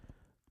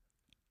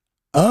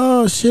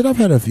 Oh shit, I've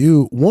had a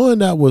few. One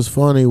that was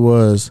funny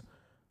was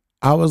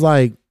I was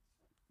like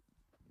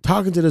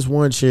talking to this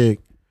one chick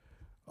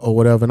or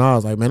whatever, and I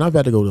was like, man, I've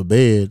got to go to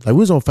bed. Like, we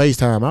was on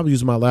FaceTime. I was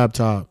using my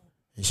laptop,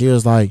 and she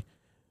was like,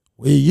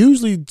 we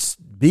usually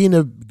be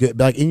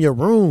in your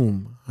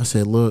room. I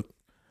said, look,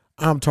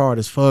 I'm tired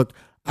as fuck.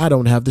 I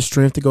don't have the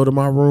strength to go to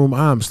my room.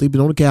 I'm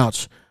sleeping on the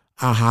couch.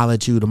 I'll holler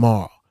at you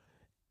tomorrow.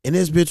 And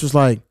this bitch was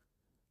like,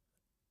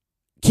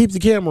 keep the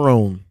camera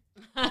on.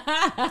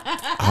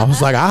 I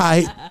was like, all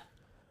right.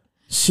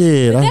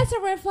 Shit. But that's a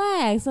red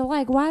flag. So,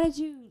 like, why did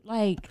you,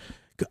 like...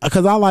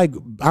 Because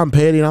I'm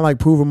petty and I like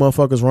proving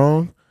motherfuckers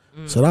wrong.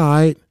 So, all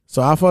right.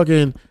 So, I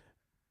fucking,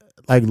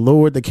 like,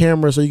 lowered the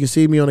camera so you can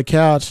see me on the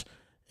couch,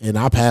 and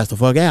I passed the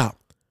fuck out.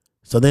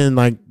 So, then,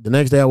 like, the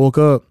next day I woke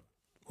up.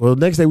 Well,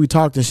 the next day we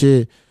talked and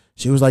shit.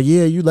 She was like,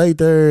 yeah, you laid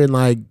there in,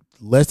 like,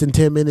 less than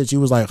 10 minutes. She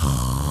was like...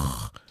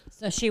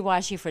 So she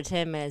watched you for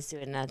 10 minutes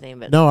doing nothing.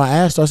 But no, I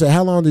asked her, I said,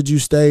 how long did you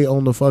stay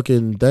on the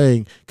fucking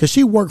thing? Because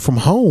she worked from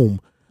home.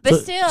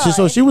 But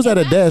so she was at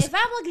a desk. If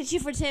I'm looking at you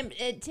for 10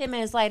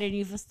 minutes later and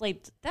you've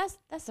asleep,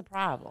 that's a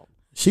problem.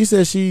 She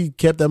said she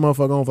kept that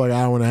motherfucker on for like an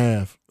hour and a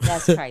half.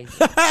 That's crazy.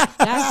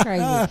 That's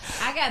crazy.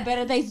 I got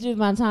better things to do with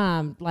my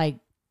time. Like,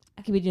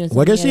 I could be doing something.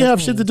 Well, I guess she have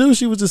shit to do.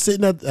 She was just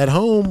sitting at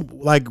home,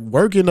 like,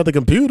 working at the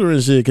computer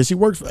and shit, because she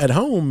works at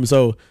home.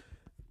 So...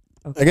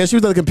 Okay. I guess she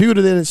was at the computer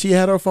then, and she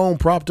had her phone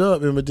propped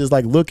up and would just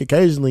like look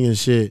occasionally and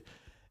shit.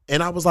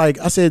 And I was like,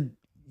 I said,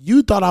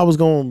 you thought I was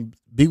going to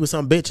be with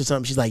some bitch or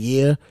something? She's like,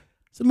 yeah. I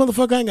said,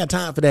 motherfucker, I ain't got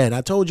time for that.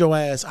 I told your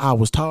ass I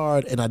was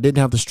tired and I didn't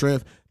have the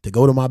strength to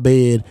go to my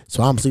bed,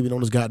 so I'm sleeping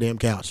on this goddamn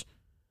couch.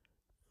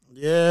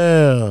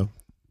 Yeah.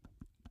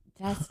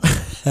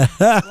 That's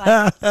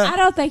like, I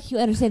don't think you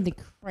understand the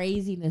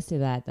craziness to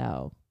that,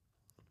 though.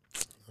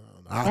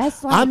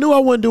 I knew I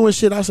wasn't doing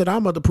shit. I said, I'm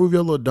about to prove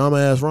your little dumb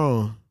ass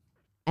wrong.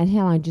 And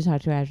how long did you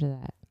talk to her after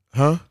that?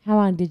 Huh? How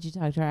long did you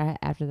talk to her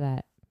after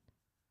that?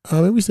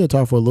 I mean, we still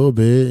talked for a little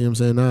bit. You know what I'm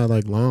saying? Not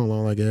like long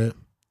like that.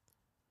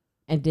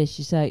 And did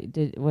she say,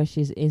 was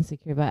she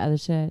insecure about other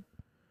shit?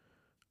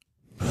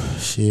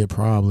 Shit,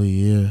 probably,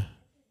 yeah.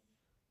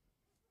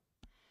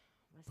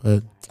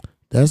 But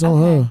that's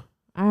on her.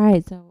 All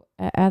right, so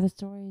other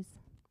stories?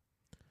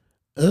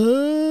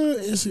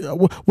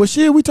 Well,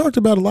 shit, we talked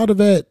about a lot of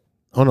that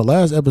on the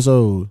last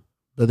episode,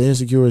 but the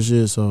insecure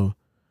shit, so.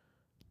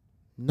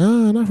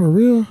 Nah, not for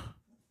real.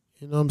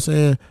 You know what I'm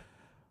saying?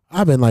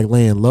 I've been like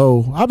laying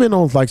low. I've been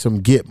on like some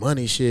get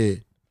money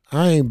shit.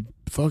 I ain't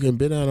fucking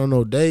been out on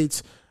no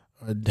dates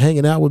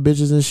hanging out with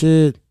bitches and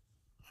shit.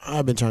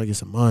 I've been trying to get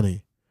some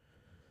money.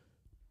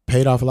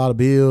 Paid off a lot of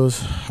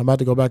bills. I'm about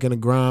to go back into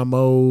grind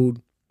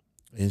mode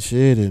and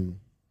shit, and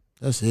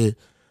that's it.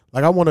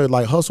 Like I want to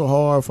like hustle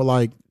hard for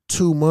like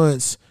 2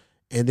 months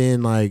and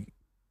then like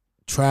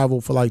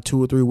travel for like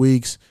 2 or 3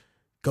 weeks,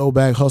 go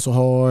back, hustle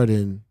hard,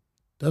 and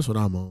that's what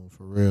I'm on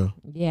for real.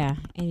 Yeah,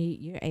 and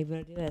you're able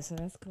to do that, so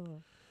that's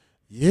cool.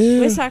 Yeah.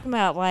 We're talking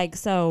about like,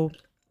 so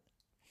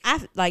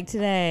I like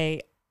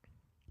today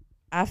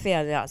I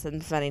found out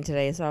something funny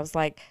today. So I was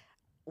like,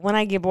 when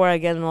I get bored, I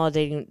get on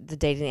the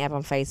dating app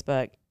on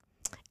Facebook.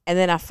 And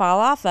then I fall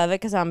off of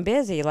it because I'm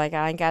busy. Like,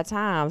 I ain't got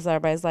time. So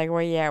everybody's like,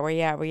 where you at, where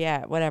you at, where you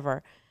at,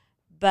 whatever.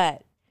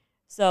 But,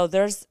 so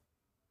there's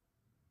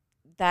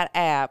that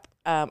app.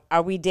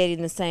 Are we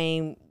dating the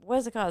same, what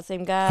is it called, the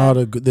same guy? Oh,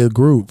 the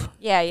group.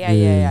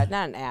 Yeah.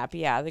 Not an app.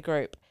 Yeah, the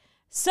group.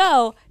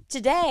 So,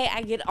 today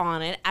I get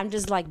on it. I'm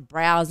just, like,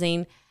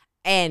 browsing.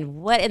 And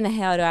what in the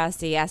hell do I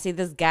see? I see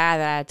this guy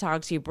that I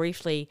talked to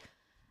briefly,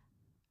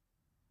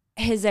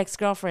 his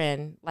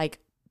ex-girlfriend, like,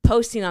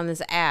 posting on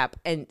this app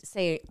and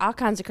saying all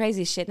kinds of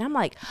crazy shit. And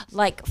I'm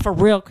like for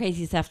real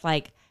crazy stuff,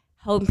 like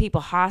holding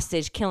people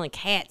hostage, killing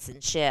cats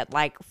and shit,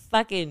 like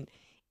fucking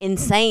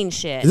insane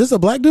shit. Is this a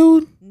black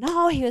dude?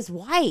 No, he was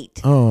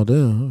white. Oh,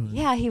 damn.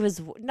 Yeah, he was.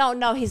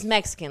 No, he's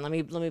Mexican. Let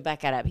me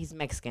back that up. He's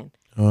Mexican.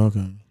 Oh,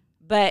 okay.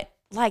 But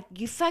like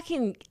you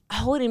fucking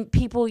holding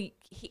people.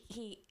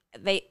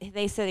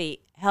 They said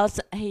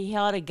he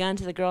held a gun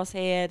to the girl's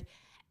head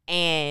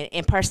and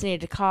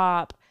impersonated a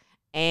cop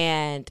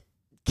and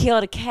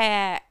killed a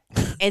cat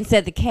and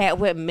said the cat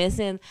went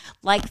missing.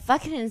 Like,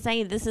 fucking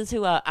insane. This is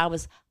who I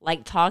was,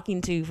 like,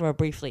 talking to for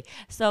briefly.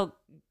 So,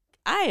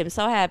 I am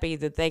so happy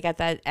that they got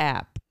that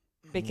app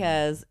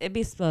because it'd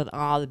be spilling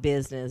all the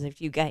business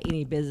if you got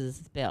any business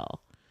to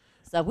spill.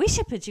 So, we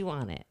should put you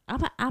on it. I'm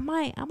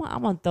going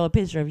to throw a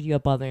picture of you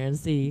up on there and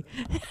see.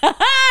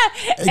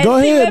 And go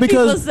see ahead, what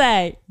because people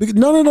say.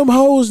 none of them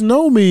hoes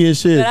know me and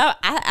shit. But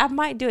I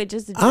might do it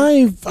just to I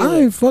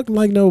ain't fucking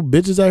like no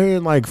bitches out here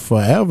in like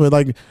forever.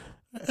 Like,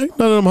 ain't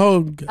none of them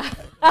hoes.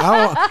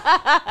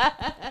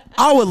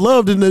 I would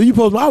love to know. You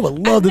post. I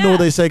would love to know what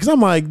they say because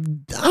I'm like,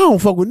 I don't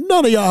fuck with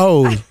none of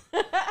y'all hoes.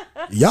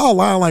 Y'all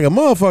lying like a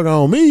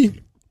motherfucker on me.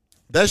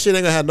 That shit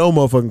ain't gonna have no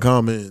motherfucking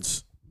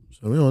comments.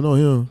 So we don't know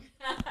him.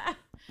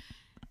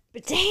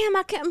 But damn,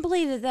 I couldn't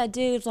believe that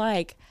dude,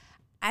 like,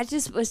 I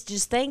was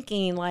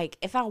thinking, like,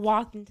 if I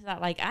walked into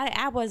that, like,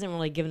 I wasn't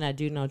really giving that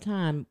dude no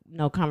time,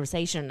 no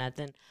conversation or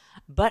nothing.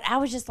 But I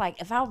was just like,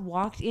 if I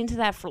walked into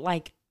that for,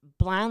 like,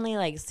 blindly,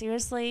 like,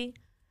 seriously,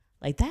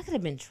 like, that could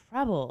have been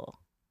trouble.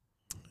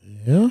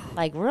 Yeah.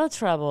 Like, real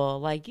trouble.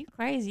 Like, you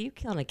crazy. You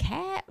killing a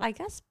cat? Like,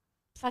 that's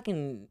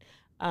fucking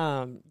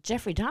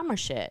Jeffrey Dahmer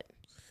shit.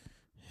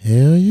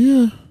 Hell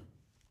yeah.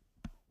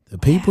 The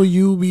people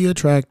you be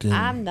attracting.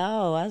 I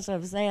know. That's what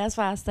I'm saying. That's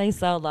why I stay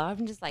solo.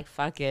 I'm just like,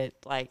 fuck it.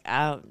 Like,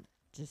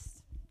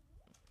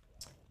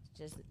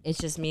 it's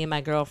just me and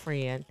my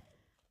girlfriend.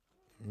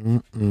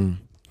 I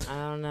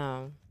don't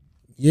know.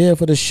 Yeah,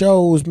 for the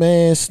shows,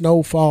 man,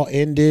 Snowfall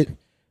ended.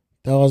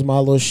 That was my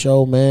little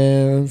show,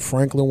 man.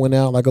 Franklin went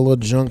out like a little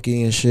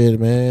junkie and shit,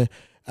 man.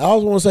 I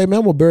always want to say, man,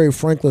 I'm going to bury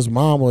Franklin's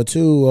mama,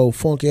 too. Oh,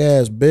 funky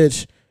ass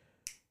bitch.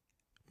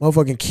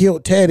 Motherfucking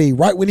killed Teddy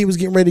right when he was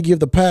getting ready to give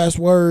the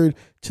password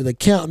to the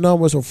account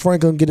number so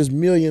Franklin get his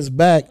millions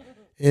back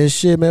and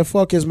shit, man.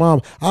 Fuck his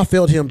mom. I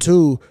felt him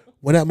too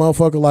when that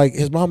motherfucker, like,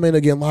 his mom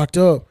ended up getting locked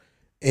up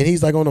and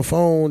he's like on the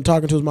phone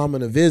talking to his mom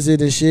in a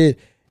visit and shit.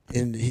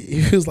 And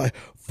he was like,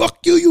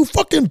 fuck you, you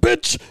fucking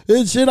bitch.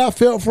 And shit, I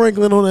felt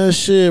Franklin on that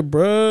shit,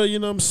 bruh. You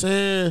know what I'm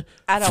saying?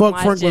 I don't Fuck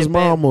watch Franklin's it,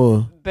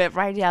 mama. But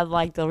right now,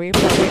 like the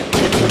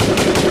replay.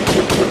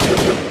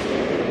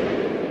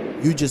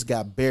 You just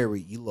got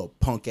buried, you little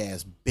punk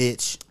ass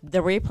bitch.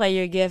 The replay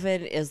you're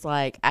giving is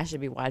like, I should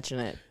be watching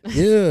it.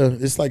 Yeah,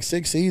 it's like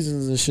 6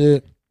 seasons and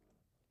shit.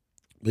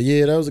 But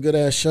yeah, that was a good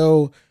ass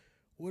show.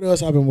 What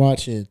else I've been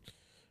watching?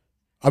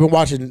 I've been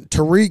watching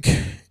Tariq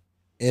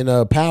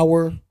and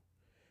Power.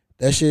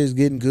 That shit is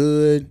getting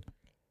good.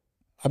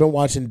 I've been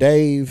watching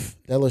Dave.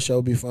 That little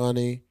show be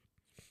funny.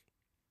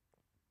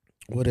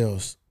 What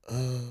else?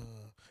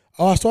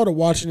 I started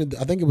watching it.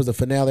 I think it was the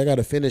finale. I got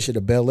to finish it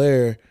at Bel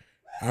Air.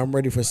 I'm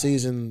ready for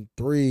season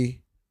 3.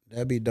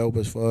 That'd be dope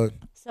as fuck.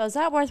 So is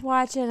that worth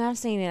watching? I've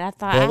seen it. I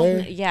thought, Bel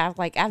Air? I've Yeah,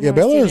 never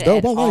Bel Air seen is it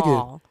dope. at I like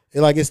all.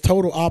 it. Like, it's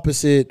total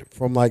opposite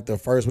from like the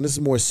first one. This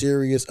is more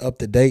serious, up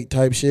to date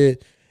type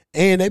shit.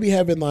 And they be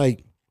having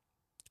like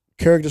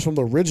characters from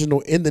the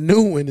original in the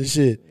new one and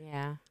shit.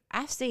 Yeah,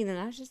 I've seen it.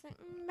 I was just like,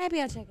 maybe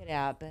I'll check it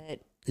out,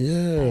 but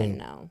Yeah. I didn't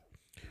know.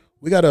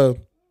 We gotta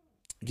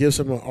give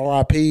some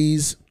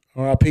RIPs.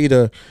 RIP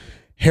to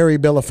Harry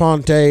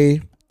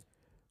Belafonte,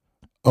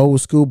 old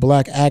school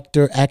black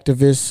actor,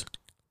 activist,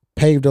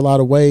 paved a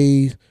lot of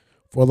ways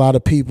for a lot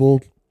of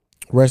people.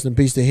 Rest in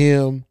peace to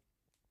him.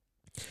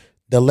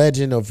 The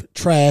legend of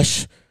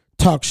trash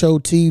talk show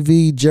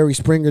TV, Jerry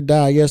Springer,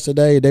 died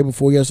yesterday, day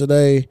before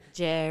yesterday.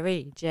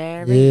 Jerry.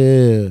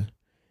 Yeah.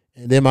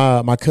 And then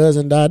my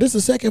cousin died. This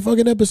is the second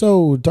fucking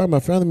episode talking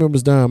about family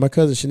members dying. My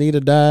cousin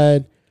Shanita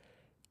died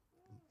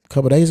a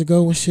couple days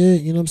ago and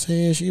shit. You know what I'm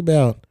saying? She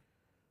about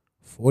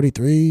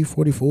 43,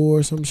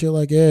 44, some shit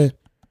like that.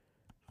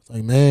 It's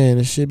like, man,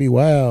 this shit be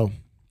wild.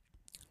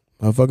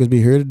 Motherfuckers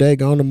be here today,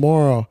 gone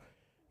tomorrow.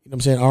 You know what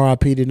I'm saying?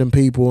 R.I.P. to them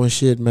people and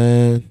shit,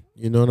 man.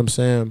 You know what I'm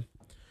saying?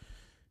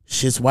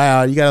 Shit's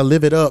wild. You gotta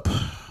live it up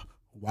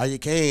while you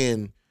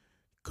can.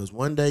 Cause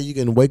one day you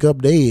can wake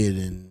up dead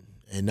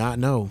and not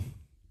know.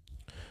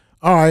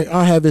 All right,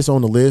 I'll have this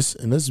on the list,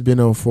 and this has been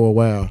on for a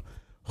while.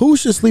 Who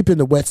should sleep in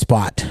the wet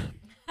spot?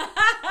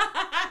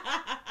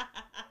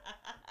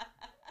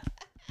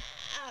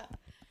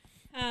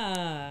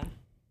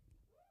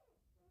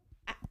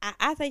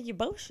 I think you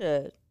both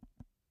should.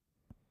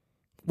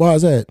 Why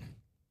is that?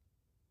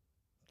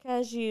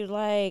 Because you,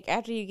 like,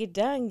 after you get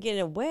done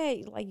getting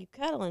wet, like, you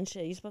cuddle and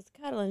shit. You're supposed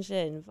to cuddle and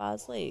shit and fall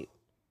asleep.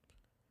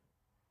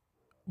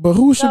 But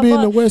who should be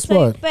in the wet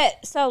spot?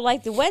 So,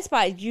 like, the wet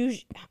spot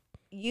is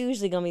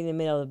usually going to be in the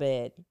middle of the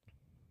bed.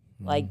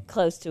 Like,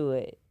 close to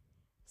it.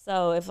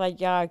 So, if, like,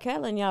 y'all are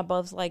cuddling, y'all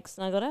both, like,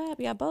 snuggled up.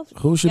 Y'all both.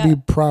 Who should be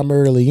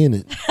primarily in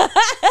it?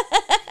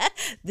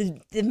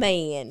 the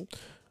man.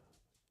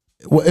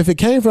 Well, if it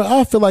came from,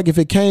 I feel like if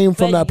it came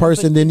from that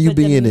person, then you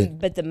be in it.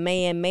 But the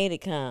man made it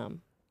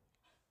come.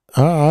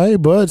 All right,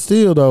 but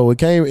still though, it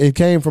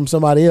came from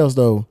somebody else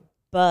though.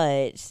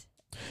 But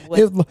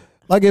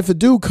if a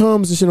dude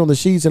comes and shit on the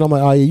sheets, and I'm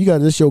like, oh yeah, you got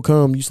this show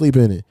come, you sleep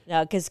in it.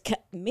 No, because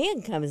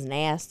men cum is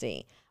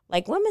nasty.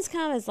 Like women's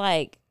cum is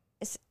like,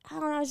 I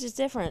don't know, it's just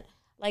different.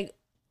 Like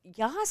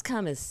y'all's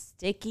cum is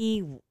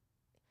sticky,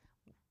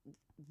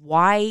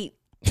 white.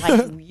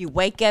 Like you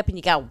wake up and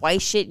you got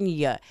white shit in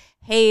your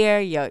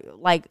hair. You're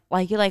like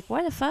you're like,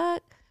 what the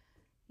fuck?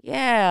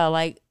 Yeah,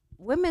 like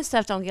women's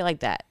stuff don't get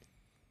like that.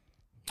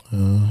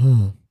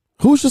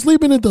 Who should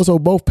sleep in it though? So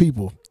both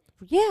people.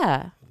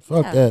 Yeah.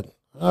 Fuck that.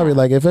 I'll be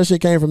like, if that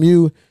shit came from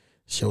you,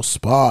 it's your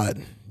spot.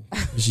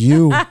 It's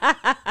you.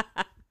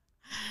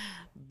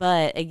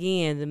 But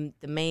again,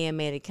 the man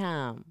made it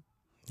come.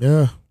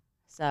 Yeah.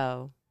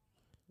 So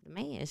the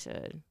man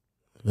should.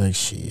 Like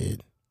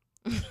shit.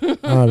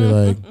 I'll be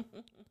like,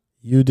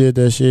 you did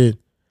that shit.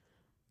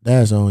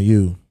 That's on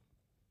you.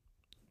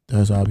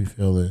 That's how I be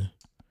feeling.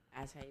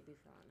 That's how you be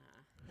feeling,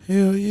 huh?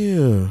 Hell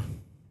yeah.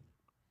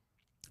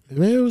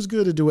 Man, it was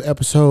good to do an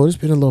episode. It's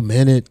been a little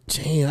minute.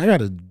 Damn, I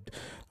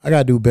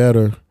gotta do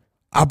better.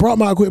 I brought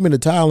my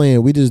equipment to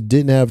Thailand. We just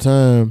didn't have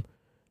time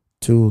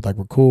to like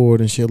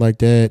record and shit like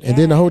that. Yeah. And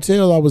then the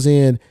hotel I was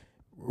in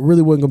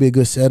really wasn't gonna be a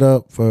good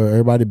setup for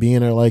everybody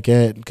being there like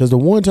that. Because the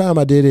one time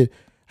I did it,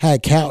 I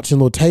had couch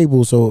and little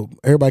table so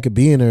everybody could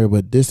be in there.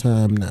 But this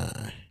time, nah.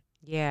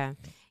 Yeah,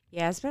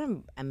 it's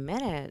been a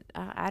minute.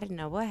 I didn't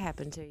know what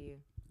happened to you.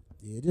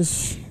 Yeah,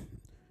 just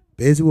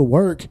busy with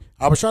work.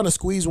 I was trying to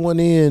squeeze one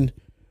in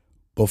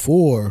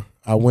before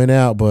I went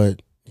out,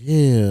 but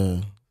yeah.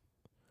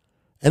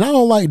 And I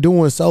don't like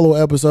doing solo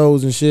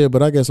episodes and shit,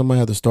 but I guess I might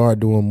have to start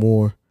doing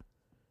more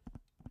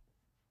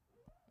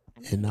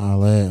and all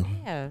that.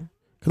 Yeah.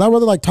 Cause I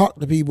rather like talk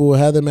to people,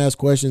 have them ask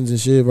questions and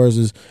shit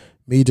versus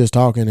me just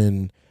talking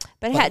and.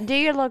 But like, do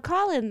your little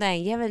call-in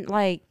thing. You haven't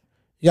like.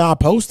 Yeah, I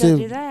posted.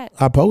 Do that?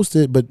 I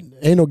posted, but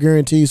ain't no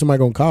guarantee somebody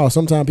gonna call.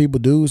 Sometimes people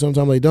do,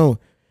 sometimes they don't.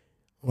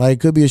 Like, it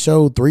could be a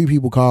show 3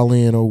 people call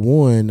in or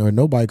 1 or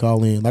nobody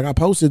call in. Like, I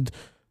posted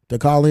the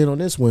call in on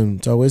this one,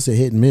 so it's a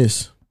hit and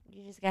miss.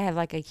 You just gotta have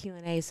like a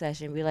Q&A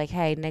session. Be like,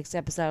 hey, next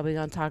episode we're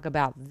gonna talk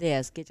about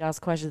this. Get y'all's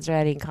questions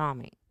ready and call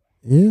me.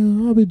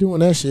 Yeah, I'll be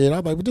doing that shit.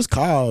 I'll be like, well, just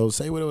call.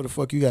 Say whatever the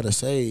fuck you gotta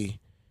say.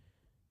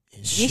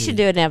 You should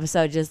do an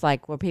episode just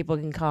like where people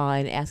can call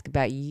and ask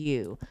about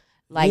you.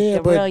 Like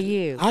the real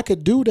you. I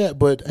could do that,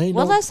 but ain't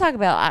Well, let's talk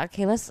about,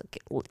 okay, you want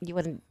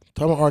to.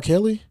 Talk about R.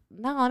 Kelly?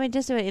 No, let me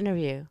just do an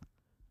interview.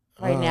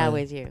 Right now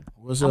with you.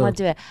 What's I'm up? gonna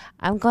do it.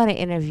 I'm going to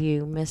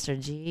interview Mr.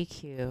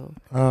 GQ.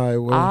 All right.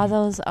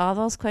 Well, all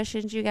those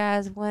questions you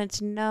guys wanted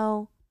to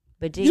know,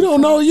 but you don't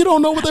know. You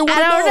don't know what they want to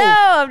know. I don't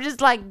know. I'm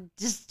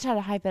just trying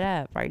to hype it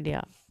up right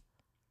now.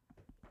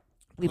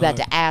 We about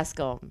to ask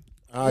them.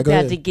 All right, we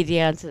about ahead. to get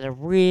down to the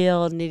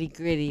real nitty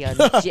gritty on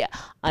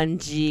on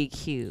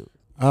GQ.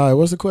 All right.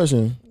 What's the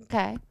question?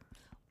 Okay.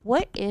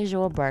 What is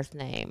your birth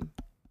name?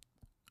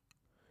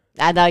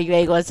 I know you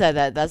ain't gonna say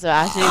that. That's what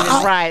I should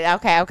have. Right.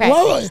 Okay.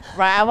 Well,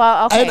 right.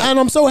 Well, okay. And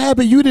I'm so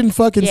happy you didn't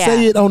fucking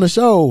say it on the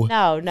show.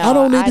 No. I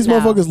don't need these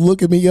motherfuckers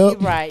looking me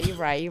up. You're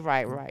right.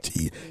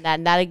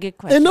 Not a good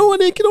question. And no one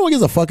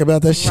gives a fuck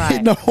about that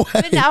shit. No way.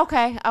 But no,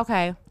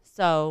 okay.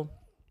 So,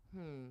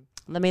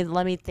 let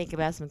me think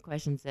about some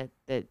questions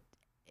that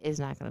is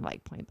not gonna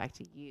like point back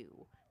to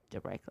you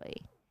directly.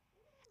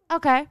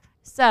 Okay.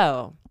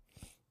 So,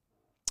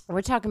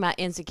 we're talking about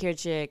insecure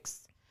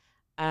chicks.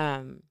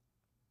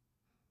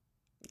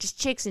 Just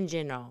chicks in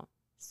general.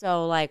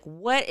 So, like,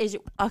 what's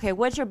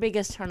your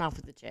biggest turn off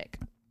with the chick?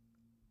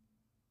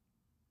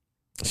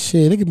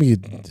 Shit, it can be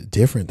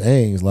different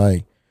things.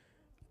 Like,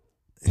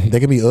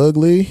 they can be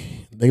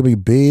ugly, they can be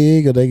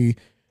big, or they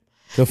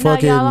could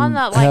fucking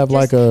have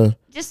like a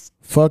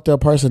fucked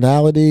up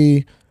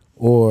personality,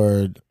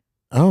 or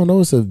I don't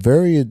know. It's a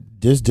very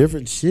just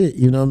different shit.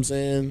 You know what I'm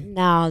saying?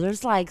 No,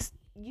 there's like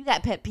you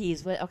got pet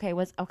peeves.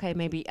 What's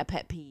maybe a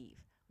pet peeve.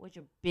 What's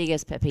your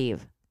biggest pet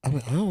peeve? I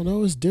mean, I don't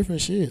know. It's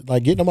different shit.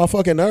 Like getting on my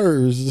fucking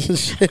nerves and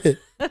shit.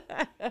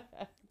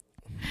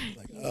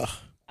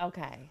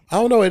 Okay. I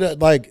don't know. It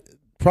like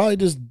probably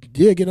just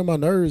getting on my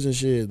nerves and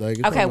shit.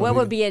 Like okay, what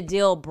would be a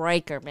deal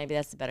breaker? Maybe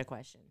that's the better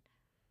question.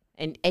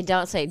 And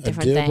don't say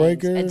different deal things.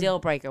 Breaker? A deal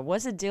breaker.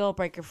 What's a deal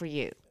breaker for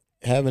you?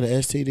 Having an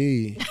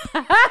STD.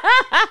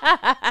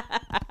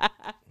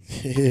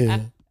 Yeah.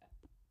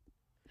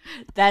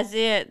 That's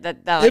it.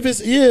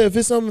 If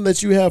it's something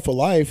that you have for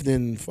life,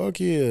 then fuck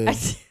yeah.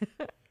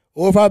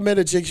 Or if I met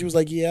a chick, she was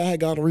like, "Yeah, I had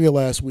gonorrhea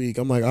last week."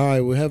 I'm like, "All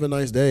right, well, have a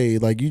nice day."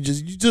 Like you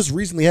just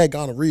recently had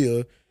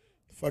gonorrhea.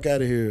 Fuck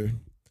out of here.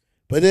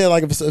 But then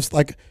like if it's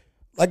like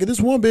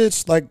this one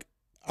bitch, like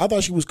I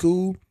thought she was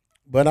cool,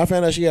 but I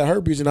found out she had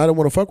herpes and I didn't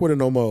want to fuck with her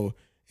no more.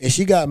 And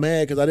she got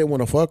mad because I didn't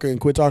want to fuck her and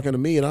quit talking to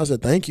me. And I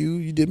said, "Thank you.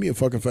 You did me a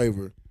fucking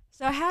favor."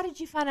 So how did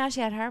you find out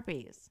she had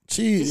herpes?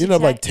 She ended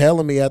up like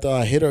telling me after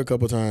I hit her a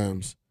couple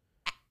times.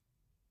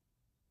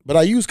 But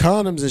I used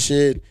condoms and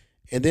shit.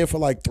 And then for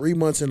like 3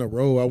 months in a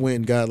row, I went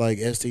and got like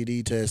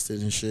STD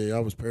tested and shit. I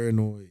was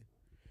paranoid.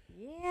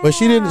 Yeah. But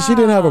she didn't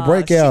have a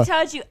breakout. She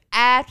told you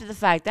after the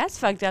fact. That's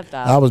fucked up though.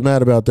 I was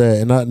mad about that.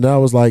 And I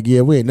was like,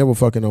 yeah, we ain't never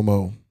fucking no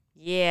more.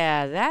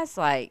 Yeah, that's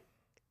like,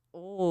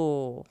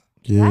 ooh.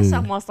 Yeah. That's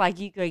almost like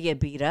you could get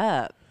beat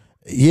up.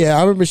 Yeah,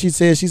 I remember she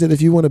said,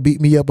 if you want to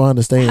beat me up, I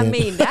understand. I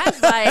mean,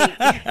 that's like,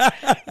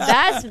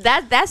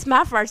 that's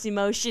my first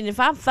emotion. If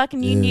I'm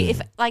fucking you,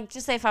 if like,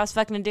 just say if I was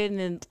fucking a dude and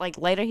then like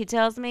later he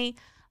tells me,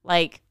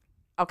 like,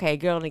 okay,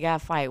 girl and a guy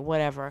fight,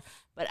 whatever.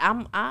 But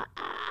I'm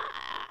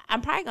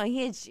probably gonna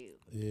hit you.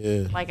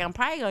 Yeah. Like I'm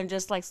probably gonna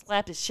just like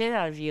slap the shit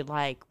out of you.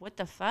 Like, what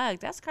the fuck?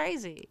 That's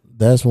crazy.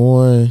 That's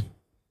one.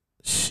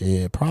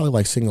 Shit, probably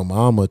like single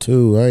mama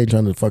too. I ain't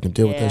trying to fucking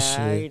deal with that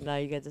shit. You know,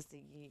 you got this. You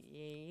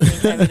ain't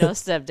having no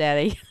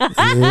stepdaddy.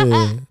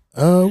 Yeah.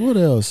 What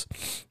else?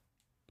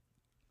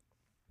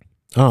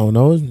 I don't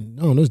know.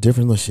 It's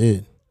different little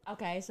shit.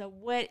 Okay, so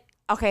what?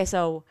 Okay,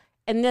 so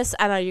and this,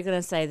 I know you're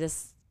gonna say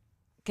this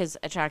because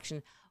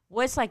attraction.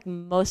 What's like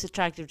most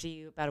attractive to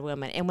you about a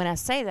woman? And when I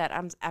say that,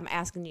 I'm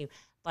asking you.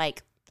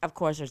 Like, of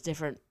course, there's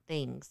different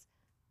things,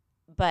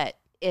 but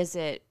is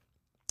it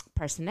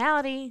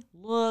personality,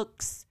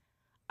 looks?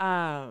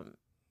 Can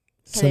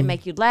they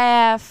make you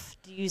laugh?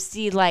 Do you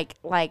see like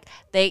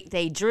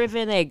they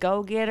driven, they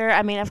go getter?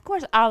 I mean, of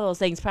course, all those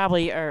things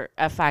probably are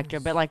a factor.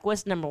 But like,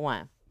 what's number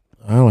one?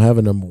 I don't have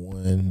a number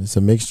one. It's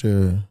a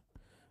mixture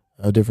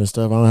of different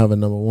stuff. I don't have a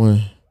number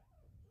one.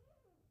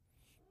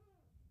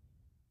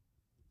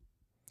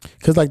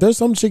 Cause like, there's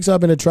some chicks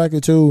I've been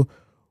attracted to,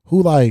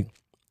 who like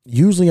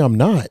usually I'm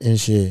not and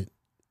shit.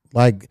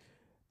 Like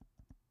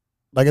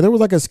there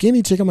was like a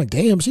skinny chick. I'm like,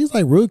 damn, she's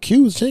like real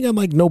cute. She ain't got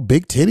like no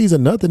big titties or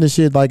nothing and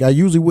shit. Like I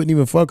usually wouldn't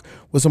even fuck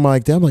with somebody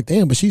like that. I'm like,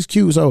 damn, but she's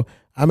cute. So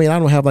I mean, I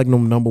don't have like no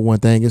number one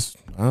thing. It's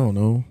I don't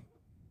know.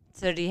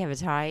 So do you have a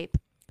type?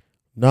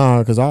 Nah,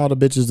 because all the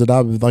bitches that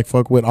I like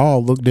fuck with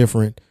all look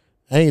different.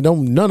 None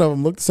of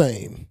them look the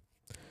same.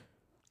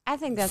 I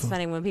think that's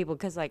funny when people,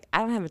 because like I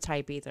don't have a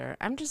type either.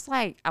 I'm just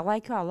like, I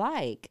like who I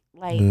like.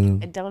 Like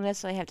I don't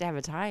necessarily have to have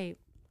a type.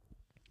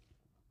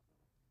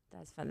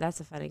 That's fun. That's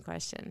a funny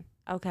question.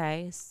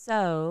 Okay,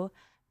 so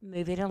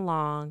moving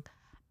along,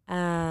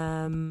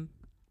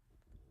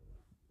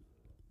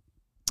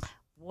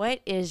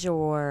 what is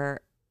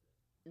your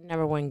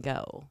number one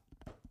goal?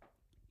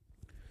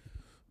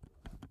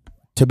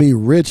 To be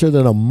richer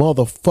than a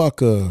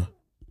motherfucker.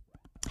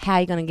 How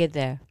you gonna get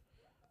there?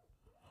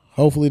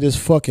 Hopefully this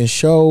fucking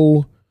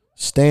show,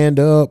 stand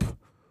up,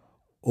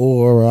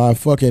 or I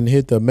fucking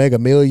hit the Mega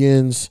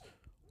Millions,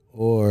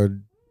 or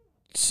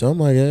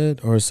something like that,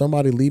 or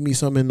somebody leave me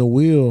something in the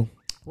will.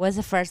 What's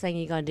the first thing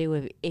you're gonna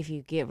do if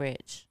you get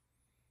rich?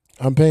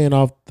 I'm paying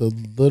off the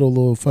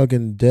little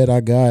fucking debt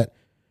I got,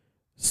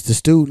 it's the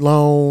student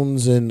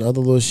loans and other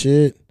little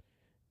shit,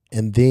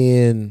 and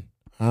then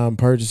I'm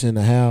purchasing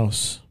a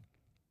house.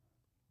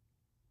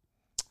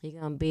 You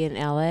gonna be in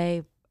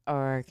LA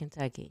or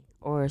Kentucky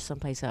or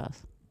someplace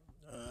else?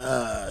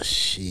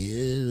 Shit,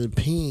 it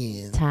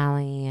depends.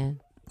 Thailand.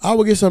 I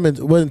would get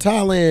something. Well, in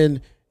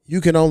Thailand,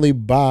 you can only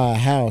buy a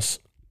house.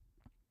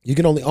 You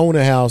can only own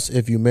a house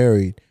if you're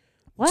married.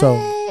 What?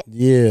 So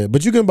yeah,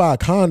 but you can buy a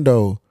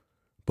condo.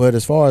 But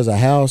as far as a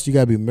house, you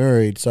gotta be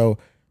married. So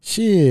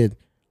shit,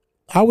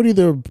 I would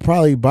either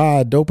probably buy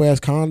a dope ass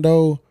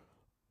condo,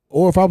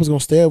 or if I was gonna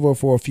stay over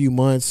for a few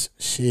months,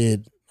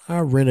 shit, I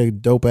rent a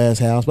dope ass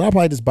house. But I'll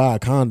probably just buy a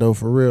condo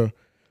for real.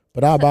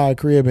 But I'll buy a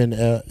crib in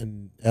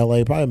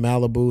LA, probably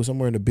Malibu,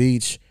 somewhere in the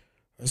beach,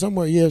 or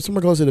somewhere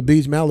close to the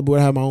beach. Malibu,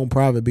 I have my own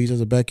private beach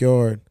as a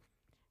backyard.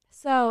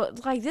 So,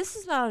 like, this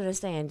is what I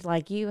understand.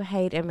 Like, you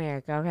hate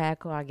America. Okay,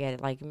 cool, I get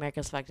it. Like,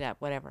 America's fucked up,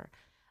 whatever.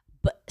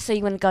 But so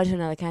you want to go to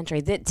another country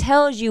that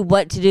tells you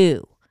what to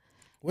do.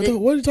 What are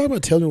you talking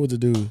about? Telling me what to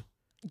do?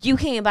 You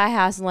can't buy a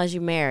house unless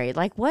you're married.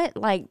 Like what?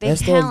 Like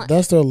that's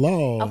their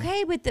law.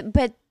 Okay,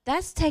 but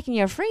that's taking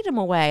your freedom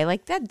away.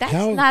 Like that's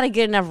How- not a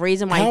good enough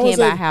reason why you How can't is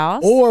buy a that-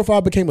 house. Or if I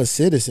became a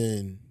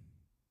citizen.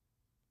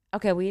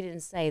 Okay, we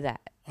didn't say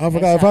that. I Okay,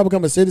 forgot if so- I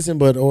become a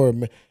citizen, or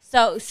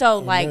So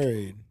like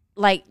married.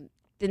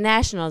 the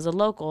nationals, the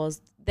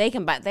locals, they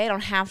can buy. They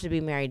don't have to be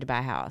married to buy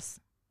a house.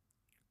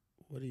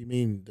 What do you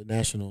mean the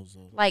nationals?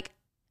 Like,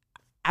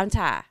 I'm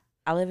Thai.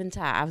 I live in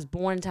Thai. I was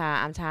born in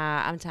Thai. I'm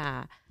Thai. I'm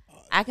Thai.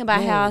 I can buy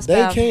a house. They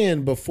but-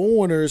 can, but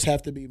foreigners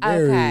have to be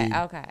married.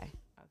 Okay.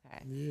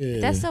 Yeah.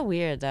 That's so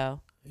weird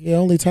though. Yeah,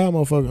 only time,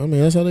 motherfucker. I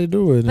mean, that's how they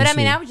do it. But and I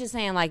mean, shit. I was just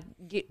saying, like,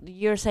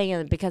 you're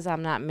saying because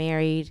I'm not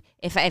married.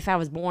 If I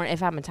was born,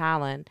 if I'm in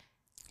Thailand,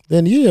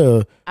 Then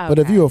yeah. But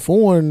if okay. you're a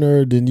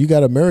foreigner, then you got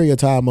to marry a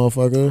Thai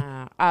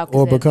motherfucker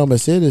or become a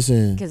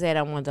citizen. because they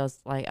don't want those.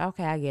 Like,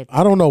 okay, I get.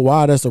 I don't know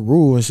why that's the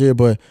rule and shit,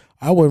 but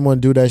I wouldn't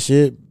want to do that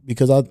shit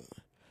because I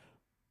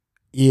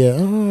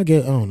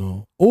don't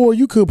know. Or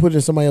you could put it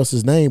in somebody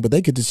else's name, but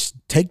they could just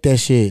take that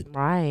shit.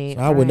 Right.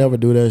 So I would never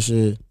do that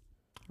shit.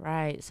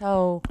 Right.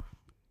 So,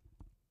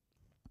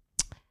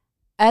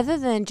 other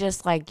than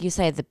just like you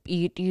say,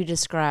 you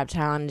describe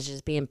Thailand as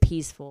just being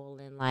peaceful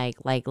and like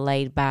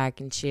laid back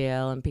and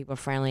chill and people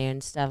friendly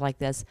and stuff like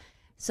this.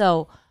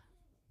 So,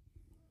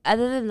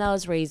 other than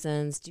those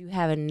reasons, do you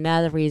have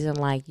another reason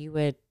like you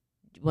would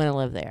want to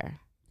live there?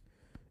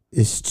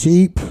 It's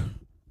cheap.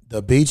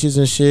 The beaches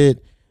and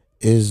shit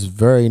is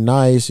very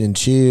nice and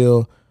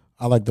chill.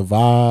 I like the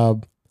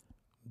vibe,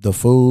 the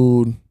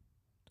food.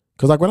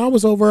 Cause like when I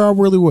was over, I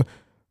really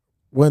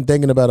wasn't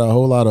thinking about a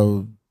whole lot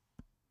of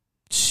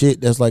shit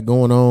that's like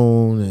going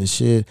on and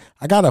shit.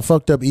 I got a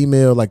fucked up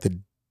email like the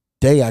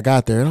day I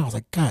got there, and I was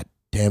like, God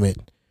damn it.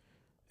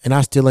 And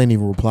I still ain't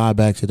even replied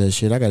back to that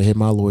shit. I gotta hit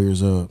my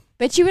lawyers up.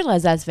 But you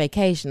realize that's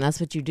vacation. That's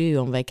what you do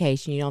on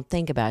vacation. You don't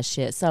think about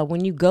shit. So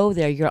when you go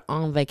there, you're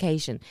on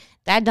vacation.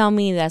 That don't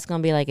mean that's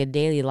gonna be like a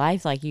daily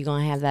life. Like you're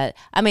gonna have that.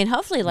 I mean,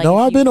 hopefully, like No,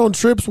 I've been on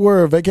trips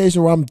where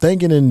vacation where I'm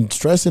thinking and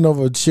stressing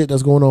over shit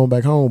that's going on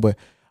back home, but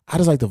I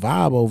just like the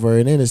vibe over,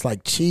 and then it's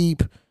like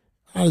cheap.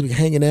 I just be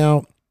hanging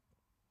out.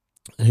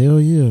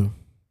 Hell yeah,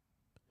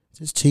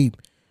 just cheap,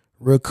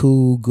 real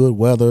cool, good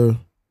weather.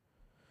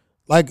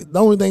 Like the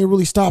only thing that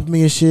really stopped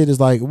me and shit is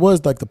like it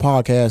was like the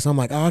podcast. I'm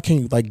like, oh, I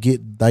can't like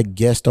get like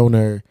guest on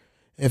there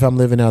if I'm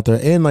living out there,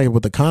 and like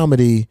with the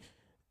comedy,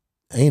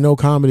 ain't no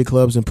comedy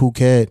clubs in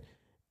Phuket,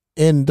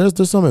 and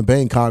there's some in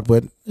Bangkok,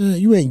 but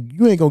you ain't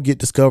gonna get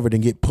discovered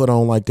and get put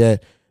on like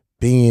that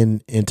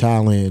being in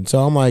Thailand. So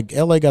I'm like,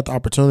 LA got the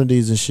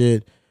opportunities and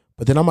shit,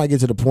 but then I might get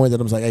to the point that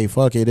I'm like, hey,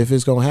 fuck it, if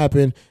it's gonna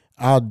happen,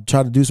 I'll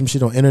try to do some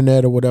shit on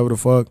internet or whatever the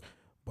fuck.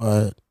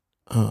 But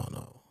I don't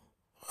know,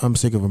 I'm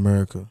sick of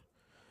America.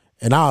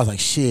 And I was like,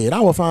 shit, I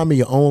will find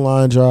me an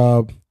online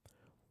job,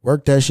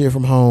 work that shit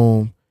from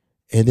home,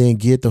 and then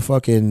get the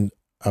fucking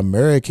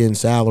American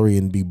salary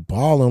and be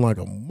balling like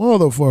a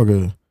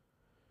motherfucker.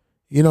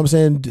 You know what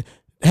I'm saying?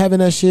 Having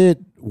that shit,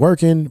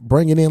 working,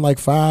 bringing in like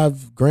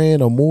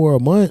 $5,000 or more a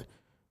month,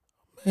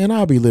 man,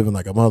 I'll be living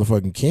like a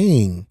motherfucking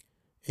king.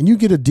 And you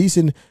get a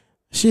decent,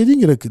 shit, you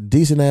can get a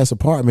decent ass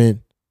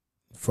apartment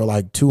for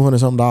like $200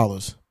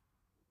 something,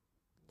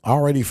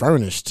 already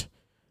furnished.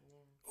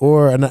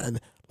 Or,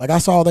 like I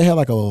saw they had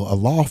like a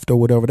loft or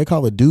whatever. They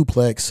call it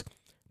duplex.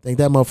 Think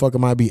that motherfucker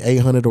might be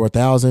 $800 or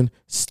 $1,000.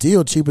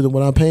 Still cheaper than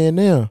what I'm paying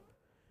now.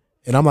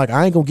 And I'm like,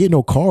 I ain't gonna get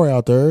no car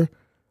out there.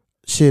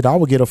 Shit, I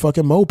would get a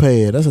fucking moped.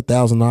 That's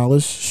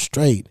 $1,000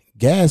 straight.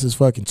 Gas is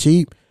fucking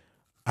cheap.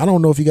 I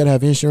don't know if you gotta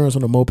have insurance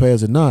on the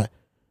mopeds or not.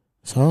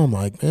 So I'm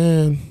like,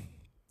 man,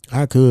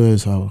 I could.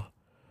 So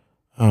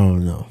I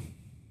don't know.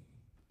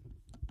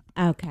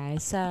 Okay,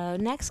 so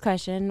next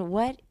question: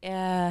 what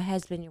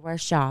has been your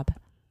worst job?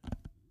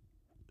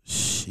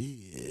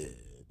 Shit.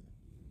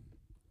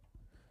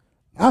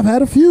 I've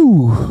had a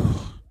few.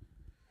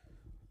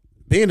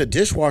 Being a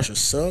dishwasher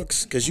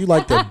sucks because you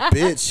like the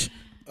bitch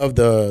of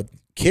the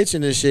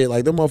kitchen and shit.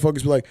 Like, them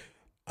motherfuckers be like,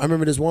 I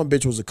remember this one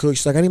bitch was a cook.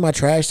 She's like, I need my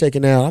trash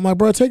taken out. I'm like,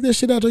 bro, take this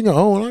shit out on your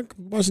own. I'm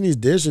washing these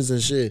dishes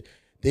and shit.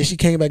 Then she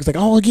came back and was like,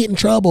 oh, I'll get in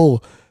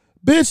trouble.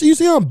 Bitch, you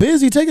see I'm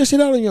busy. Take that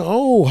shit out on your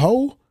own,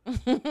 hoe.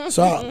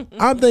 So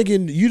I'm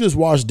thinking you just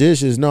wash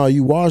dishes. No,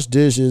 you wash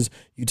dishes.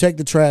 You take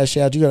the trash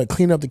out. You got to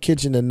clean up the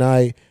kitchen at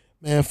night.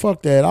 Man,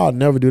 fuck that. I'll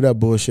never do that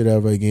bullshit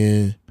ever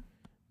again.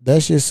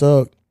 That shit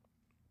sucked.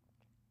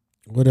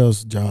 What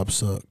else job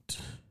sucked?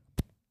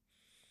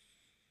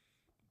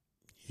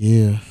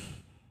 Yeah.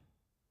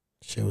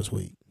 Shit was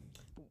weak.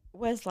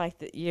 What's like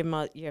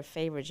your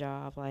favorite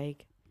job?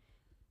 Like,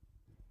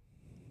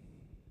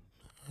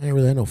 I ain't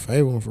really had no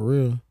favorite one for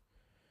real.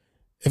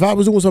 If I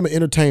was doing some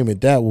entertainment,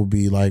 that would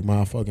be like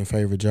my fucking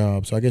favorite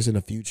job. So I guess in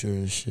the future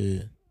and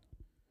shit.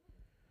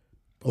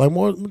 But like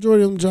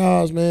majority of them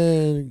jobs,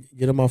 man,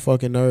 get on my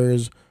fucking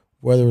nerves.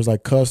 Whether it's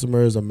like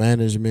customers or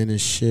management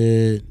and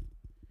shit.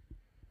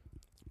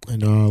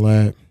 And all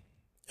that.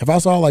 If I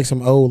saw like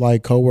some old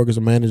like coworkers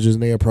or managers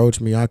and they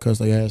approach me, I cuss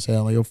their ass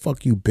out like, yo,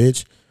 fuck you,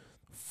 bitch.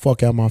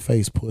 Fuck out my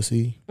face,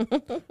 pussy.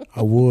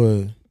 I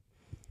would.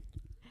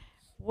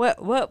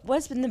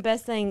 What's been the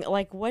best thing?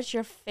 Like, what's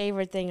your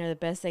favorite thing or the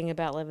best thing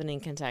about living in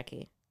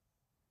Kentucky?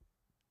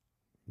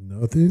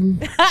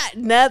 Nothing.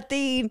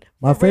 Nothing.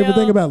 My for favorite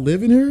thing real. about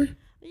living here?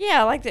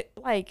 Yeah,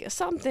 like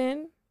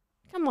something.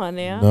 Come on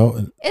now.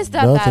 No, It's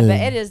not nothing. that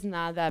bad. It is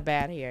not that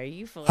bad here.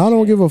 You full of I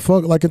don't shit. give a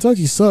fuck. Like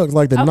Kentucky sucks.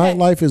 Like the Okay.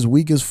 nightlife is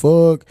weak as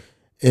fuck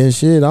and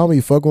shit. I don't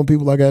be fucking with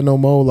people like that no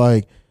more.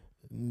 Like,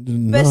 But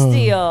nah.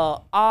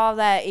 still, all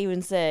that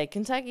even said,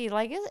 Kentucky,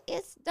 like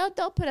it's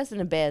don't put us in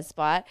a bad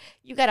spot.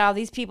 You got all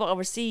these people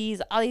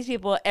overseas, all these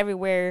people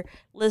everywhere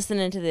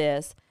listening to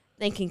this,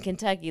 thinking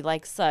Kentucky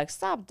like sucks.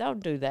 Stop!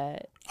 Don't do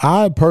that.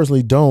 I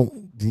personally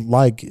don't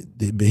like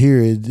it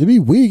here. It be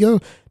weak.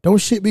 Don't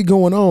shit be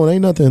going on.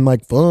 Ain't nothing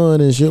like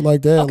fun and shit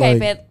like that. Okay,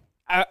 like,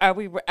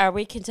 but are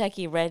we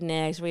Kentucky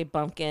rednecks? Are we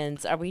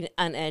bumpkins? Are we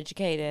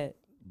uneducated?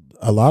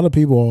 a lot of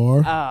people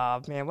are.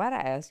 Oh man, why'd I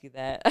ask you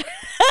that?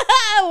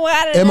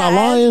 Why did Am I I ask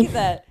lying? you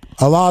that?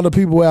 A lot of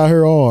people out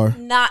here are.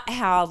 Not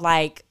how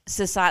like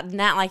society,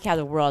 not like how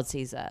the world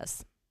sees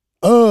us.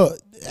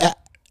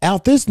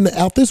 Out this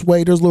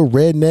way, there's little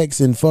rednecks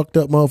and fucked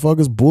up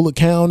motherfuckers, Bullitt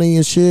County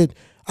and shit.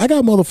 I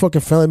got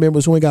motherfucking family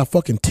members who ain't got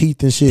fucking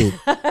teeth and shit.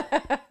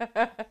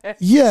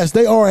 Yes,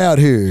 they are out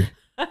here.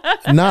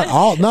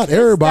 Not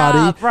everybody,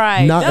 Stop,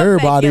 right. not Don't make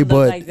everybody, it look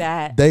but like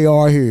that. they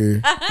are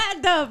here.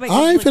 Don't make it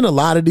I ain't look- finna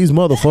lie to these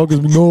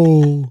motherfuckers.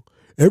 No,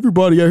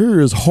 everybody out here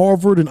is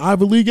Harvard and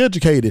Ivy League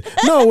educated.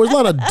 No, there's a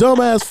lot of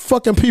dumbass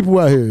fucking people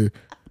out here,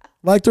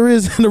 like there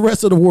is in the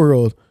rest of the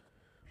world.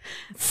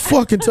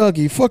 Fuck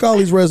Kentucky. Fuck all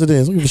these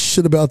residents. I don't give a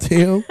shit about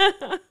them.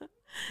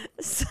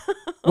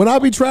 When I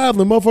be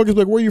traveling, motherfuckers be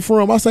like, where you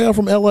from? I say I'm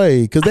from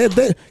LA. Because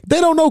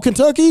they don't know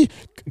Kentucky.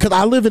 Because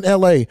I live in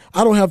LA.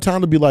 I don't have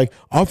time to be like,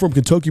 I'm from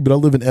Kentucky, but I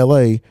live in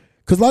LA.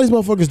 Because a lot of these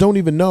motherfuckers don't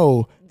even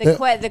know.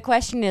 The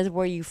question is,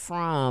 where you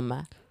from?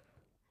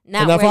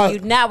 Not And if where I-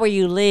 not where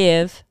you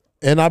live.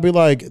 And I be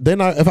like,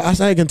 if I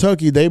say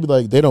Kentucky, they be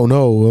like, they don't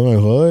know. I'm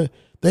like,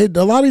 what?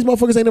 A lot of these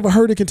motherfuckers ain't never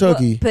heard of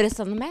Kentucky. Put us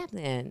on the map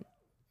then.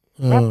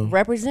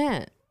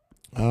 Represent.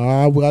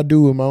 I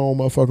do it my own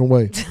motherfucking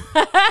way.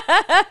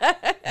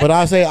 But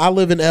I say I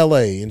live in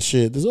LA and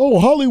shit. This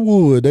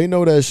Hollywood. They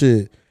know that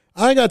shit.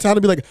 I ain't got time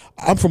to be like,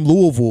 I'm from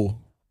Louisville.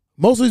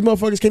 Most of these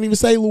motherfuckers can't even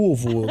say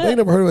Louisville. They ain't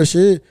never heard of that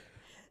shit.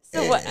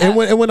 So what,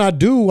 And when I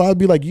do, I'll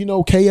be like,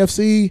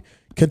 KFC,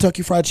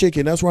 Kentucky Fried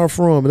Chicken. That's where I'm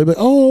from. And they be like,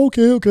 oh,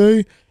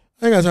 okay.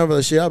 I ain't got time for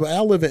that shit. I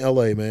live in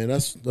LA, man.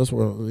 That's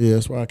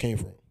where I came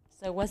from.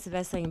 so what's the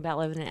best thing about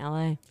living in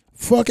LA?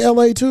 Fuck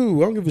LA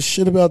too. I don't give a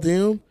shit about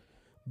them.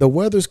 The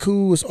weather's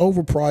cool. It's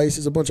overpriced.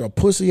 It's a bunch of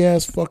pussy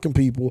ass fucking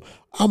people.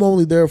 I'm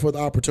only there for the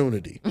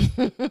opportunity.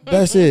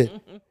 That's it.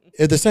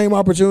 If the same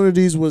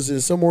opportunities was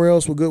in somewhere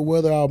else with good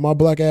weather, my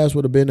black ass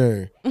would have been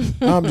there.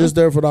 I'm just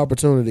there for the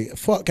opportunity.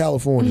 Fuck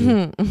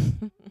California.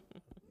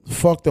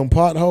 Fuck them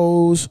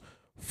potholes.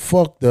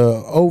 Fuck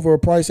the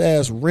overpriced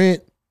ass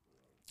rent.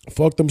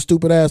 Fuck them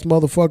stupid ass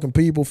motherfucking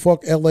people.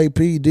 Fuck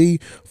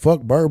LAPD.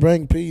 Fuck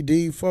Burbank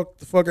PD.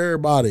 Fuck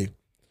everybody.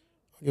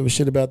 I don't give a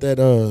shit about that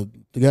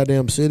the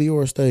goddamn city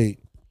or state.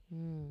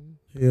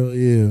 Hell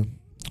yeah.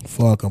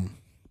 Fuck them.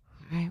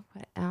 All right,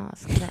 what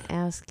else? I'm gonna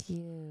ask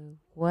you,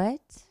 what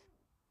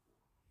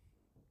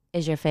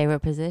is your favorite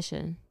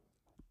position?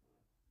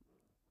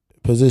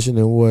 Position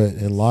in what?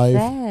 In life?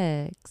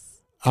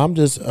 Sex. I'm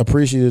just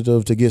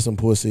appreciative to get some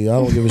pussy. I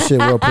don't give a shit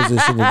what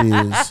position it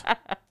is.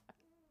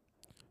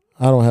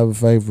 I don't have a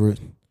favorite.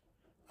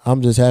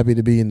 I'm just happy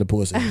to be in the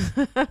pussy.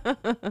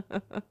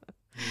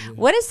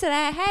 What is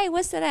today? Hey,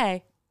 what's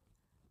today?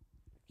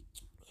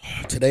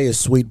 Today is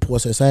Sweet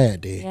Pussy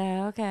Saturday.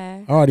 Yeah,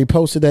 okay. I already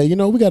posted that.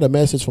 We got a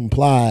message from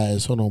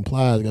Plies. Hold on,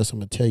 Plies. I got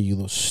something to tell you,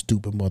 little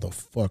stupid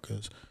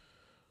motherfuckers.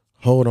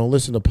 Hold on,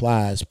 listen to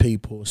Plies,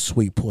 people.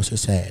 Sweet Pussy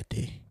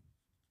Saturday.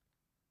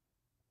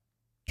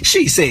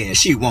 She said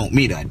she want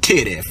me to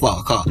titty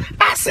fuck her.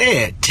 I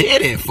said,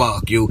 titty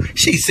fuck you.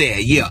 She said,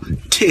 yeah,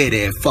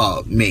 titty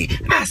fuck me.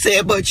 I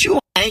said, but you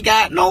ain't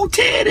got no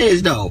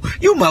titties though.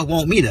 You must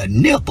want me to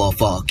nipple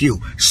fuck you.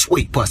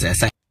 Sweet pussy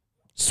Saturday.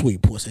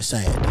 Sweet Pussy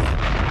Saturday.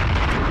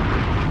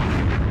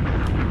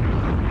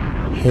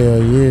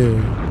 Hell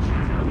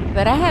yeah.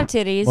 But I have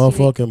titties.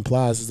 Motherfucking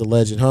Plies is a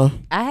legend, huh?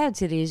 I have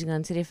titties. You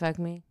gonna titty fuck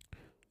me?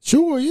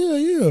 Sure,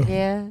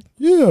 yeah.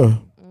 Yeah.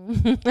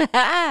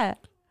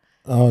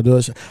 Oh, do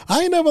it.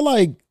 I ain't never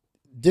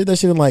did that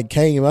shit in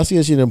came. I see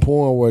that shit in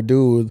porn where a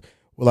dude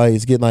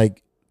is getting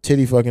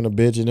titty fucking a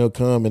bitch and they'll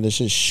come and the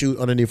shit shoot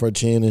underneath her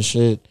chin and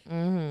shit.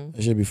 Mm-hmm.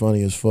 That should be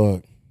funny as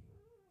fuck.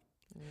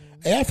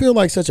 Hey, I feel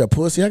like such a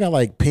pussy. I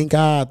got pink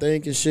eye, I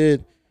think, and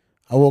shit.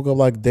 I woke up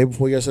the day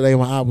before yesterday.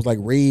 My eye was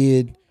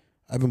red.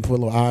 I've been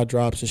putting little eye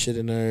drops and shit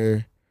in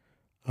there.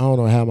 I don't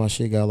know how my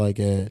shit got like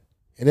that.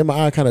 And then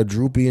my eye kind of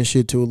droopy and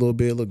shit too a little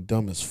bit. It look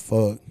dumb as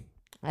fuck.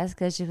 That's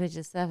because you put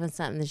yourself in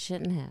something that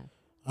shouldn't have.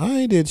 I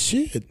ain't did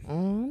shit. Oh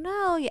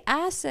no, your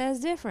eye says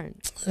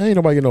different. Ain't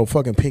nobody get no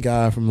fucking pink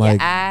eye from Your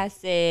eye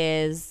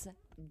says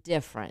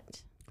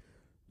different.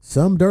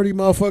 some dirty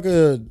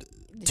motherfucker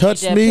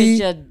touched Put me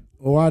your-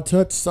 or I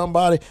touched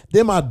somebody.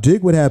 Then my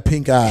dick would have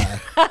pink eye.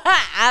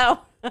 I don't.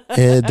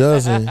 And it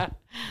doesn't.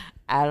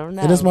 I don't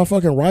know. And it's my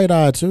fucking right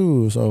eye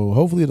too. So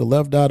hopefully the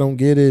left eye don't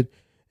get it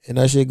and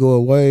that shit go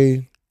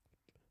away.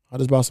 I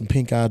just bought some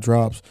pink eye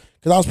drops.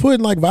 Because I was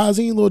putting like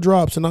Visine little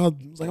drops, and I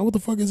was like, what the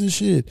fuck is this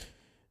shit?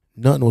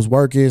 Nothing was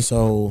working,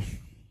 so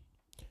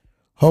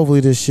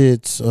hopefully this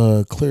shit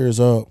clears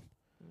up.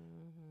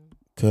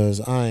 Because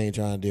I ain't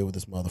trying to deal with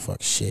this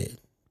motherfucker shit.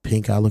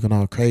 Pink eye looking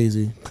all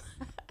crazy.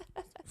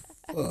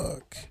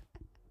 Fuck.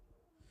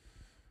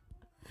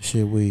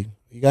 Shit,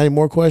 you got any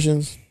more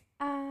questions?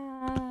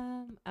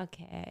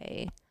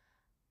 Okay.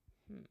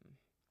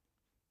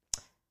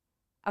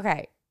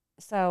 Okay,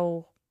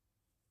 so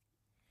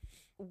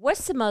what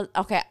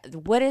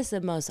is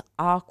the most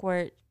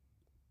awkward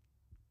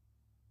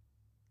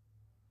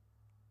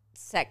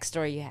sex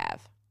story you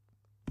have?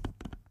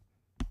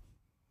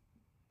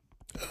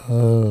 I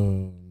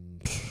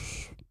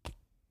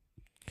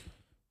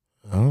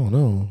don't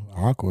know.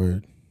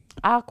 Awkward.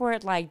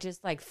 Awkward, like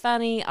just like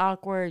funny,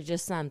 awkward,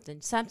 just something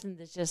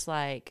that's just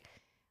like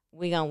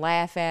we gonna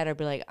laugh at or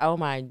be like, oh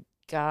my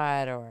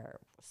God, or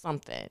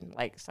something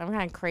like some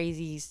kind of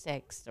crazy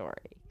sex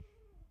story.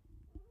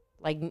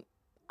 Like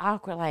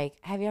awkward, like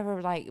have you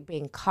ever like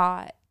been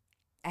caught?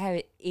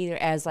 Either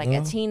as like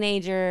a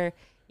teenager,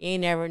 you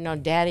ain't never, no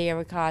daddy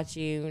ever caught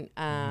you.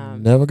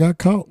 Never got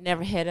caught.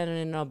 Never hid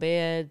under no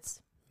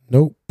beds.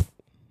 Nope.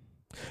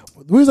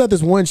 We was at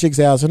this one chick's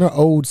house and her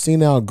old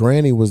senile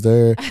granny was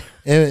there.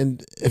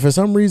 And for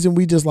some reason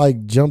we just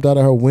like jumped out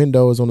of her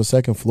windows on the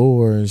second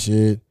floor and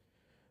shit.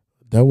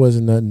 That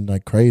wasn't nothing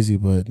like crazy,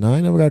 but nah,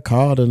 I never got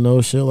caught or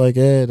no shit like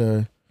that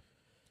or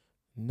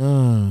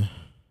nah.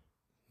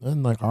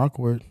 Nothing like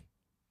awkward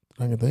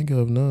I can think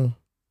of, no.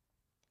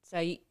 So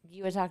you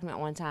were talking about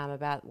one time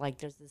about like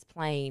there's this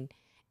plane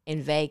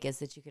in Vegas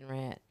that you can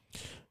rent.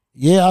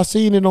 Yeah, I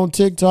seen it on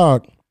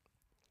TikTok.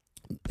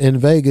 In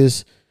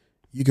Vegas,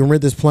 you can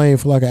rent this plane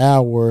for like an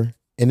hour,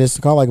 and it's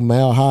called like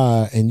Mile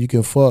High, and you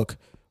can fuck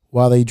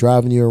while they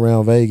driving you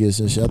around Vegas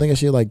and shit. I think that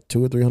shit like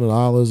 $200 or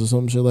 $300 or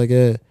some shit like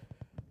that.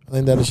 I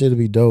think that shit would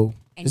be dope.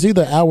 And it's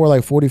either an hour,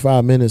 like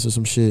 45 minutes or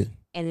some shit.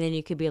 And then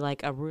you could be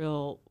like a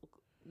real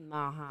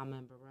Mile High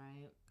member,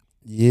 right?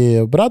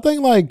 Yeah, but I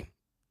think like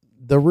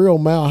the real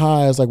Mile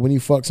High is like when you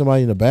fuck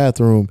somebody in the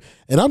bathroom,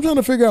 and I'm trying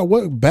to figure out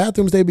what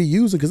bathrooms they be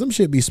using because them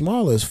shit be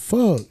small as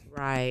fuck.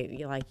 Right,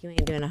 you're like you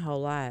ain't doing a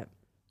whole lot.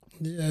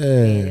 Yeah,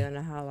 you ain't doing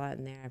a whole lot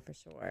in there for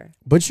sure.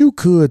 But you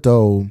could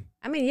though.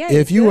 I mean, yeah.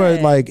 If you were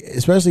like,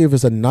 especially if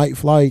it's a night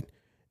flight,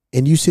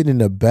 and you sit in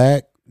the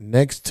back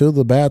next to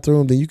the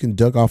bathroom, then you can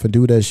duck off and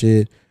do that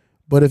shit.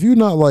 But if you're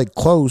not like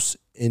close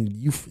and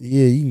you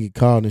can get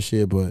caught and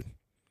shit. But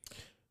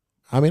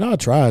I mean, I'll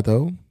try it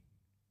though,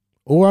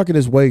 or I can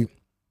just wait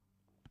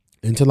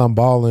until I'm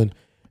balling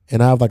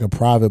and I have like a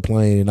private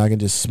plane and I can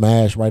just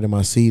smash right in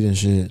my seat and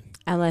shit.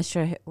 Unless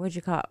you're,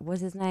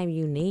 what's his name?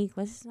 Unique?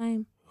 What's his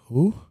name?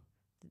 Who?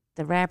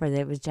 The rapper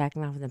that was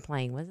jacking off in the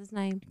plane. What's his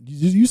name?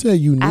 You said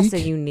Unique? I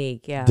said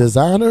Unique, yeah.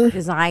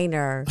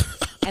 Designer.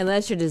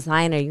 Unless you're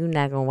designer, you're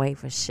not going to wait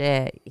for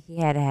shit. He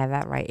had to have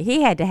that right.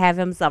 He had to have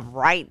himself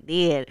right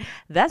then.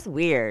 That's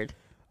weird.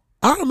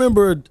 I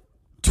remember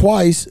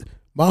twice,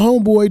 my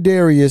homeboy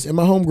Darius and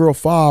my homegirl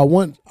Fa,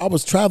 I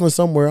was traveling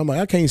somewhere. I'm like,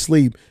 I can't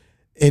sleep.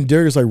 And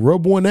Darius like,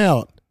 rub one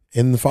out.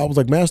 And the Fa was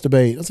like,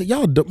 masturbate. I said,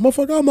 y'all,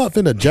 motherfucker, I'm not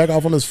finna jack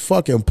off on this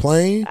fucking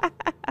plane.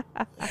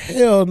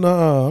 Hell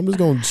nah. I'm just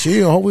gonna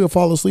chill. Hopefully I'll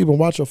fall asleep and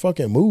watch a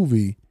fucking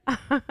movie.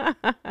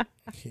 I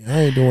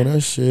ain't doing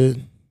that shit.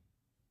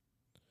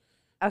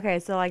 Okay,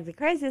 so like the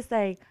craziest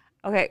thing,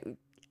 okay,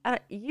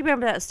 you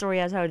remember that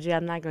story I told you?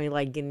 I'm not going to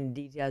like get into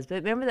details, but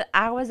remember that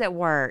I was at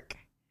work.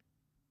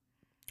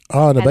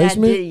 Oh, in the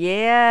basement?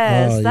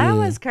 Yes, that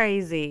was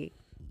crazy.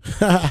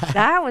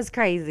 That was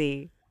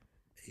crazy.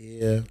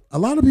 Yeah, a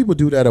lot of people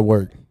do that at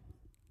work.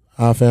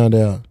 I found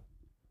out.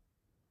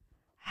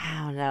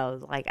 I don't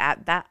know. Like I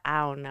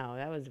don't know.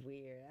 That was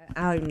weird.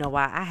 I don't even know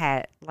why I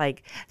had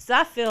like. So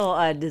I feel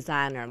a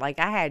designer. Like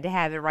I had to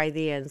have it right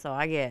then. So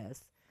I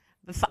guess,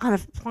 but on a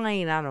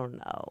plane, I don't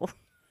know.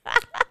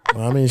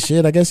 Well, I mean,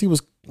 shit. I guess he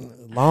was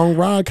long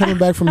ride coming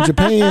back from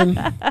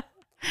Japan.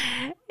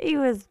 He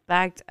was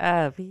backed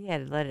up. He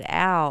had to let it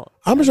out.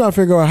 I'm just trying to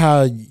figure out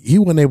how he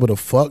wasn't able to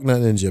fuck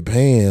nothing in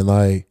Japan.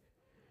 Like,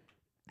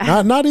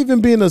 not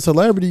even being a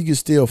celebrity, you can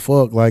still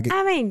fuck. Like,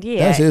 I mean,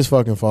 yeah, that's his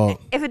fucking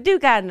fault. If a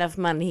dude got enough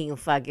money, he can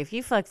fuck. If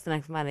you fucks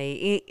enough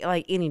money,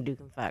 like any dude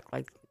can fuck.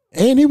 Like,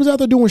 and he was out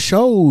there doing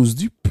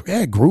shows. You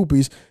had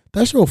groupies.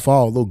 That's your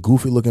fault, little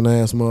goofy looking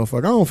ass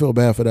motherfucker. I don't feel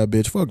bad for that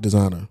bitch. Fuck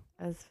designer.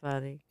 That's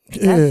funny.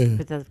 Yeah,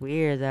 but that's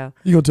weird though.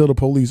 You gonna tell the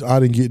police I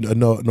didn't get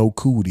no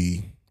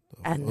cootie?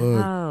 I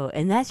know,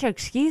 and that's your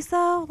excuse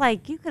though.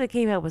 Like you could have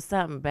came up with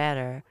something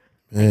better.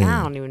 Like,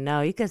 I don't even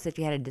know. You could have said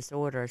you had a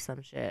disorder or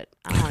some shit.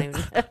 I don't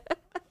even know.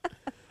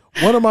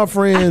 One of my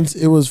friends,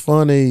 it was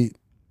funny.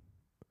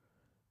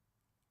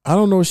 I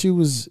don't know if she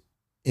was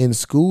in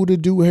school to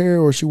do hair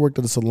or she worked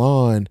at a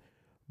salon,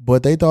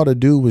 but they thought a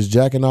dude was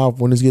jacking off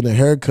when he's getting a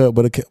haircut.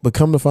 But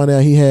come to find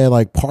out, he had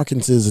like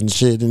Parkinson's and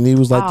shit, and he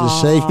was like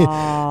just shaking.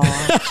 Bless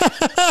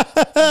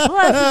his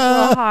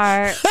little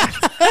heart.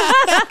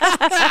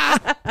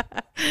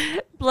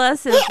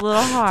 Bless his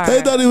little heart.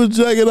 They thought he was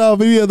jacking off.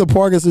 He had the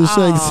Parkinson's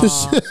shakes and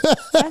shit.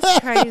 That's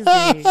crazy.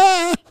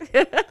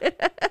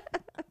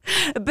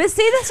 But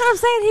see, that's what I'm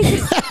saying.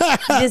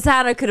 The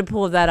designer could have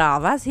pulled that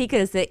off. He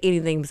could have said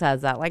anything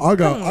besides that. Like, I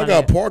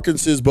got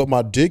Parkinson's, but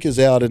my dick is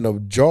out and a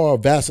jar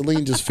of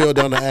Vaseline just fell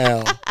down the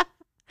aisle.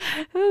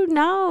 Who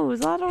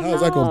knows? I don't know.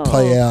 How's that gonna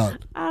play out?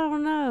 I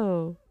don't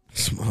know.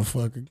 This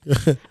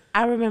motherfucker.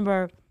 I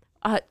remember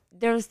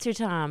there was 2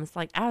 times.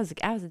 Like I was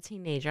a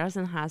teenager. I was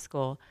in high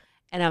school,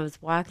 and I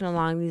was walking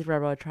along these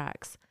railroad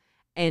tracks,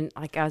 and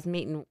like I was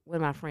meeting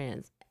with my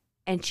friends,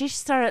 and she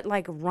started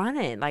like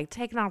running, like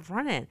taking off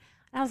running.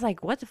 And I was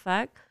like, "What the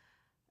fuck?"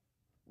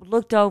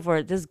 Looked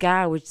over. This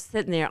guy was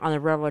sitting there on the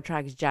railroad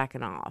tracks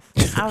jacking off.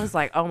 I was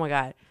like, "Oh my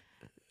god!"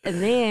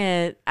 And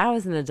then I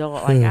was an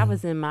adult. Like I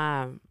was in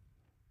my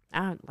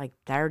like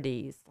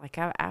 30s. Like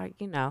I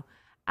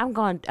I'm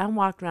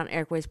walking around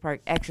Airways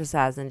Park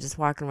exercising, just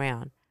walking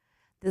around.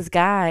 This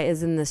guy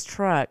is in this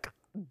truck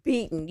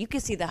beating. You can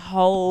see the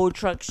whole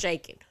truck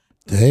shaking.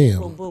 Damn.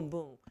 Boom, boom,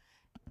 boom.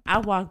 I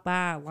walk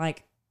by,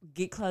 like,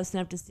 get close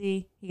enough to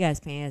see. He got his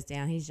pants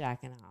down. He's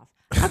jacking off.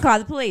 I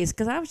called the police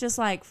because I was just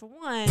like, for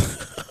one,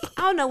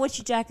 I don't know what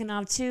you jacking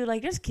off to.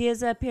 Like, there's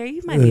kids up here.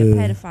 You might be a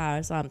pedophile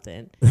or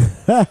something.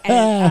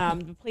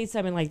 And the police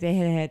told me, like, they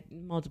had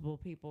multiple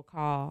people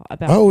call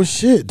about. Oh,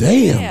 shit.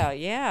 Damn.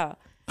 Yeah.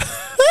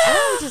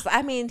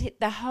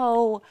 The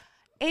whole,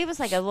 it was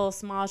like a little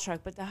small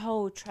truck, but the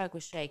whole truck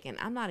was shaking.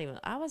 I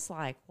was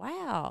like,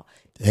 wow.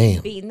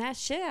 Damn. Beating that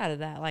shit out of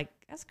that. Like,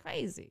 that's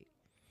crazy.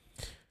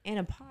 In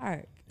a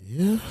park.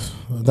 Yeah.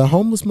 The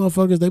homeless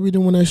motherfuckers, they be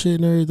doing that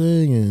shit and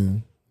everything.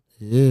 And,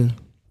 yeah.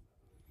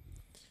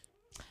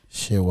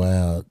 Shit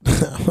wild.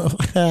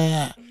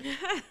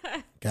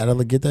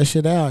 Gotta get that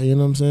shit out. You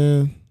know what I'm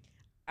saying?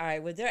 All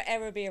right. Would there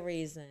ever be a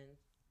reason?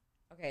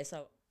 Okay,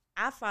 so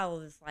I follow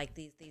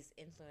these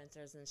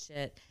influencers and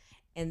shit,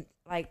 and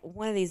like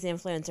one of these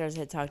influencers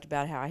had talked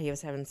about how he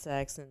was having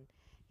sex and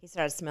he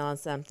started smelling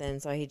something,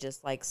 so he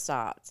just like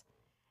stopped,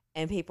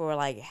 and people were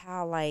like,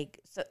 "How?" Like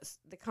so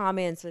the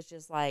comments was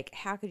just like,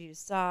 "How could you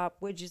stop?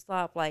 Would you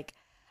stop? Like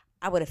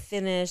I would have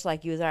finished.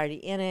 Like you was already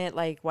in it.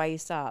 Like why you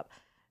stop?"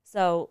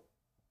 So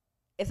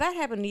if that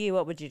happened to you,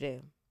 what would you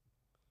do?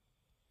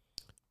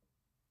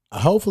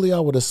 Hopefully, I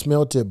would have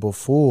smelt it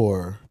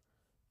before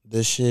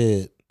this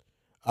shit.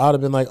 I would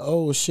have been like,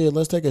 oh, shit,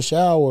 let's take a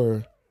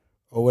shower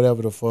or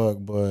whatever the fuck.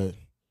 But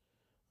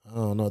I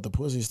don't know. If the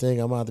pussy stink,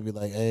 I'm about to be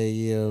like, hey,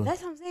 yeah.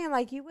 That's what I'm saying.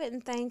 Like, you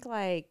wouldn't think,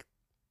 like,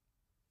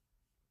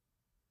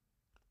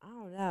 I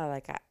don't know.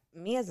 Like,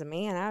 me as a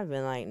man, I've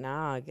been like,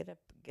 nah, get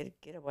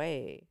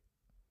away.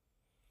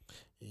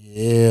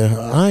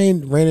 Yeah, I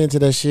ain't ran into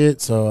that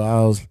shit, so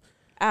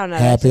I don't know.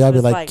 happy. I'd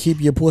be like,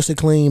 keep your pussy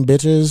clean,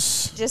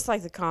 bitches. Just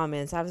like the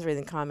comments. I was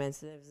reading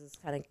comments, and it was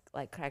just kind of,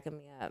 like, cracking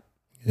me up.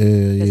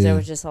 Yeah, Because there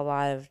was just a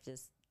lot of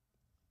just,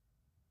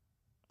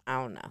 I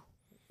don't know.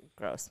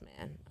 Gross, man.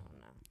 I don't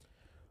know.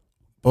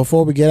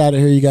 Before we get out of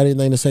here, you got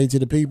anything to say to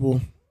the people?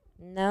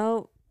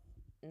 Nope,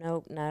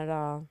 not at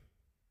all.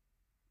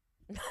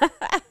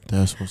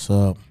 That's what's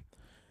up.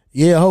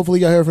 Yeah,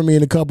 hopefully y'all hear from me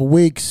in a couple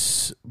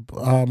weeks.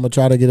 I'm going to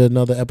try to get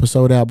another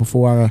episode out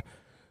before I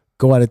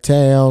go out of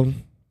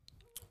town.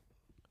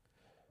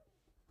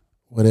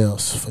 What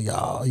else for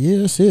y'all? Yeah,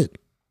 that's it.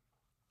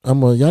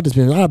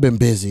 I've been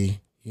busy.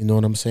 You know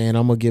what I'm saying?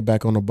 I'm going to get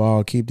back on the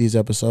ball, keep these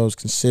episodes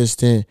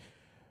consistent.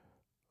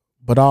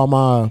 But all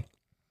my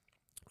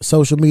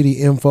social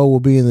media info will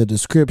be in the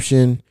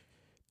description.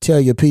 Tell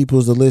your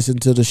peoples to listen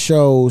to the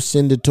show.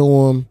 Send it to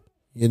them.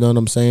 You know what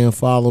I'm saying?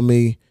 Follow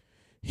me.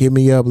 Hit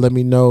me up. Let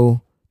me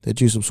know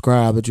that you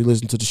subscribe, that you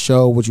listen to the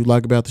show, what you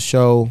like about the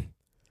show.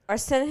 Or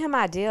send him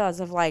ideas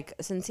of, like,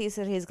 since he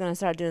said he's going to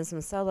start doing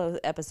some solo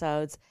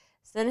episodes,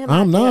 send him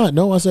I'm ideas. not.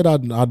 No, I said I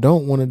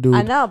don't want to do it.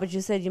 I know, but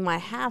you said you might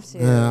have to.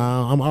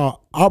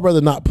 I'd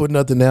rather not put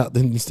nothing out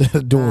than instead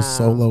of doing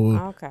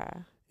solo. Okay.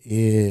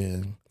 Yeah.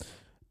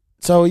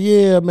 So,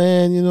 yeah,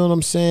 man, you know what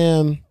I'm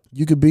saying?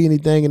 You could be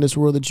anything in this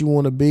world that you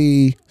want to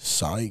be.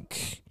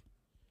 Psych.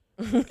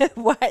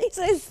 Why do you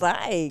say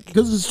psych?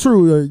 Because it's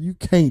true. You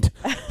can't.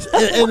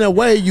 In a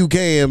way, you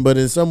can, but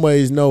in some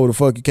ways, no, the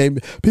fuck you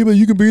can't. People,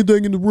 you can be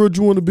anything in the world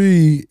you want to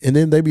be. And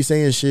then they be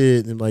saying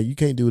shit, and, like, you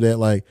can't do that.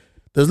 Like,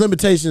 there's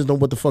limitations on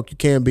what the fuck you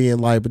can be in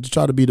life, but you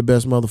try to be the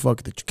best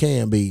motherfucker that you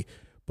can be.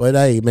 But,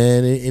 hey,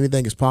 man,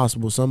 anything is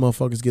possible. Some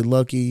motherfuckers get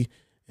lucky,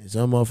 and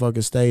some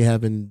motherfuckers stay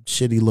having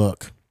shitty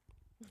luck.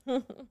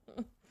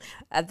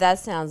 That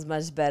sounds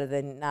much better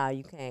than, nah,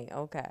 you can't.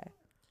 Okay.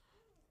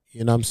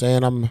 You know what I'm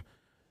saying?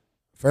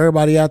 For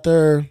everybody out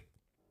there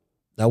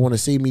that want to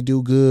see me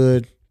do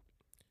good,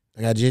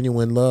 I got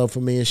genuine love for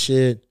me and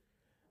shit.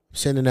 I'm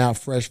sending out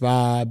fresh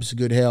vibes,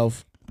 good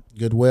health,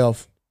 good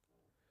wealth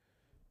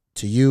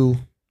to you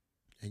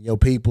and your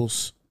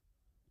peoples.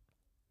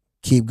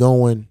 Keep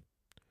going.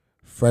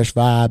 Fresh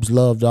vibes,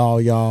 love to all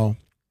y'all.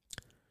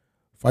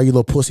 For all you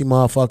little pussy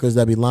motherfuckers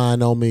that be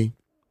lying on me,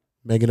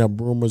 making up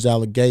rumors,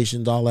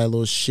 allegations, all that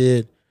little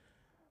shit.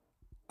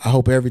 I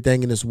hope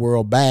everything in this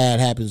world bad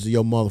happens to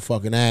your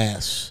motherfucking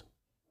ass.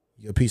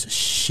 You're a piece of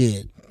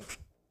shit.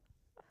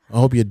 I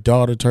hope your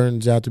daughter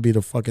turns out to be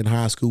the fucking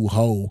high school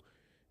hoe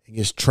and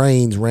gets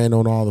trains ran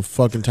on all the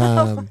fucking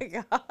time. Oh my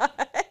God.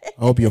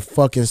 I hope your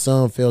fucking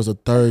son fails the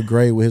 3rd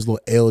grade with his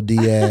little LD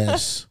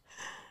ass.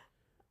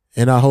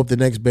 And I hope the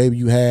next baby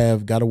you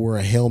have got to wear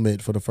a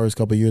helmet for the first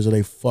couple of years of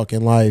their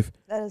fucking life.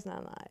 That is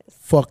not nice.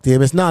 Fuck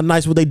them. It's not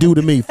nice what they do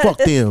to me. Fuck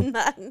them. It's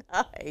not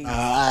nice.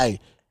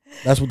 Alright.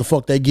 That's what the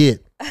fuck they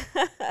get.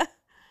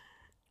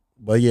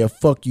 But yeah,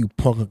 fuck you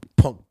punk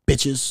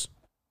bitches.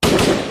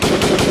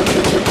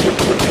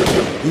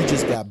 You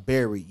just got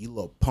buried, you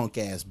little punk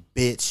ass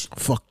bitch.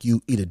 Fuck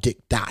you, eat a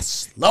dick, die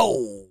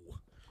slow.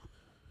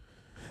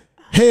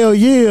 Hell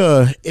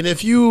yeah. And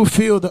if you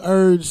feel the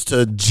urge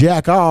to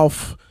jack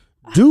off,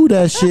 do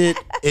that shit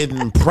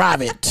in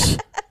private.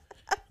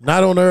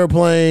 Not on the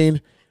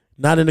airplane,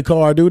 not in the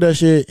car. Do that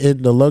shit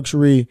in the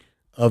luxury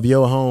of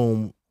your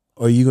home,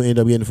 or you gonna end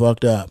up getting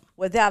fucked up.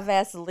 Without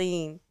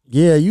Vaseline.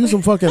 Yeah, use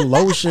some fucking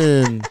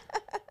lotion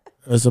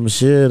or some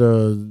shit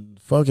or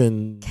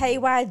fucking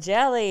KY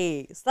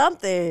jelly.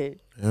 Something.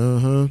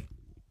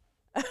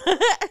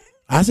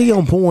 I see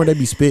on porn they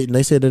be spitting.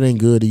 They said it ain't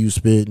good to use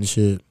spit and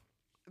shit.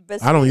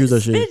 But I don't use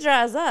that shit. Spit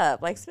dries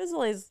up. Like spit's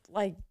always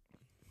like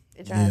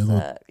it dries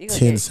up. You gonna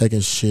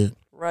 10-second shit.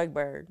 rug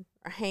burn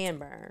or hand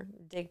burn,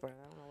 dick burn.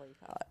 I don't know what you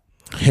call it.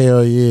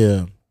 Hell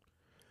yeah.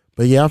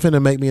 But yeah, I'm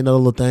finna make me another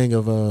little thing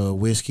of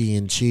whiskey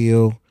and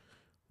chill.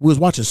 We was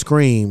watching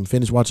Scream,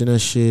 finished watching that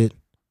shit.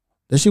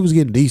 That shit was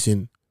getting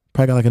decent.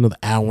 Probably got like another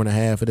hour and a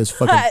half of this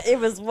fucking It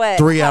was what?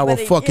 3-hour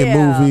fucking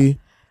movie.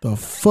 The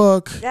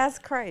fuck? That's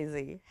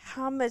crazy.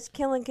 How much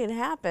killing can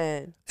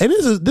happen? And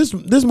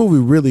this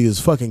movie really is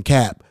fucking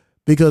cap.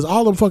 Because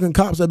all them fucking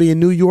cops that be in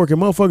New York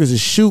and motherfuckers is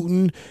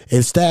shooting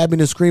and stabbing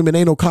and screaming.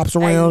 Ain't no cops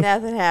around.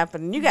 Ain't nothing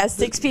happening. You got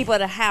 6 people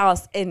at a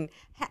house, and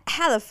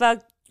how the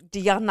fuck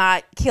do y'all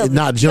not kill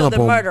the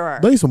murderer?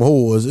 They some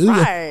whores.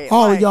 Right,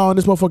 all like, of y'all in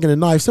this motherfucking a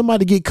knife.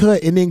 Somebody get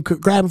cut and then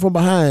grab him from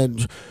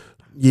behind.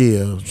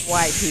 Yeah.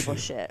 White people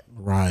shit.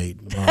 Right.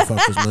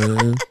 Motherfuckers,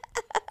 man.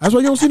 That's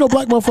why you don't see no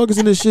black motherfuckers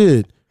in this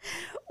shit.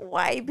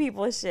 White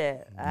people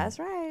shit. That's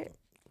right.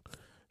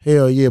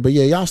 Hell yeah. But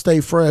yeah, y'all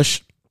stay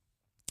fresh.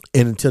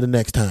 And until the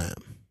next time.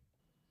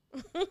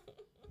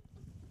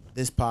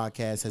 This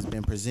podcast has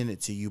been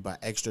presented to you by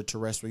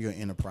Extraterrestrial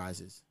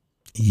Enterprises.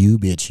 You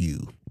bitch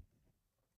you.